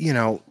think, you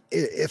know,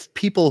 if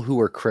people who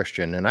are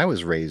Christian, and I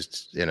was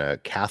raised in a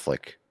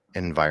Catholic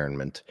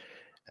environment,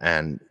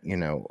 and, you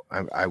know,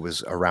 I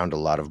was around a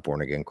lot of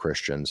born again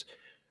Christians.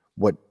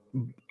 What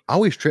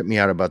always tripped me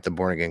out about the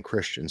born again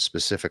Christians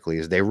specifically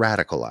is they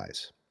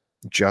radicalize,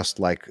 just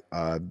like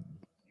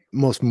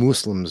most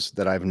Muslims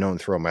that I've known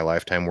throughout my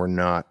lifetime were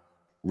not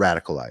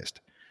radicalized.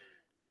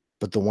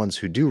 But the ones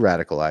who do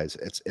radicalize,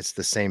 it's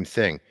the same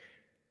thing.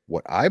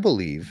 What I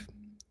believe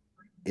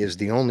is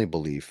the only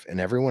belief, and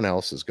everyone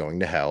else is going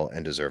to hell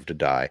and deserve to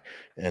die,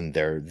 and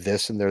they're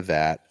this and they're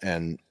that,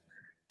 and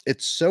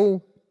it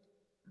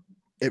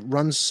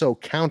runs so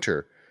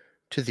counter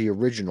to the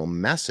original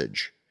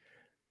message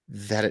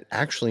that it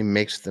actually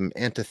makes them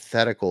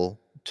antithetical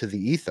to the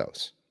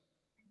ethos.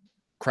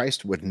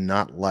 Christ would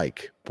not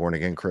like born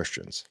again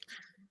Christians,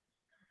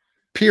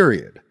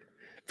 period,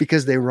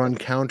 because they run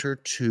counter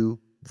to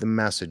the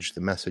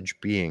message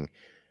being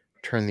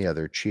turn the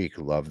other cheek,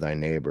 love thy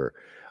neighbor.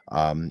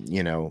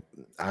 You know,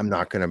 I'm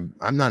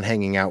not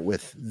hanging out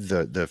with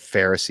the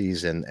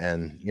Pharisees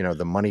and you know,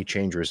 the money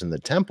changers in the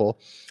temple.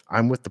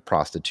 I'm with the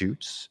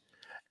prostitutes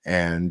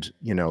and,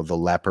 you know, the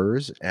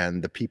lepers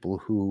and the people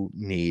who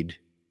need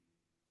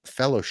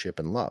fellowship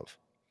and love,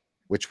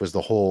 which was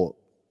the whole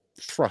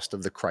thrust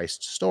of the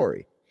Christ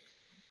story.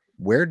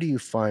 Where do you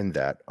find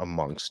that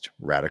amongst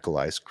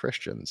radicalized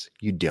Christians?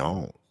 You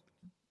don't.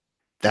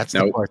 That's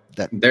the part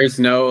that there's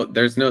no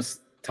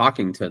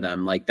talking to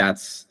them. Like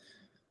that's,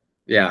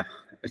 yeah,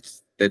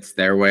 it's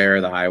their way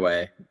or the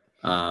highway.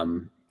 I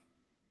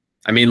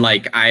mean,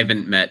 like I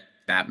haven't met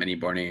that many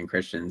born again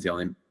Christians. The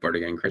only born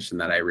again Christian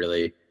that I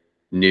really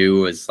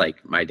knew was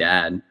like my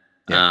dad.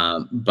 Yeah.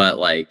 But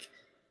like,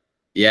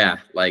 yeah,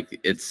 like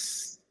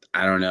it's,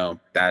 I don't know,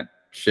 that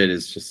shit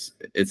is just,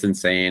 it's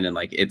insane. And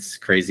like, it's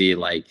crazy.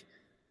 Like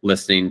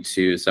listening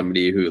to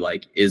somebody who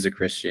like is a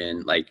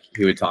Christian, like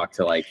he would talk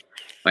to like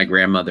my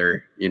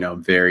grandmother, you know,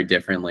 very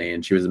differently.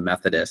 And she was a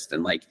Methodist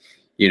and like,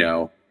 you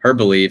know, her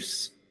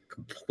beliefs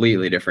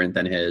completely different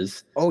than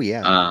his. Oh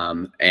yeah.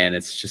 And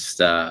it's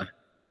just, I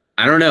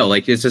don't know,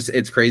 like, it's just,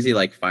 it's crazy.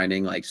 Like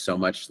finding like so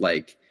much,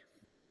 like,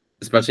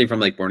 especially from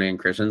like born again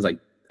Christians, like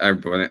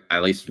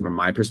at least from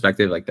my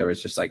perspective, like there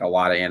was just like a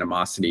lot of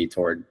animosity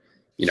toward,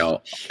 you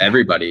know,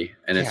 everybody.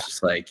 And it's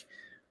just like,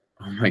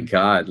 oh my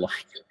God,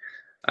 like,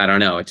 I don't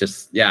know. It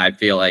just, yeah, I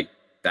feel like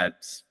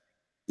that's,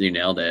 you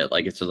nailed it.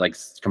 Like, it's just like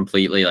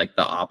completely like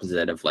the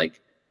opposite of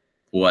like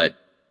what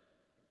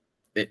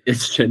it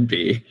should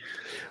be.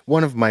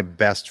 One of my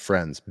best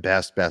friends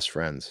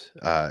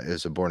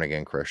is a born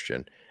again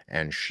Christian,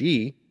 and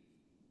she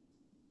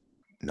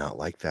not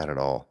like that at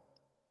all.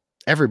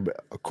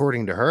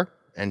 According to her,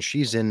 and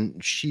she's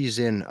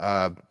in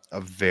a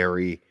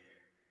very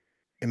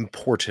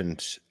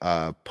important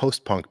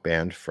post-punk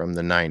band from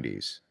the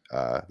 90s,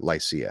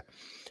 Lycia.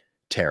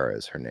 Tara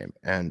is her name.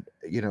 And,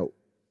 you know,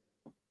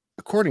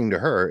 according to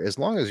her, as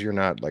long as you're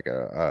not like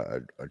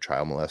a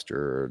child molester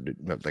or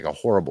like a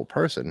horrible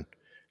person,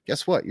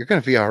 guess what? You're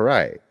going to be all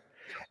right.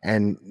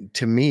 And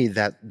to me,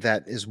 that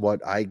is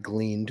what I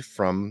gleaned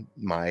from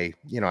my,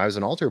 you know, I was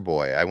an altar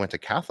boy. I went to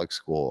Catholic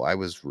school. I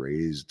was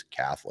raised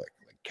Catholic.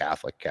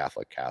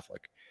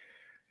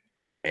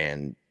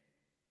 And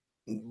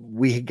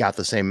we got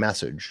the same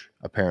message,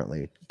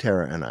 apparently,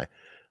 Tara and I.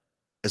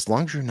 As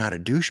long as you're not a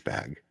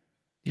douchebag,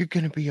 you're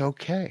going to be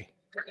okay.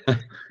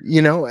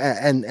 You know,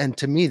 and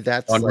to me,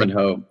 that's one would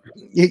hope.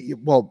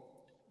 Well,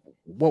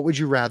 what would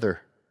you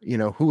rather, you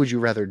know, who would you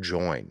rather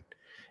join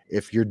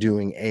if you're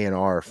doing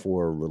A&R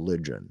for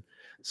religion?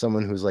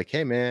 Someone who's like,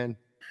 hey, man,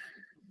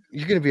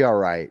 you're going to be all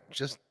right.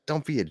 Just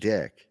don't be a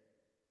dick.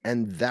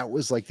 And that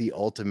was like the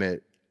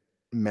ultimate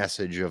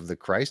message of the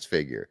Christ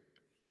figure.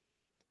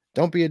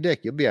 Don't be a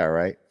dick. You'll be all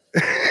right.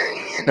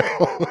 You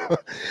know?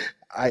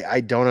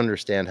 I don't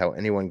understand how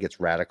anyone gets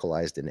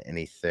radicalized in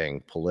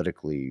anything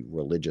politically,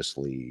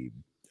 religiously,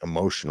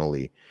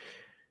 emotionally.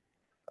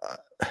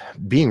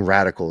 Being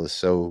radical is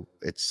so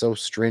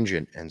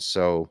stringent and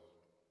so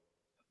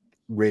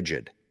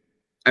rigid.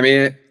 I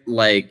mean,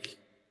 like,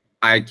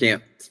 I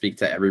can't speak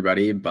to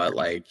everybody, but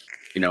like,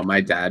 you know, my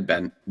dad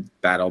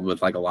battled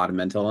with like a lot of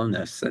mental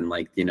illness, and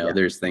like, you know,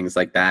 there's things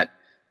like that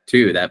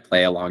too that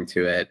play along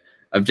to it,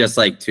 of just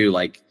like too,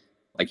 like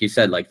you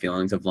said, like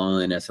feelings of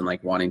loneliness and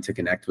like wanting to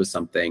connect with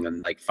something,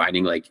 and like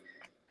finding like,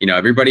 you know,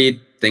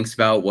 everybody thinks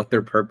about what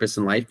their purpose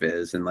in life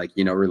is, and like,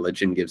 you know,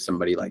 religion gives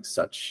somebody like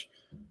such,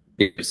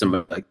 gives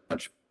somebody like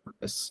such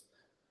purpose,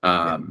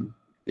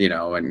 you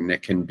know, and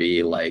it can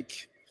be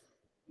like,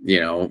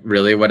 you know,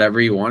 really whatever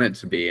you want it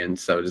to be. And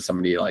so to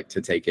somebody like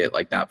to take it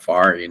like that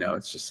far, you know,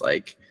 it's just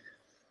like,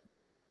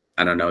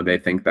 I don't know, they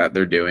think that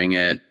they're doing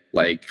it,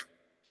 like,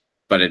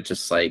 but it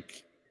just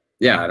like,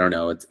 yeah, I don't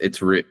know.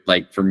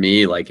 Like for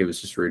me, like it was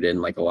just rooted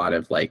in like a lot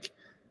of like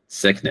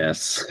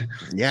sickness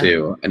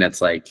too. And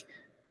it's like,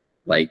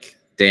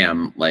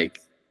 damn,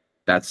 like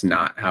that's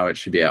not how it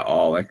should be at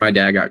all. Like my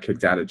dad got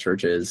kicked out of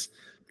churches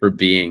for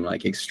being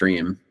like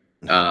extreme.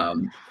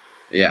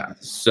 Yeah.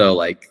 So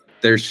like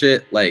there's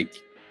shit, like,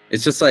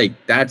 it's just like,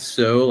 that's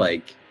so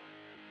like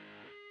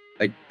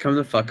come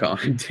the fuck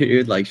on,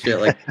 dude. Like shit,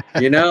 like,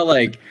 you know,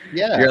 like,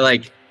 Yeah. you're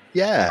like,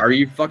 Yeah. are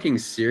you fucking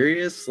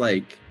serious?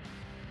 Like,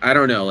 I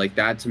don't know. Like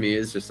that to me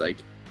is just like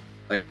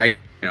I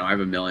have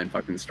a million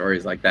fucking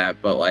stories like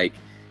that, but like,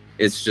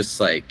 it's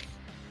just like,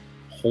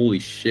 holy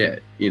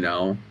shit, you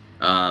know?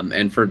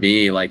 And for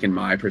me, like in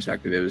my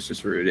perspective, it was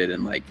just rooted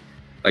in like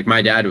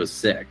my dad was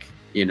sick,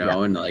 you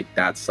know, and like,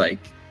 that's like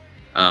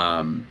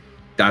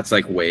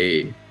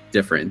way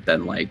different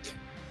than like,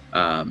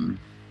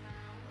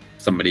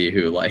 somebody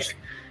who like,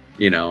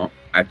 you know,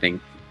 I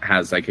think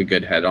has like a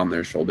good head on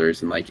their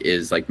shoulders and like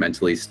is like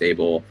mentally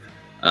stable.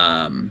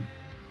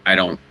 I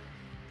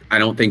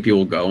don't think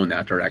people go in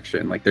that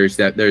direction. Like there's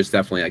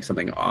definitely like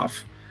something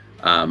off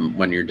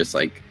when you're just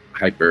like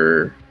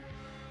hyper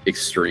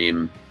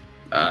extreme,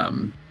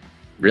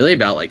 really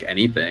about like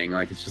anything.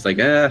 Like it's just like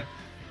well,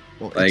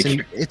 like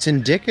it's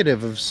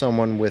indicative of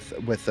someone with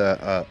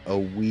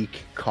a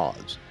weak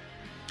cause.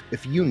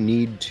 If you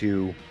need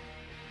to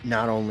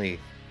not only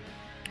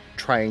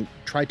try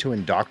to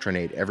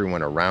indoctrinate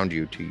everyone around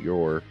you to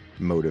your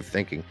mode of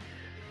thinking,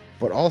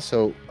 but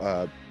also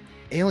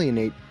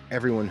alienate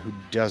everyone who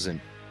doesn't,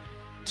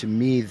 to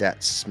me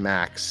that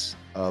smacks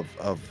of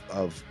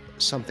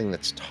something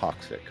that's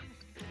toxic.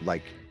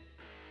 Like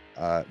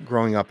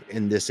growing up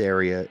in this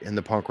area in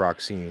the punk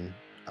rock scene,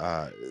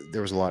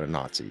 there was a lot of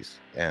Nazis,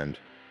 and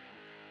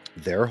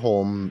their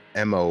whole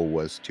MO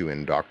was to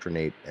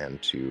indoctrinate and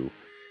to,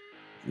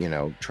 you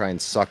know, try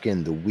and suck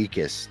in the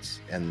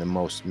weakest and the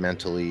most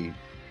mentally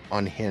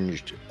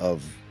unhinged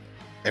of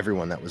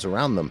everyone that was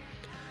around them.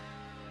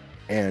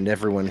 And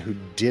everyone who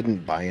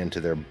didn't buy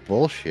into their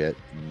bullshit,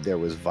 there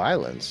was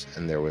violence,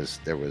 and there was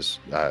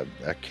a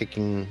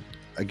kicking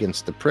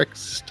against the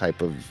pricks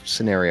type of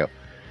scenario.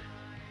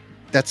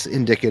 That's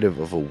indicative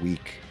of a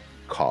weak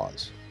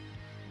cause.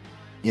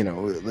 You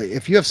know,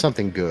 if you have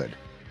something good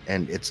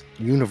and it's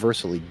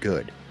universally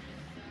good,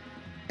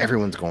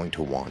 everyone's going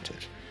to want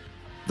it.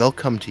 They'll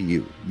come to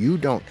you. You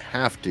don't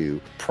have to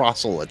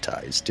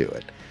proselytize to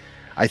it.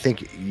 I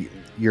think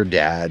your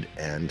dad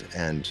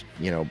and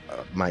you know,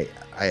 I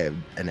have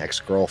an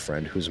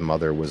ex-girlfriend whose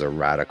mother was a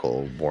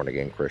radical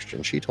born-again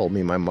Christian. She told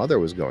me my mother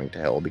was going to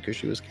hell because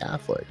she was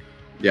Catholic.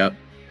 Yep.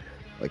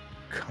 Like,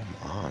 come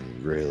on,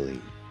 really?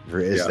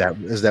 Is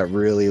that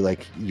really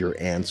like your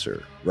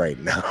answer right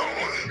now?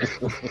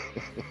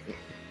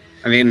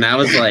 I mean, that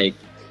was like,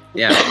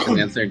 yeah, an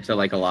answer to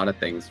like a lot of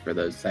things for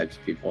those types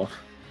of people.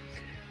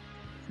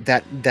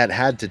 That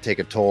had to take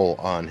a toll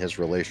on his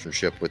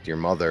relationship with your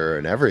mother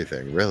and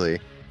everything, really.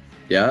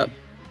 Yeah.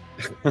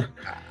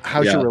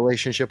 How's your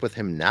relationship with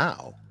him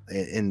now?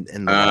 In the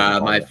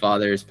my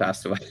father's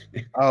passed away.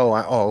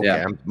 Okay.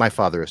 Yeah. My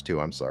father is too.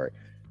 I'm sorry.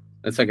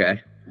 That's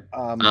okay.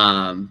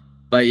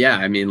 But yeah,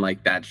 I mean,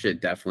 like that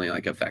shit definitely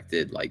like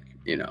affected like,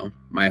 you know,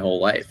 my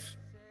whole life,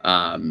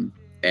 and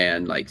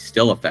like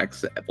still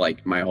affects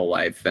like my whole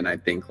life. And I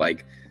think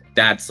like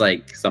that's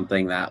like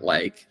something that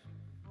like,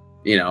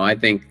 you know, I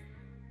think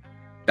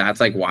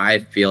that's like why I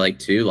feel like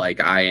too, like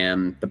I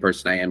am the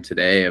person I am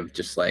today, of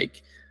just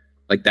like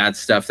that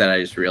stuff that I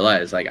just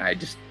realized like I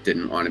just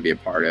didn't want to be a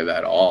part of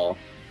at all.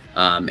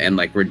 And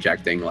like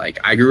rejecting, like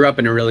I grew up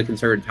in a really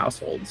conservative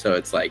household, so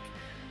it's like,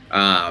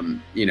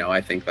 you know,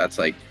 I think that's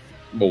like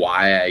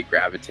why I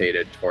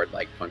gravitated toward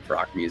like punk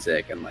rock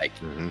music and like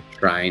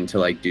trying to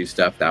like do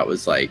stuff that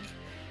was like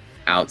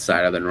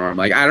outside of the norm.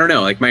 Like I don't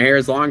know, like my hair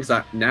is long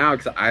now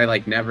because I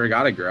like never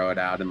got to grow it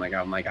out, and like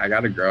I'm like I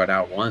got to grow it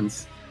out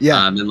once.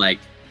 And like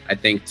I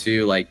think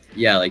too, like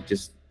like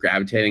just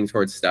gravitating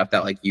towards stuff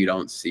that like you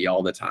don't see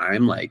all the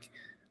time, like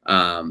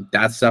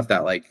that's stuff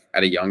that like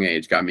at a young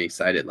age got me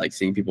excited, like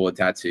seeing people with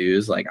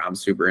tattoos. Like I'm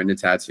super into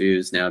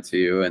tattoos now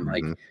too, and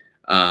like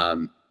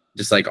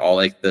just like all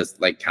like this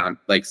like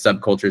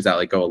subcultures that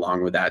like go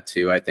along with that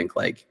too. I think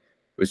like it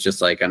was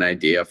just like an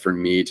idea for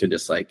me to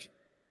just like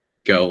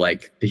go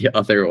like the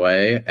other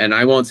way. And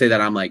I won't say that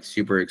I'm like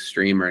super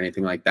extreme or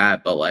anything like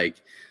that, but like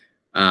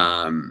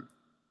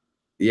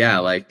yeah,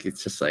 like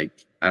it's just like,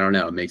 I don't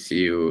know, it makes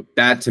you,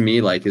 that to me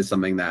like is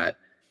something that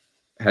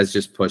has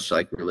just pushed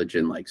like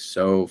religion like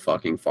so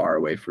fucking far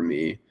away from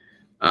me,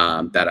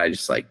 that I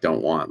just like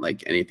don't want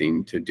like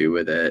anything to do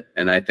with it.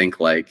 And I think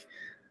like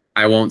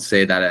I won't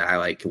say that I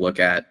like look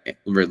at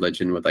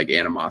religion with like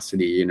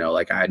animosity, you know,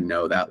 like I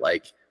know that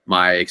like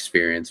my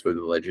experience with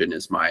religion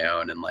is my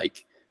own, and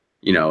like,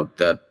 you know,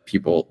 the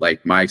people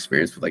like my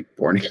experience with like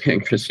born again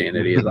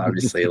Christianity is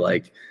obviously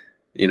like,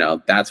 you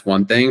know, that's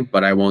one thing.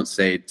 But I won't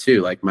say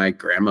too, like my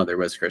grandmother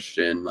was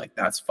Christian, like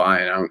that's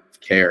fine, I don't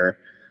care,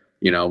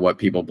 you know, what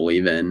people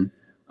believe in.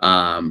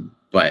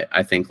 But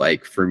I think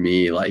like for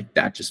me, like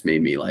that just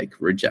made me like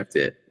reject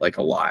it like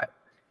a lot.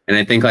 And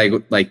I think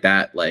like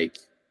that, like,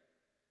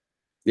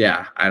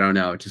 yeah, I don't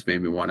know. It just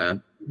made me want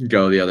to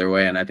go the other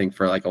way. And I think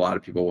for like a lot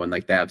of people, when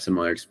like they have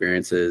similar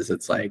experiences,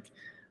 it's like,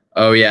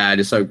 oh yeah, I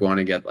just like want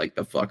to get like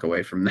the fuck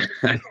away from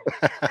that.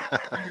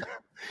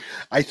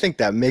 I think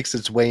that makes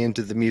its way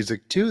into the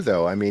music too,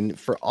 though. I mean,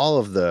 for all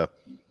of the,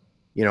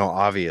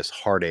 obvious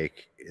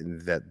heartache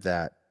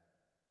that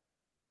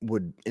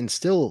would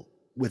instill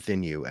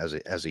within you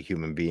as a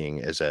human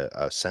being, as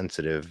a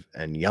sensitive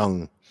and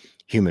young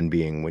human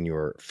being when you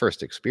were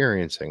first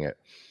experiencing it,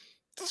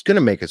 it's going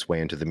to make its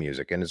way into the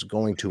music, and it's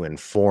going to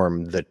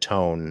inform the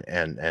tone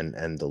and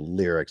the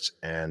lyrics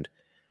and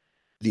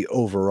the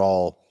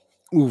overall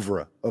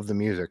oeuvre of the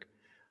music.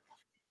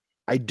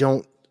 I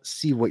don't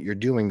see what you're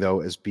doing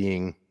though as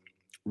being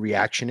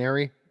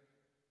reactionary.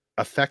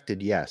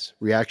 Affected, yes.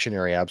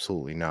 Reactionary,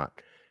 absolutely not.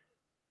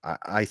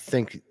 I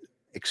think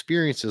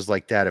experiences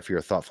like that, if you're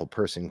a thoughtful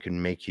person,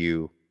 can make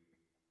you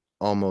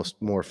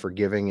almost more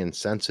forgiving and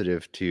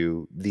sensitive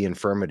to the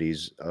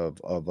infirmities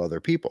of other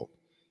people.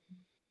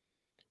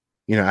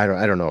 I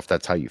don't know if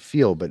that's how you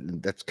feel,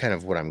 but that's kind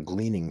of what I'm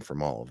gleaning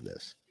from all of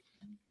this.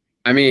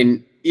 I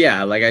mean,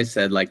 yeah, like I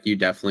said, like you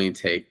definitely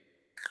take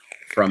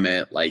from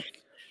it like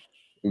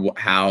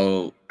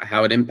how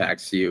it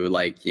impacts you.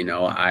 Like,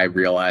 I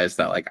realized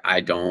that like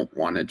I don't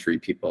want to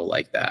treat people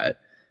like that.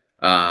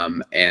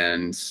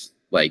 And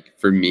like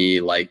for me,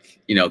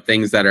 like,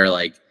 things that are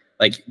like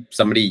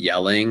somebody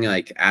yelling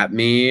like at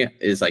me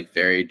is like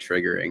very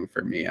triggering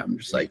for me. I'm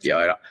just like,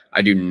 yo,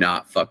 I do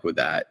not fuck with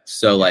that.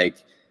 So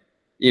like,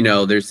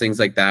 there's things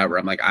like that where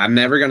I'm like, I'm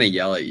never gonna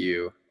yell at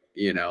you,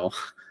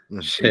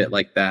 shit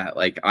like that.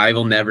 Like I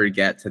will never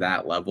get to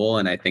that level.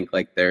 And I think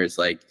like there's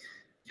like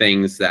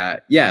things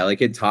that, yeah,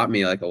 like it taught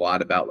me like a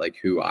lot about like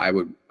who I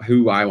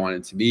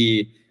wanted to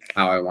be,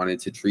 how I wanted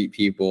to treat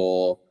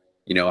people,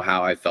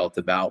 how I felt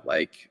about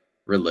like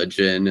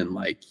religion and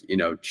like,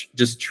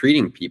 just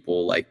treating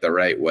people like the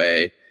right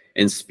way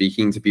and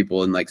speaking to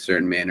people in like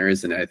certain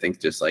manners. And I think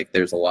just like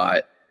there's a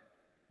lot,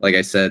 like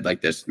I said,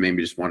 like this made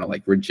me just want to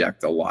like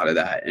reject a lot of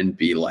that and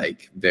be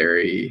like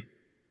very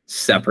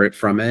separate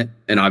from it.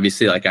 And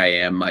obviously like I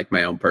am like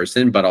my own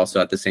person, but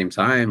also at the same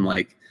time,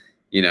 like,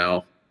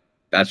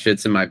 that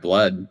shit's in my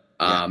blood.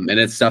 And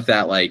it's stuff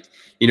that like,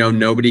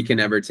 nobody can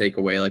ever take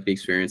away like the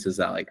experiences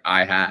that like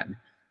I had.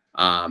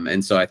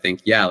 And so I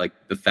think, yeah, like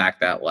the fact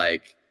that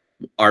like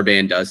our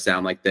band does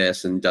sound like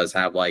this and does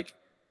have like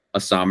a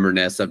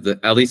somberness of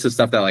at least the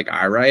stuff that like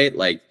I write,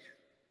 like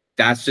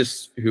that's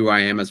just who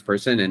I am as a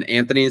person. And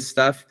Anthony's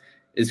stuff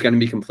is going to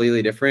be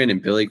completely different.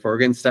 And Billy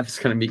Corgan's stuff is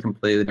going to be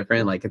completely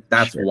different. Like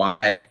that's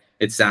why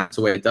it sounds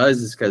the way it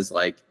does, is because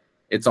like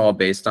it's all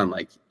based on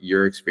like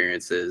your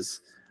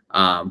experiences.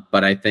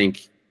 But I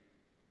think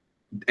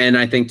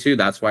too,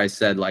 that's why I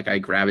said like I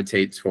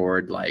gravitate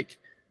toward like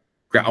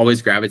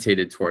always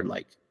gravitated toward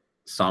like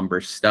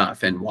somber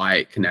stuff, and why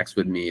it connects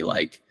with me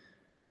like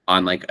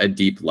on like a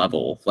deep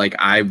level. Like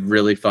I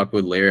really fuck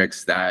with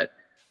lyrics that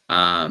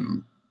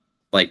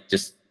like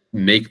just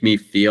make me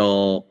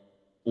feel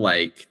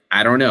like,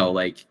 I don't know,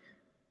 like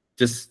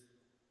just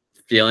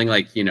feeling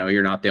like,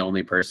 you're not the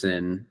only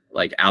person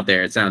like out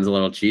there. It sounds a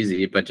little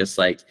cheesy, but just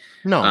like,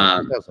 no,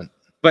 it doesn't.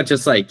 But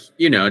just like,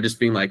 just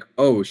being like,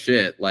 oh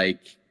shit,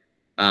 like,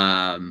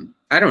 I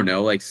don't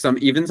know, like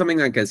even something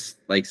like as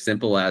like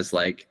simple as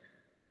like,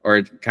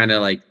 or kind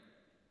of like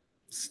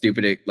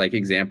stupid like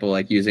example,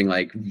 like using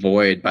like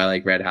Void by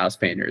like Red House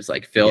Painters,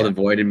 like fill the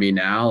void in me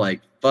now.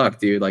 Like, fuck,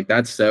 dude, like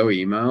that's so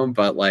emo,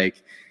 but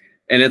like,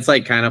 and it's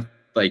like kind of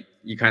like,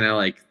 you kind of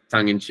like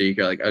tongue in cheek,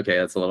 or like, okay,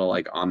 that's a little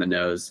like on the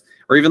nose.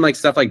 Or even like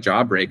stuff like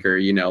Jawbreaker,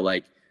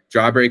 like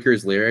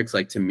Jawbreaker's lyrics,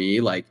 like to me,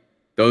 like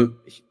those,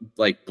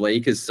 like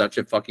Blake is such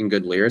a fucking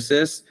good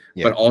lyricist,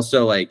 but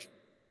also like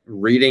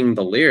reading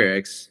the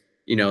lyrics,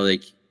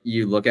 like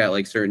you look at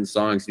like certain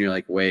songs and you're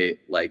like,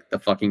 wait, like the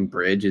fucking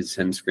bridge is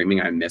him screaming,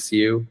 I miss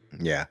you.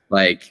 Yeah.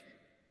 Like,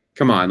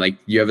 come on, like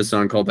you have a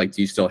song called like,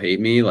 Do You Still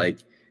Hate Me? Like,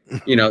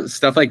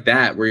 stuff like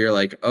that, where you're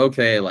like,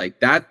 okay, like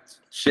that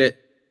shit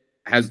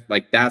has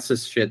like, that's the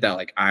shit that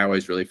like I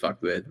always really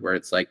fucked with, where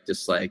it's like,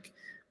 just like,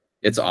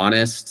 it's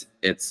honest,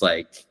 it's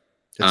like,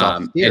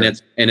 and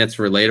it's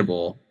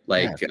relatable.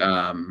 Like,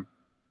 and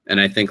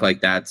I think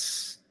like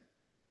that's,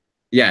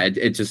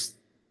 it just,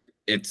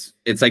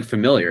 it's like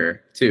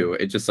familiar too.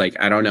 It's just like,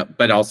 I don't know,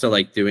 but also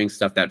like doing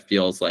stuff that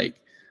feels like,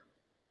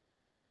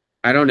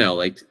 I don't know,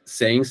 like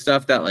saying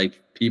stuff that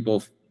like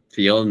people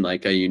feel in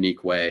like a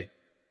unique way.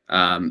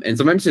 And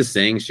sometimes just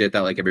saying shit that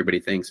like everybody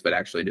thinks, but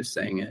actually just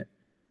saying it,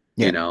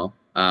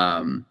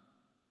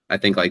 I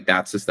think like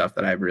that's the stuff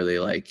that I really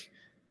like,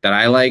 that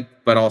I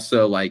like, but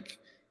also like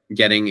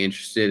getting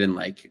interested in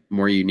like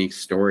more unique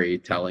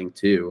storytelling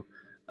too,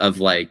 of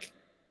like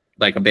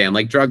a band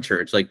like Drug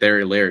Church, like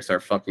their lyrics are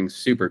fucking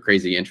super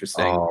crazy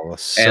interesting. Oh,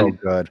 so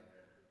good.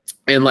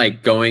 And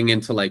like going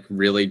into like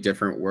really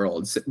different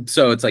worlds.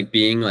 So it's like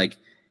being like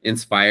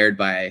inspired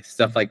by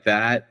stuff like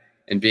that,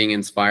 and being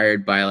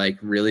inspired by like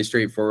really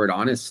straightforward,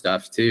 honest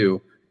stuff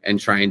too. and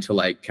trying to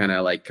like kind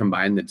of like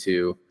combine the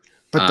two.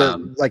 But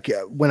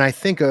when I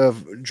think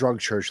of Drug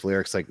Church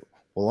lyrics, like,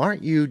 well,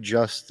 aren't you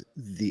just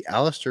the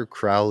Aleister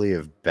Crowley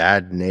of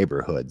bad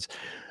neighborhoods?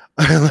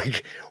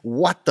 Like,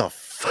 what the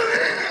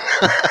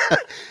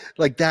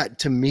like that,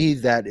 to me,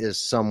 that is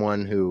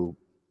someone who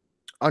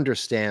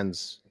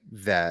understands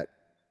that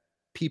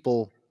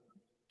people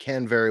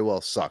can very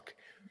well suck,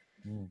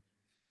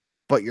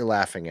 but you're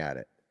laughing at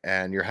it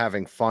and you're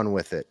having fun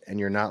with it and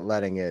you're not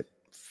letting it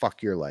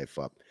fuck your life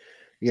up.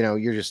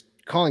 You're just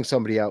calling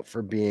somebody out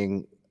for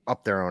being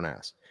up their own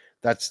ass.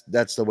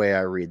 That's the way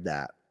I read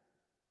that.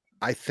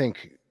 I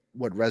think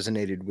what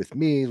resonated with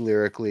me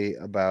lyrically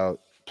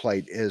about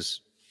Plight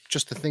is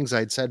just the things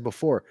I'd said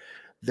before.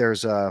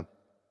 There's a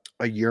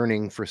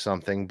yearning for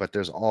something, but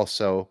there's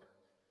also,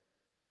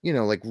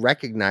 like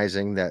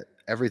recognizing that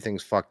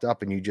everything's fucked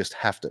up and you just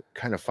have to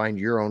kind of find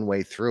your own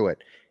way through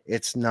it.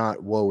 It's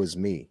not woe is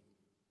me.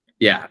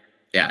 Yeah,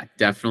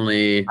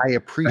 definitely. I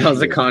appreciate that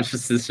was a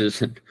conscious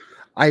decision.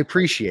 I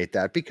appreciate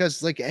that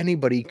because like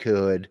anybody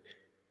could,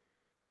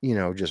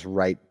 just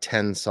write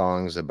 10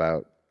 songs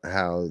about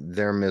how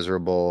they're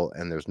miserable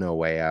and there's no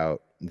way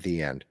out,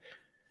 the end.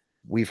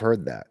 We've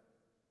heard that.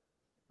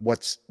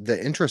 What's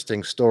the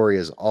interesting story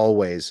is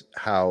always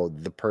how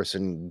the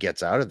person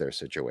gets out of their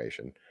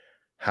situation,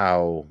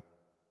 how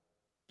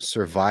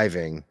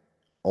surviving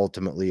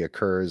ultimately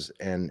occurs,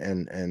 and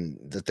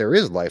that there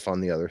is life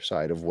on the other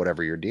side of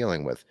whatever you're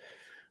dealing with.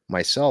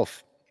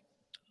 Myself,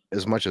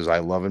 as much as I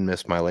love and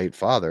miss my late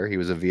father, he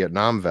was a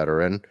Vietnam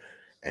veteran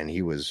and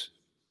he was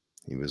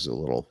a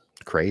little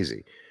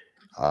crazy.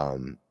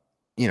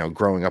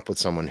 Growing up with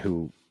someone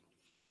who,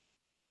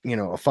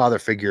 a father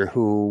figure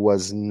who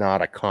was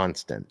not a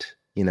constant.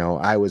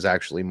 I was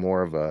actually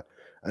more of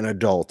an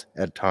adult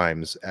at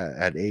times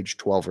at age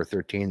 12 or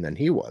 13 than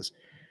he was.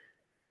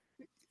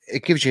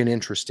 It gives you an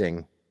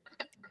interesting,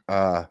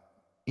 kind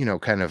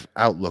of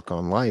outlook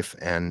on life.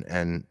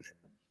 And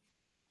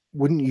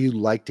wouldn't you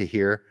like to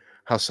hear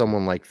how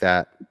someone like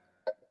that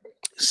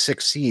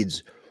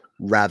succeeds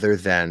rather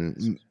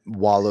than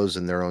wallows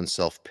in their own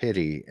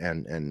self-pity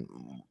and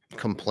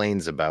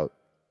complains about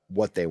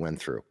what they went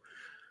through?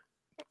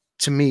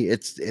 To me,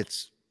 it's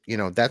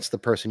that's the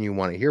person you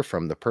want to hear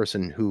from, the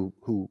person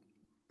who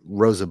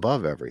rose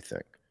above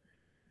everything.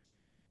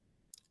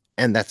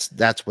 And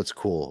that's what's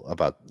cool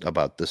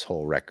about this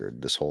whole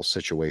record, this whole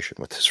situation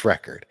with this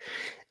record.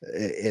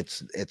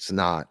 It's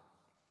not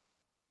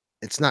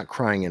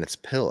crying in its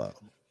pillow.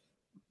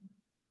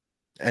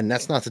 And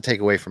that's not to take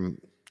away from,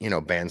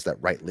 bands that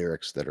write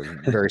lyrics that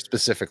are very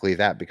specifically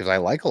that, because I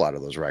like a lot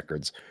of those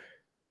records.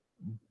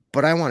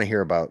 But I want to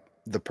hear about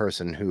the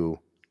person who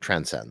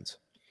transcends.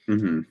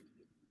 Mm-hmm.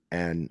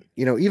 And,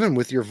 even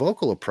with your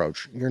vocal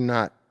approach, you're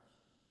not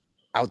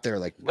out there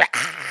like, wah!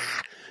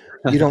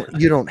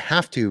 you don't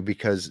have to,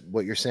 because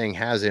what you're saying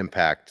has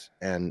impact,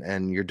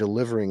 and you're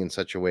delivering in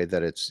such a way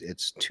that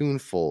it's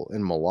tuneful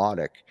and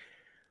melodic,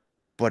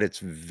 but it's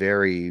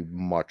very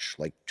much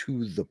like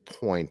to the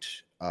point.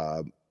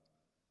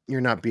 You're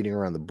not beating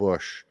around the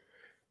bush.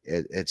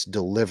 It's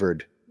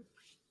delivered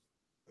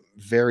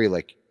very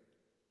like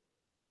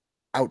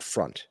out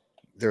front.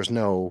 There's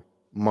no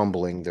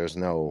mumbling. There's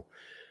no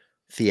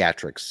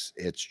theatrics.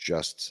 It's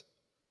just,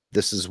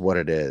 this is what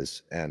it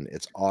is, and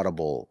it's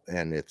audible,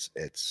 and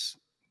it's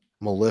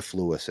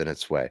mellifluous in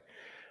its way.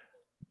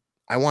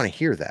 I want to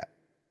hear that.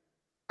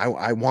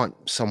 I want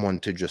someone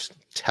to just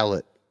tell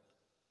it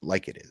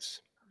like it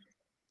is.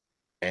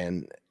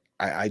 And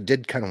I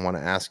did kind of want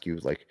to ask you,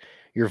 like,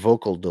 your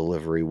vocal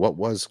delivery, what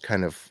was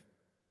kind of,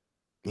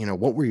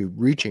 what were you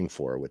reaching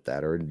for with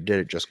that? Or did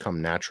it just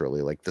come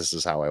naturally? Like, this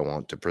is how I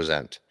want to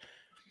present?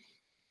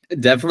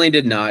 It definitely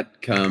did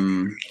not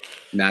come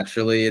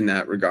naturally in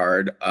that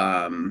regard.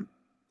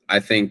 I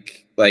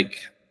think like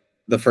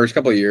the first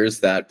couple of years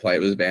that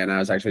Plight was banned, I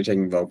was actually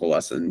taking vocal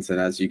lessons. And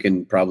as you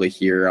can probably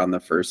hear on the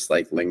first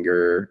like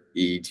Linger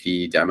ET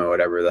demo,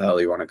 whatever the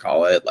hell you want to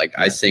call it, like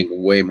I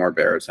sing way more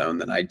baritone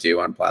than I do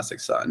on Plastic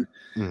Sun.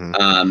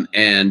 Mm-hmm.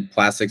 And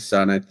Plastic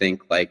Sun, I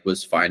think like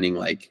was finding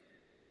like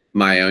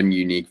my own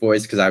unique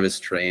voice, because I was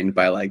trained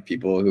by like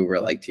people who were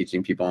like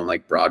teaching people on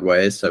like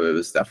Broadway. So it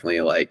was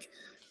definitely like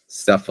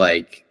stuff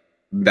like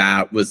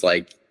that was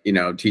like,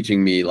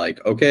 teaching me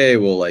like, okay,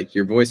 well, like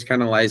your voice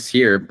kind of lies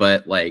here.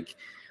 But like,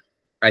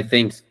 I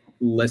think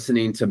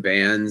listening to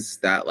bands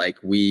that like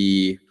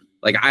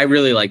I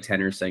really like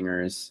tenor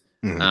singers.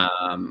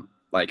 Mm-hmm.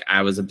 Like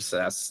I was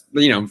obsessed,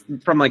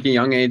 from like a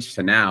young age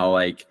to now,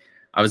 like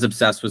I was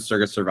obsessed with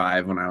Circus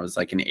Survive when I was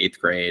like in 8th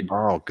grade.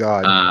 Oh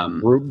God.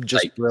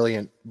 Just like,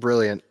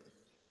 brilliant.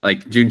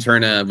 Like June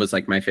Turna was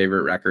like my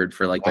favorite record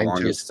for like the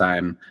longest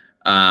time.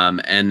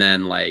 And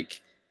then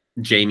like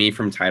Jamie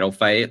from Title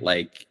Fight,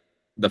 like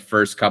the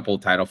first couple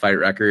Title Fight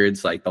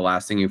records, like The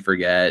Last Thing You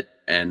Forget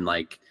and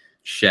like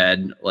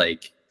Shed,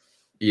 like,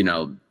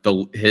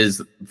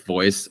 his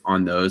voice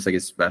on those, like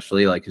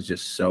especially, like is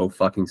just so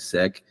fucking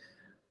sick.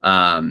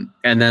 And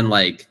then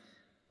like,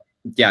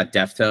 yeah,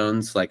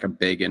 Deftones, like a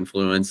big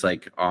influence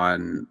like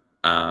on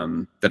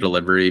the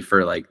delivery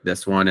for like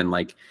this one, and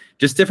like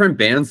just different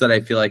bands that I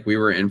feel like we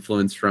were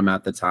influenced from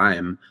at the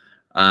time.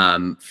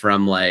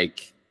 From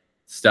like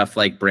stuff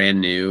like Brand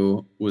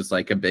New was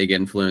like a big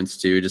influence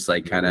too, just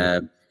like kind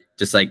of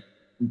just like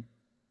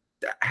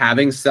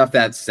having stuff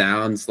that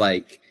sounds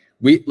like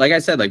like I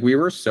said, like we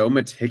were so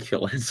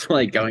meticulous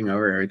like going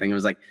over everything. It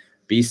was like,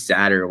 be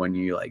sadder when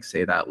you like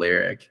say that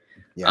lyric,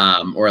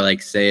 or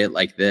like say it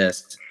like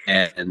this.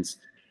 And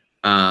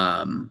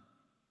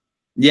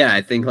yeah,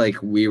 I think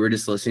like we were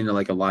just listening to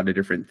like a lot of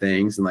different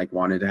things and like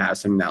wanted to have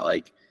something that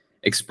like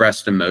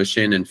expressed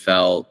emotion and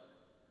felt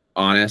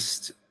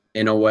honest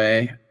in a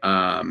way.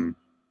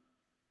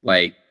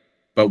 Like,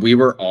 but we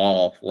were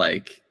all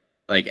like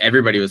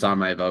everybody was on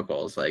my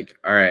vocals, like,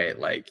 all right,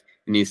 like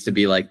it needs to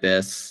be like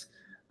this,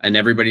 and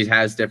everybody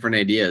has different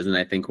ideas. And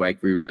I think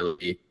like we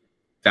really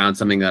found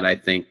something that I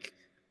think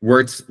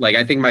works. Like,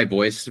 I think my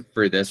voice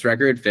for this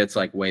record fits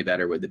like way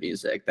better with the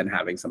music than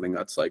having something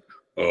that's like,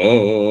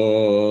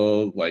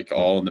 oh, like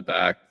all in the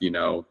back, you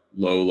know,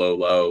 low, low,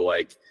 low.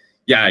 Like,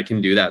 yeah, I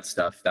can do that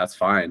stuff. That's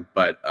fine.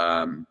 But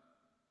I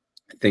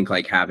think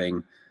like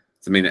having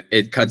something that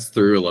it cuts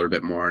through a little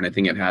bit more, and I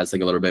think it has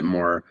like a little bit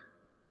more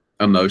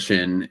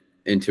emotion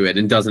into it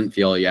and doesn't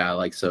feel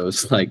like so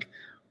it's like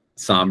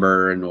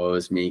somber and woe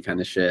is me kind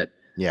of shit.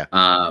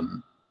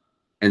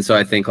 And so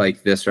I think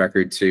like this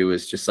record too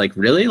is just like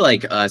really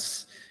like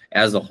us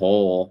as a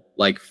whole,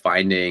 like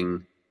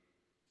finding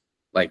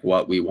like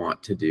what we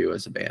want to do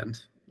as a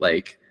band.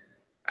 Like,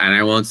 and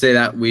I won't say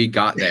that we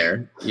got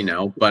there, you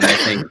know, but I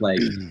think like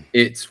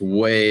it's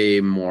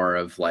way more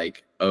of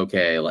like,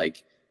 okay,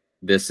 like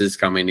this is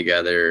coming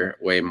together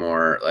way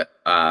more.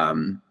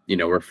 You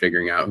know, we're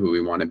figuring out who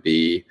we want to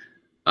be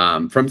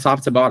from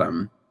top to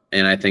bottom.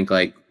 And I think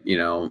like, you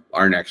know,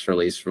 our next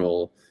release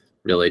will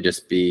really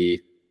just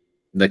be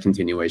the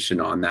continuation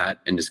on that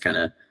and just kind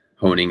of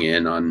honing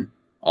in on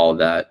all of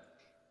that.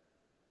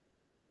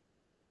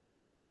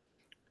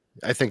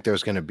 I think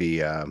there's going to be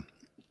a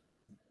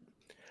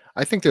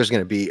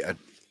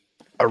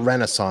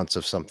renaissance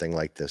of something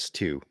like this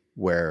too,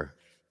 where,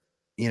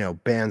 you know,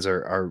 bands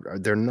are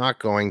they're not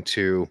going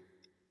to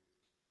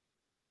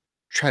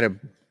try to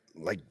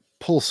like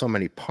pull so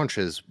many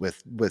punches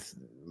with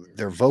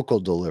their vocal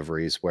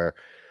deliveries, where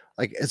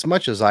like as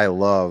much as I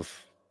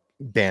love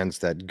bands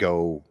that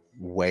go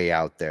way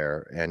out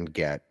there and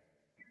get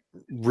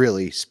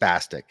really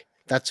spastic,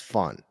 that's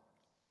fun.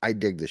 I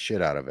dig the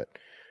shit out of it.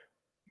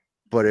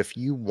 But if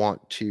you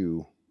want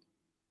to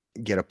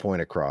get a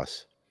point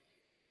across,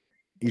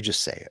 you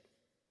just say it,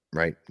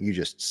 right? You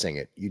just sing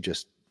it. You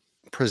just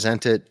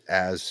present it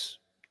as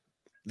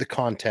the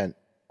content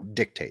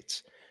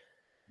dictates.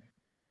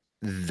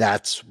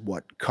 That's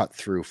what cut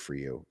through for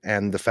you.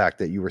 And the fact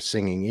that you were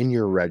singing in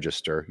your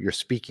register, your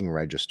speaking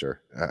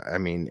register, I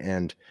mean,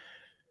 and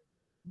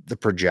the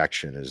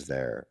projection is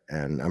there.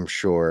 And I'm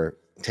sure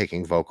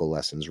taking vocal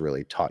lessons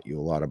really taught you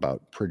a lot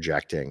about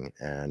projecting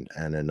and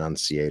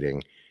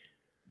enunciating.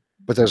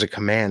 But there's a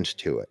command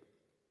to it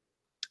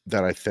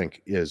that I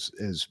think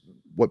is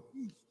what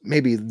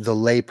maybe the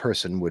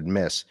layperson would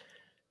miss.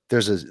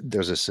 There's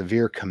a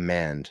severe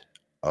command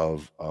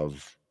of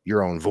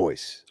your own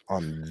voice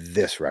on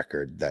this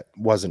record that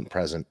wasn't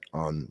present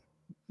on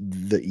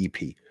the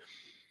EP.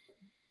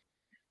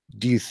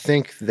 Do you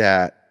think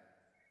that,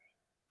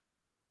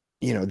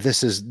 you know,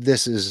 this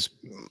is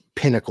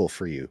pinnacle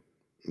for you?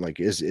 Like,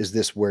 is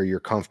this where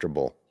you're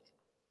comfortable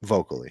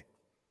vocally?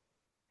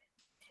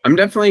 I'm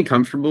definitely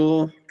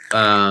comfortable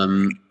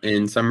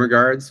in some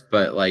regards,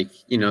 but like,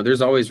 you know,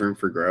 there's always room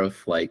for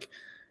growth. Like,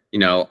 you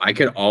know, I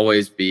could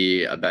always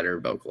be a better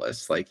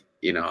vocalist. Like,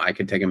 you know, I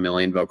could take a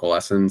million vocal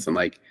lessons, and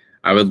like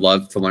I would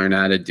love to learn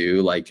how to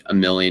do like a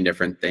million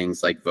different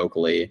things like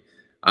vocally,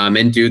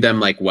 and do them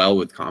like well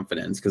with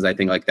confidence. Cause I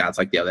think like that's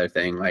like the other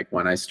thing. Like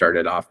when I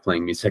started off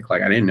playing music,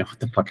 like I didn't know what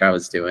the fuck I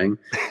was doing.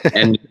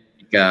 And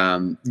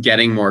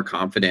getting more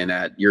confident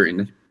at your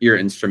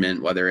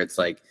instrument, whether it's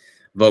like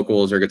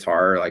vocals or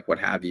guitar or like what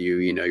have you,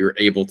 you know, you're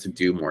able to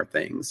do more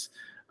things.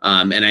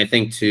 And I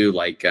think too,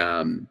 like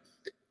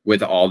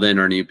with Alden,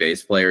 our new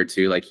bass player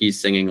too, like he's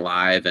singing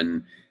live.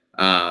 And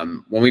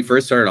when we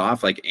first started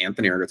off, like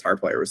Anthony, our guitar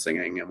player, was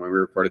singing, and when we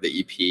recorded the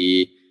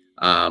EP,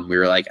 we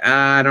were like,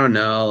 I don't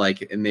know,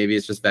 like maybe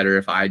it's just better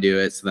if I do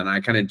it. So then I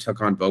kind of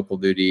took on vocal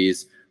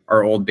duties.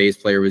 Our old bass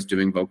player was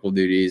doing vocal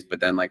duties, but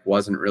then like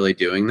wasn't really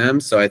doing them.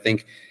 So I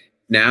think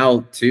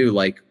now too,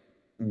 like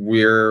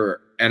we're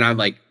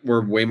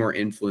way more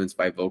influenced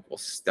by vocal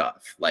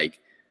stuff. Like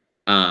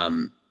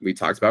we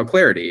talked about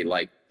Clarity,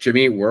 like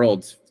Jimmy Eat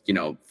World's, you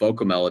know,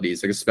 vocal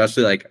melodies, like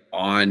especially like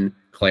on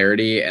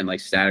Clarity and like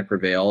Static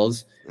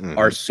Prevails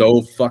are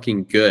so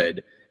fucking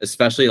good,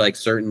 especially like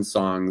certain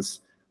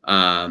songs.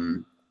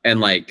 And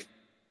like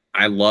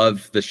I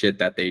love the shit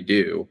that they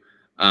do.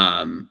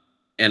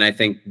 And I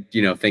think,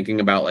 you know, thinking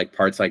about like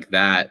parts like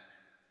that,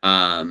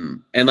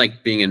 and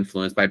like being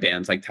influenced by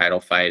bands like Title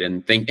Fight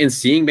and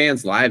seeing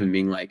bands live and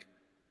being like,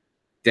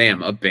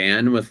 damn, a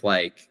band with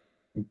like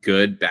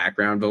good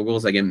background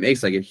vocals, like it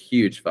makes like a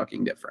huge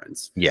fucking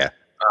difference. Yeah.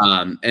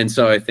 And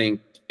so I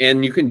think,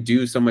 and you can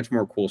do so much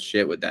more cool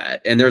shit with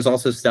that. And there's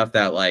also stuff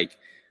that like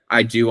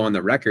I do on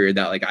the record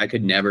that like I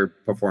could never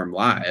perform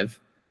live.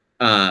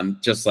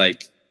 Just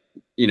like,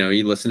 you know,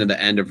 you listen to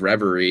the end of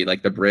Reverie,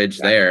 like the bridge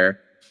there,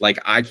 like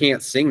I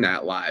can't sing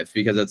that live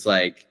because it's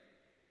like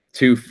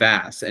too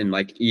fast and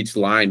like each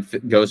line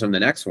goes from the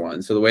next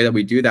one. So the way that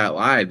we do that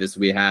live is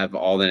we have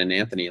Alden and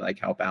Anthony like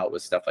help out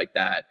with stuff like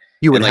that.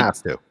 You would and, like,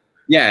 have to.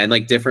 Yeah, and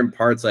like different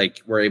parts,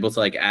 like we're able to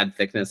like add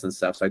thickness and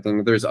stuff. So I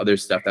think there's other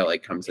stuff that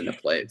like comes into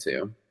play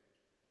too.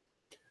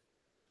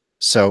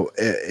 So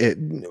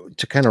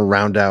to kind of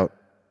round out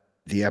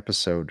the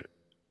episode,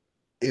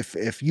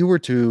 if you were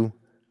to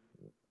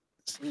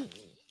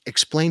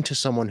explain to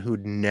someone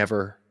who'd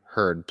never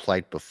heard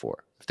Plight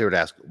before, if they would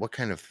ask, what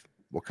kind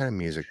of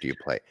music do you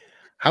play?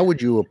 How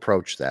would you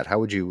approach that? How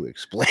would you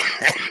explain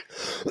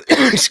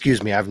that?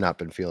 Excuse me, I've not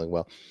been feeling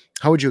well.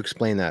 How would you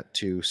explain that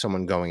to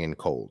someone going in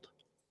cold?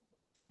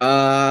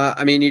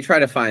 I mean, you try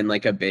to find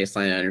like a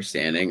baseline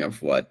understanding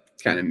of what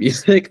kind of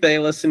music they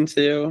listen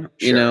to,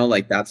 you know,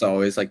 like that's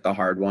always like the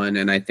hard one.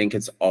 And I think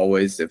it's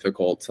always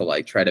difficult to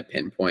like try to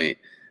pinpoint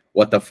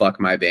what the fuck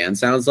my band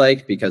sounds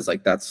like, because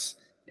like that's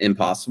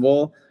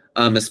impossible.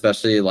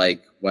 Especially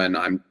like when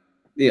I'm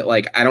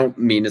like, I don't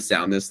mean to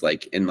sound this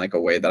like in like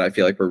a way that I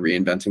feel like we're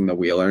reinventing the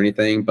wheel or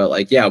anything, but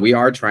like, yeah, we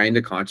are trying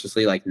to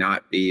consciously like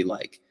not be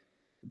like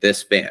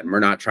this band. We're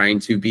not trying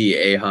to be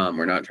a hum.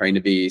 We're not trying to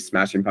be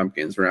Smashing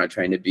Pumpkins. We're not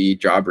trying to be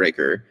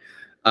Jawbreaker.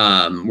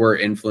 We're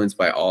influenced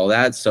by all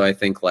that. So I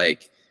think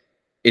like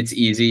it's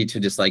easy to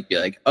just like be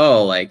like,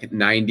 oh, like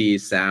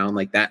 90s sound,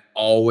 like that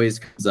always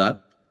comes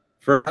up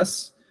for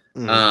us.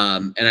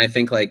 And I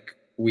think like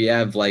we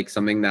have like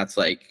something that's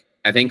like,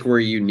 I think we're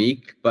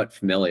unique but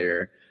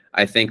familiar.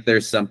 I think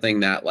there's something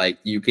that like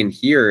you can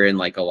hear in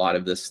like a lot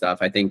of this stuff.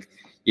 I think,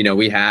 you know,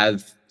 we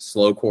have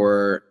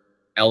slowcore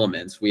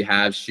elements, we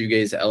have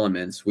shoegaze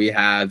elements, we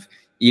have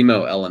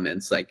emo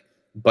elements, like,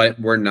 but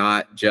we're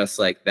not just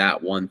like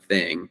that one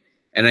thing.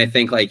 And I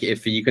think like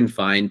if you can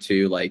find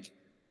to like,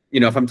 you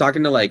know, if I'm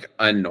talking to like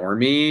a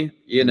normie,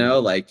 you know,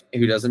 like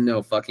who doesn't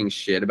know fucking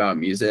shit about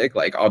music,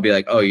 like I'll be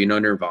like, oh, you know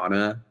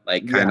Nirvana,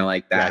 like kind of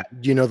like that. Yeah.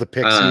 You know the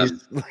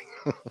Pixies.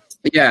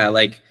 Yeah,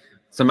 like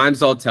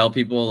sometimes I'll tell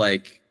people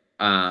like,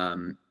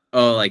 oh,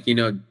 like, you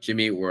know,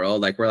 Jimmy Eat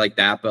World, like we're like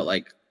that, but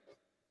like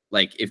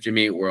if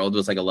Jimmy Eat World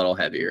was like a little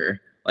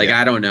heavier, like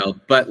I don't know,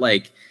 but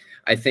like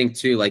I think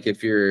too, like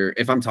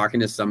if I'm talking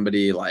to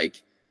somebody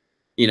like,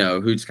 you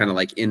know, who's kind of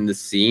like in the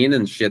scene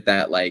and shit,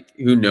 that like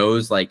who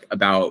knows like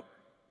about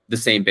the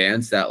same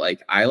bands that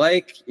like I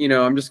like, you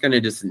know, I'm just gonna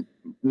just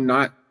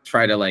not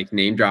try to like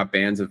name drop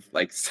bands of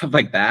like stuff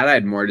like that.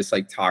 I'd more just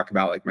like talk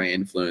about like my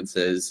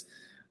influences,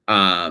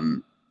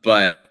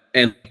 but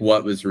and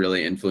what was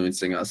really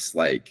influencing us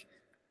like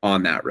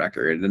on that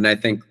record. And I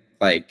think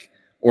like,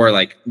 or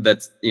like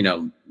that's, you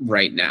know,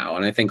 right now.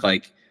 And I think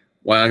like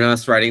when I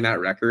was writing that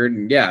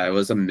record, yeah, it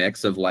was a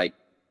mix of like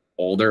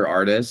older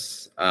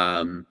artists,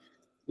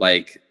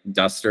 like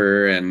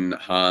Duster and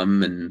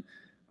Hum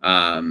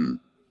and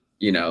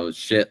you know,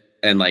 shit,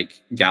 and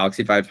like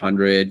Galaxy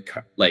 500,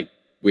 like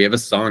we have a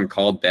song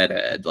called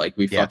Bedhead, like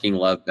we fucking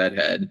love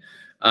Bedhead,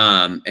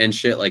 and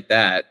shit like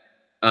that.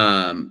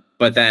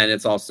 But then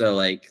it's also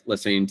like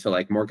listening to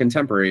like more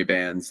contemporary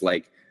bands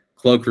like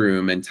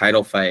Cloakroom and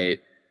Title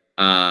Fight,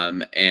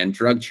 and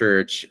Drug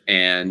Church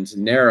and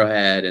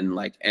Narrowhead and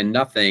like and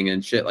Nothing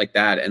and shit like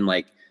that. And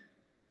like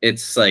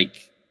it's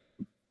like,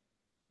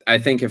 I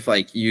think if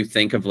like you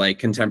think of like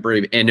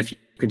contemporary, and if you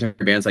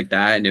contemporary bands like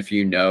that, and if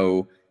you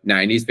know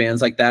 90s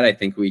bands like that, I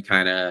think we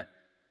kind of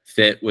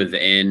fit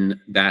within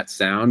that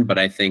sound. But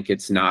I think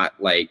it's not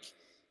like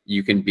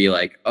you can be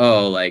like,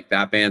 oh, like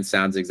that band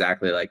sounds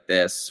exactly like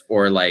this,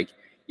 or like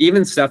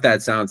even stuff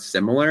that sounds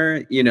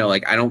similar, you know,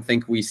 like I don't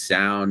think we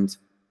sound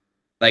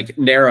like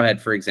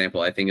Narrowhead, for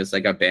example. I think it's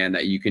like a band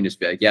that you can just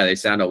be like, yeah, they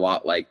sound a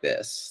lot like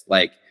this.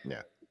 Like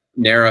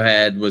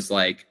Narrowhead was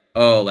like,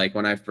 oh, like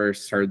when I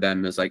first heard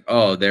them, it was like,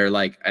 oh, they're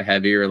like a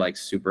heavier like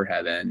Super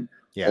Heaven,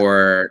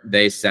 or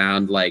they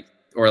sound like,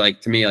 or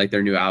like to me, like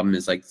their new album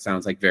is like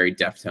sounds like very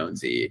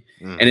Deftones-y.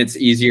 And it's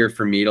easier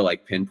for me to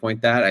like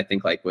pinpoint that. I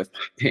think like with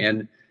my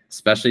band,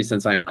 especially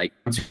since I'm like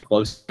too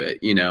close to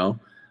it, you know.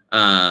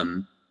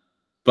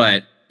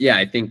 But yeah,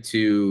 I think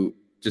to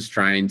just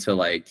trying to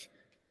like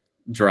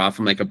draw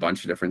from like a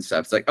bunch of different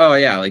stuff. It's like, oh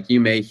yeah, like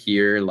you may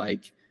hear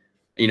like,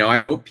 you know,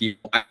 I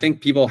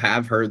think people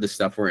have heard the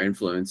stuff we're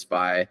influenced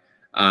by.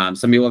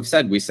 Some people have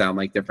said we sound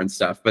like different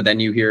stuff, but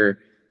then you hear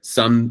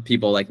some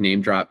people like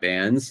name drop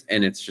bands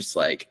and it's just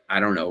like, I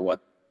don't know what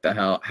the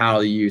hell,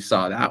 how you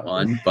saw that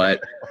one.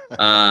 But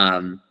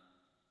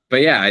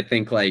yeah, I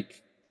think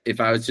like if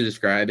I was to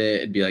describe it,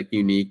 it'd be like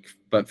unique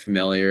but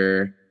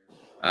familiar,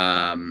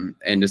 and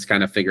just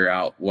kind of figure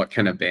out what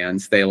kind of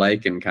bands they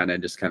like and kind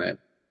of just kind of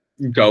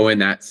go in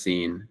that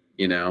scene,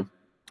 you know.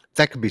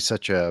 That could be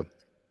such a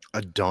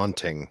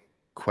daunting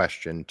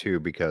question too,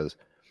 because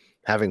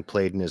having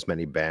played in as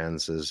many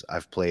bands as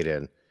I've played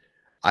in,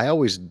 I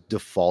always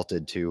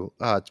defaulted to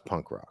it's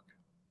punk rock.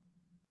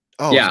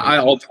 Oh, Yeah,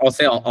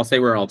 so- I'll say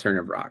we're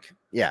alternative rock.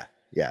 yeah,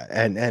 yeah,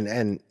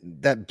 and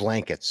that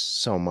blankets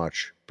so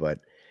much. But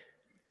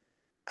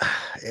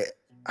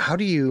how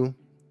do you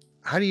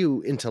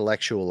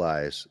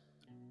intellectualize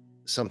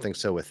something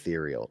so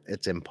ethereal?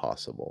 It's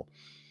impossible.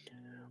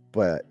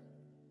 But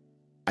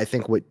I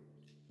think what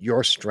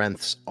your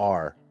strengths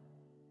are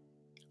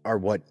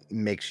what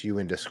makes you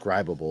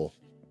indescribable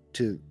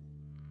to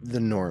the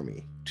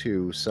normie,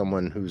 to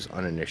someone who's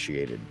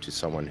uninitiated, to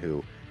someone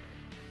who,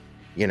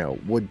 you know,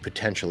 would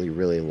potentially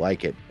really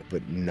like it,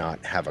 but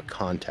not have a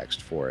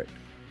context for it.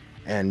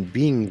 And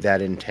being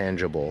that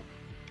intangible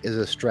is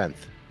a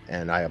strength,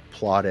 and I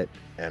applaud it,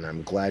 and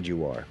I'm glad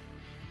you are.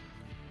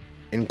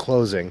 In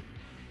closing,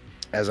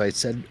 as I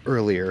said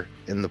earlier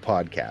in the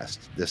podcast,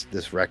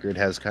 this record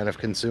has kind of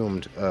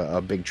consumed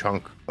a big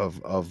chunk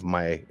of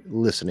my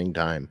listening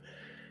time.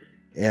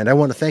 And I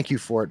want to thank you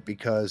for it,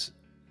 because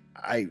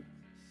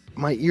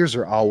my ears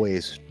are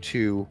always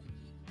to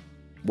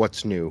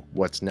what's new,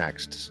 what's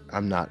next.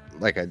 I'm not,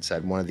 like I'd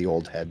said, one of the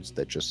old heads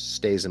that just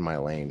stays in my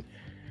lane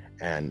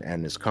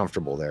and is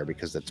comfortable there,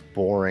 because that's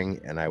boring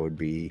and I would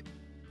be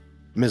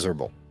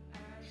miserable.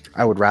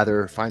 I would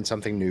rather find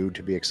something new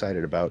to be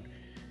excited about.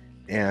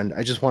 And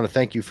I just want to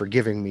thank you for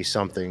giving me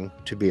something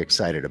to be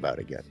excited about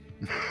again.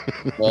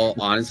 Well,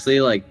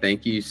 honestly, like,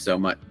 thank you so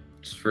much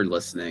for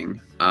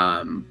listening.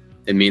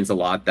 It means a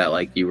lot that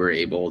like you were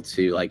able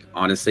to, like,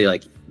 honestly,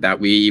 like, that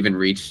we even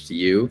reached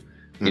you.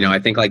 You know, I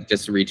think like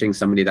just reaching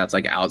somebody that's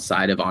like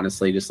outside of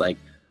honestly just like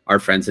our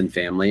friends and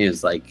family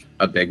is like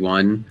a big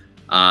one.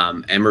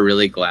 And we're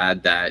really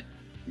glad that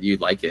you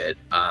like it.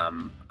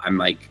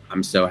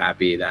 I'm so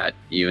happy that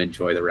you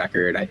enjoy the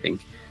record. I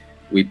think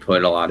we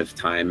put a lot of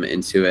time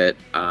into it,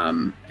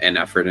 and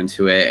effort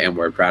into it, and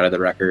we're proud of the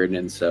record.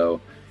 And so,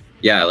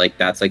 yeah, like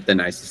that's like the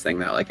nicest thing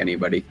that like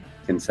anybody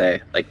can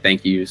say. Like,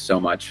 thank you so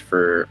much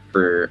for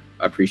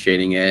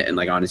appreciating it, and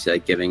like honestly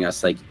like giving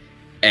us like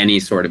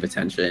any sort of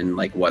attention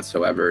like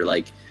whatsoever.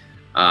 Like,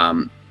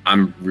 I'm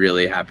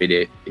really happy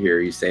to hear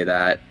you say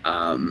that,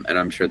 and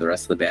I'm sure the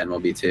rest of the band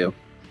will be too.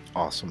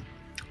 Awesome.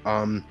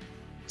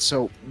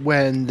 So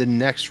when the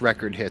next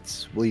record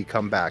hits, will you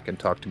come back and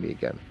talk to me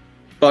again?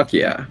 Fuck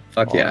yeah.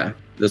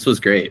 This was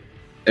great.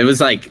 It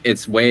was like,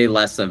 it's way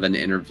less of an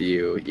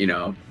interview, you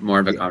know, more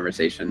of a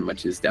conversation,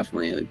 which is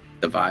definitely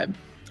the vibe.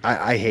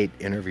 I hate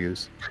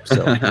interviews.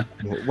 So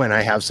when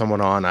I have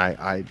someone on,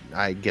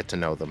 I get to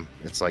know them.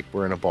 It's like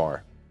we're in a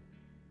bar,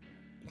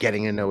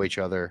 getting to know each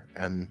other,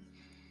 and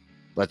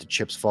let the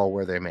chips fall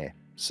where they may.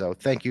 So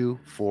thank you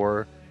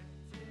for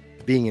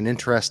being an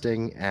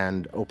interesting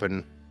and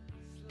open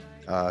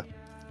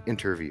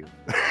interview.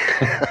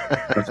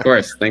 Of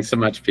course. Thanks so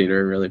much,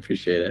 Peter. Really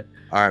appreciate it.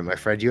 All right, my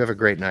friend. You have a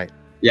great night.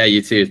 Yeah,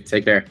 you too.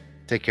 Take care.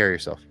 Take care of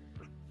yourself.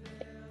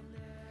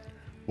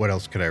 What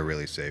else could I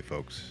really say,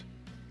 folks?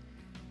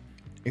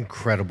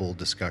 Incredible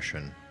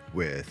discussion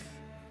with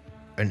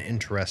an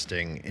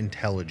interesting,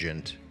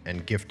 intelligent,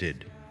 and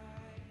gifted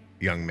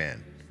young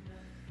man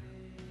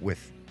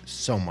with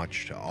so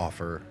much to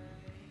offer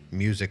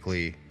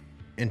musically,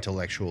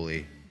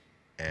 intellectually,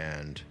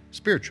 and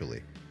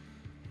spiritually.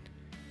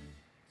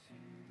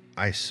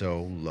 I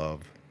so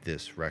love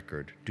this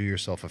record. Do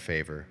yourself a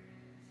favor.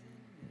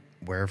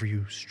 Wherever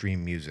you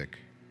stream music,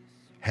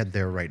 head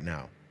there right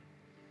now.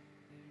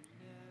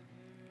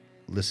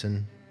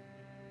 Listen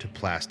to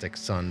Plastic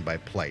Sun by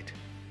Plight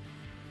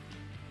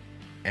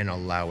and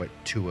allow it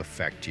to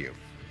affect you.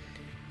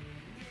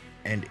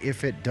 And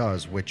if it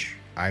does, which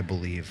I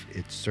believe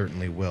it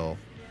certainly will,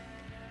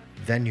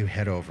 then you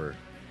head over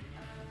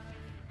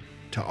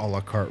to A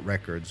La Carte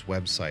Records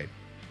website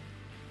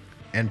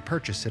and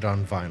purchase it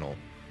on vinyl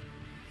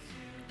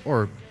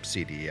or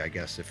CD, I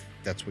guess, if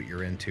that's what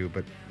you're into,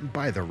 but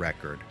buy the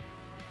record.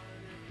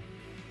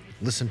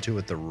 Listen to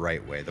it the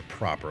right way, the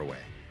proper way.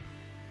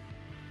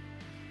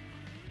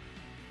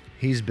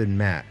 He's been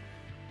Matt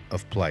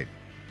of Plight.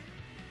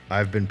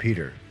 I've been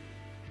Peter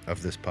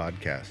of this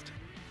podcast.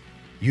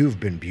 You've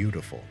been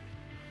beautiful.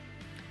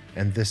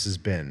 And this has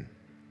been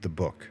the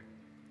Book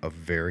of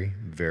Very,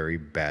 Very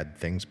Bad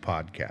Things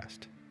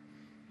podcast.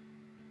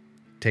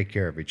 Take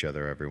care of each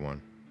other,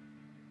 everyone.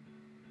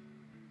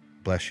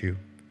 Bless you,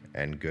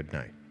 and good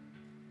night.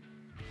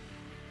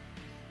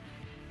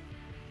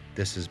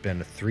 This has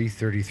been a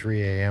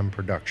 3:33 a.m.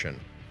 production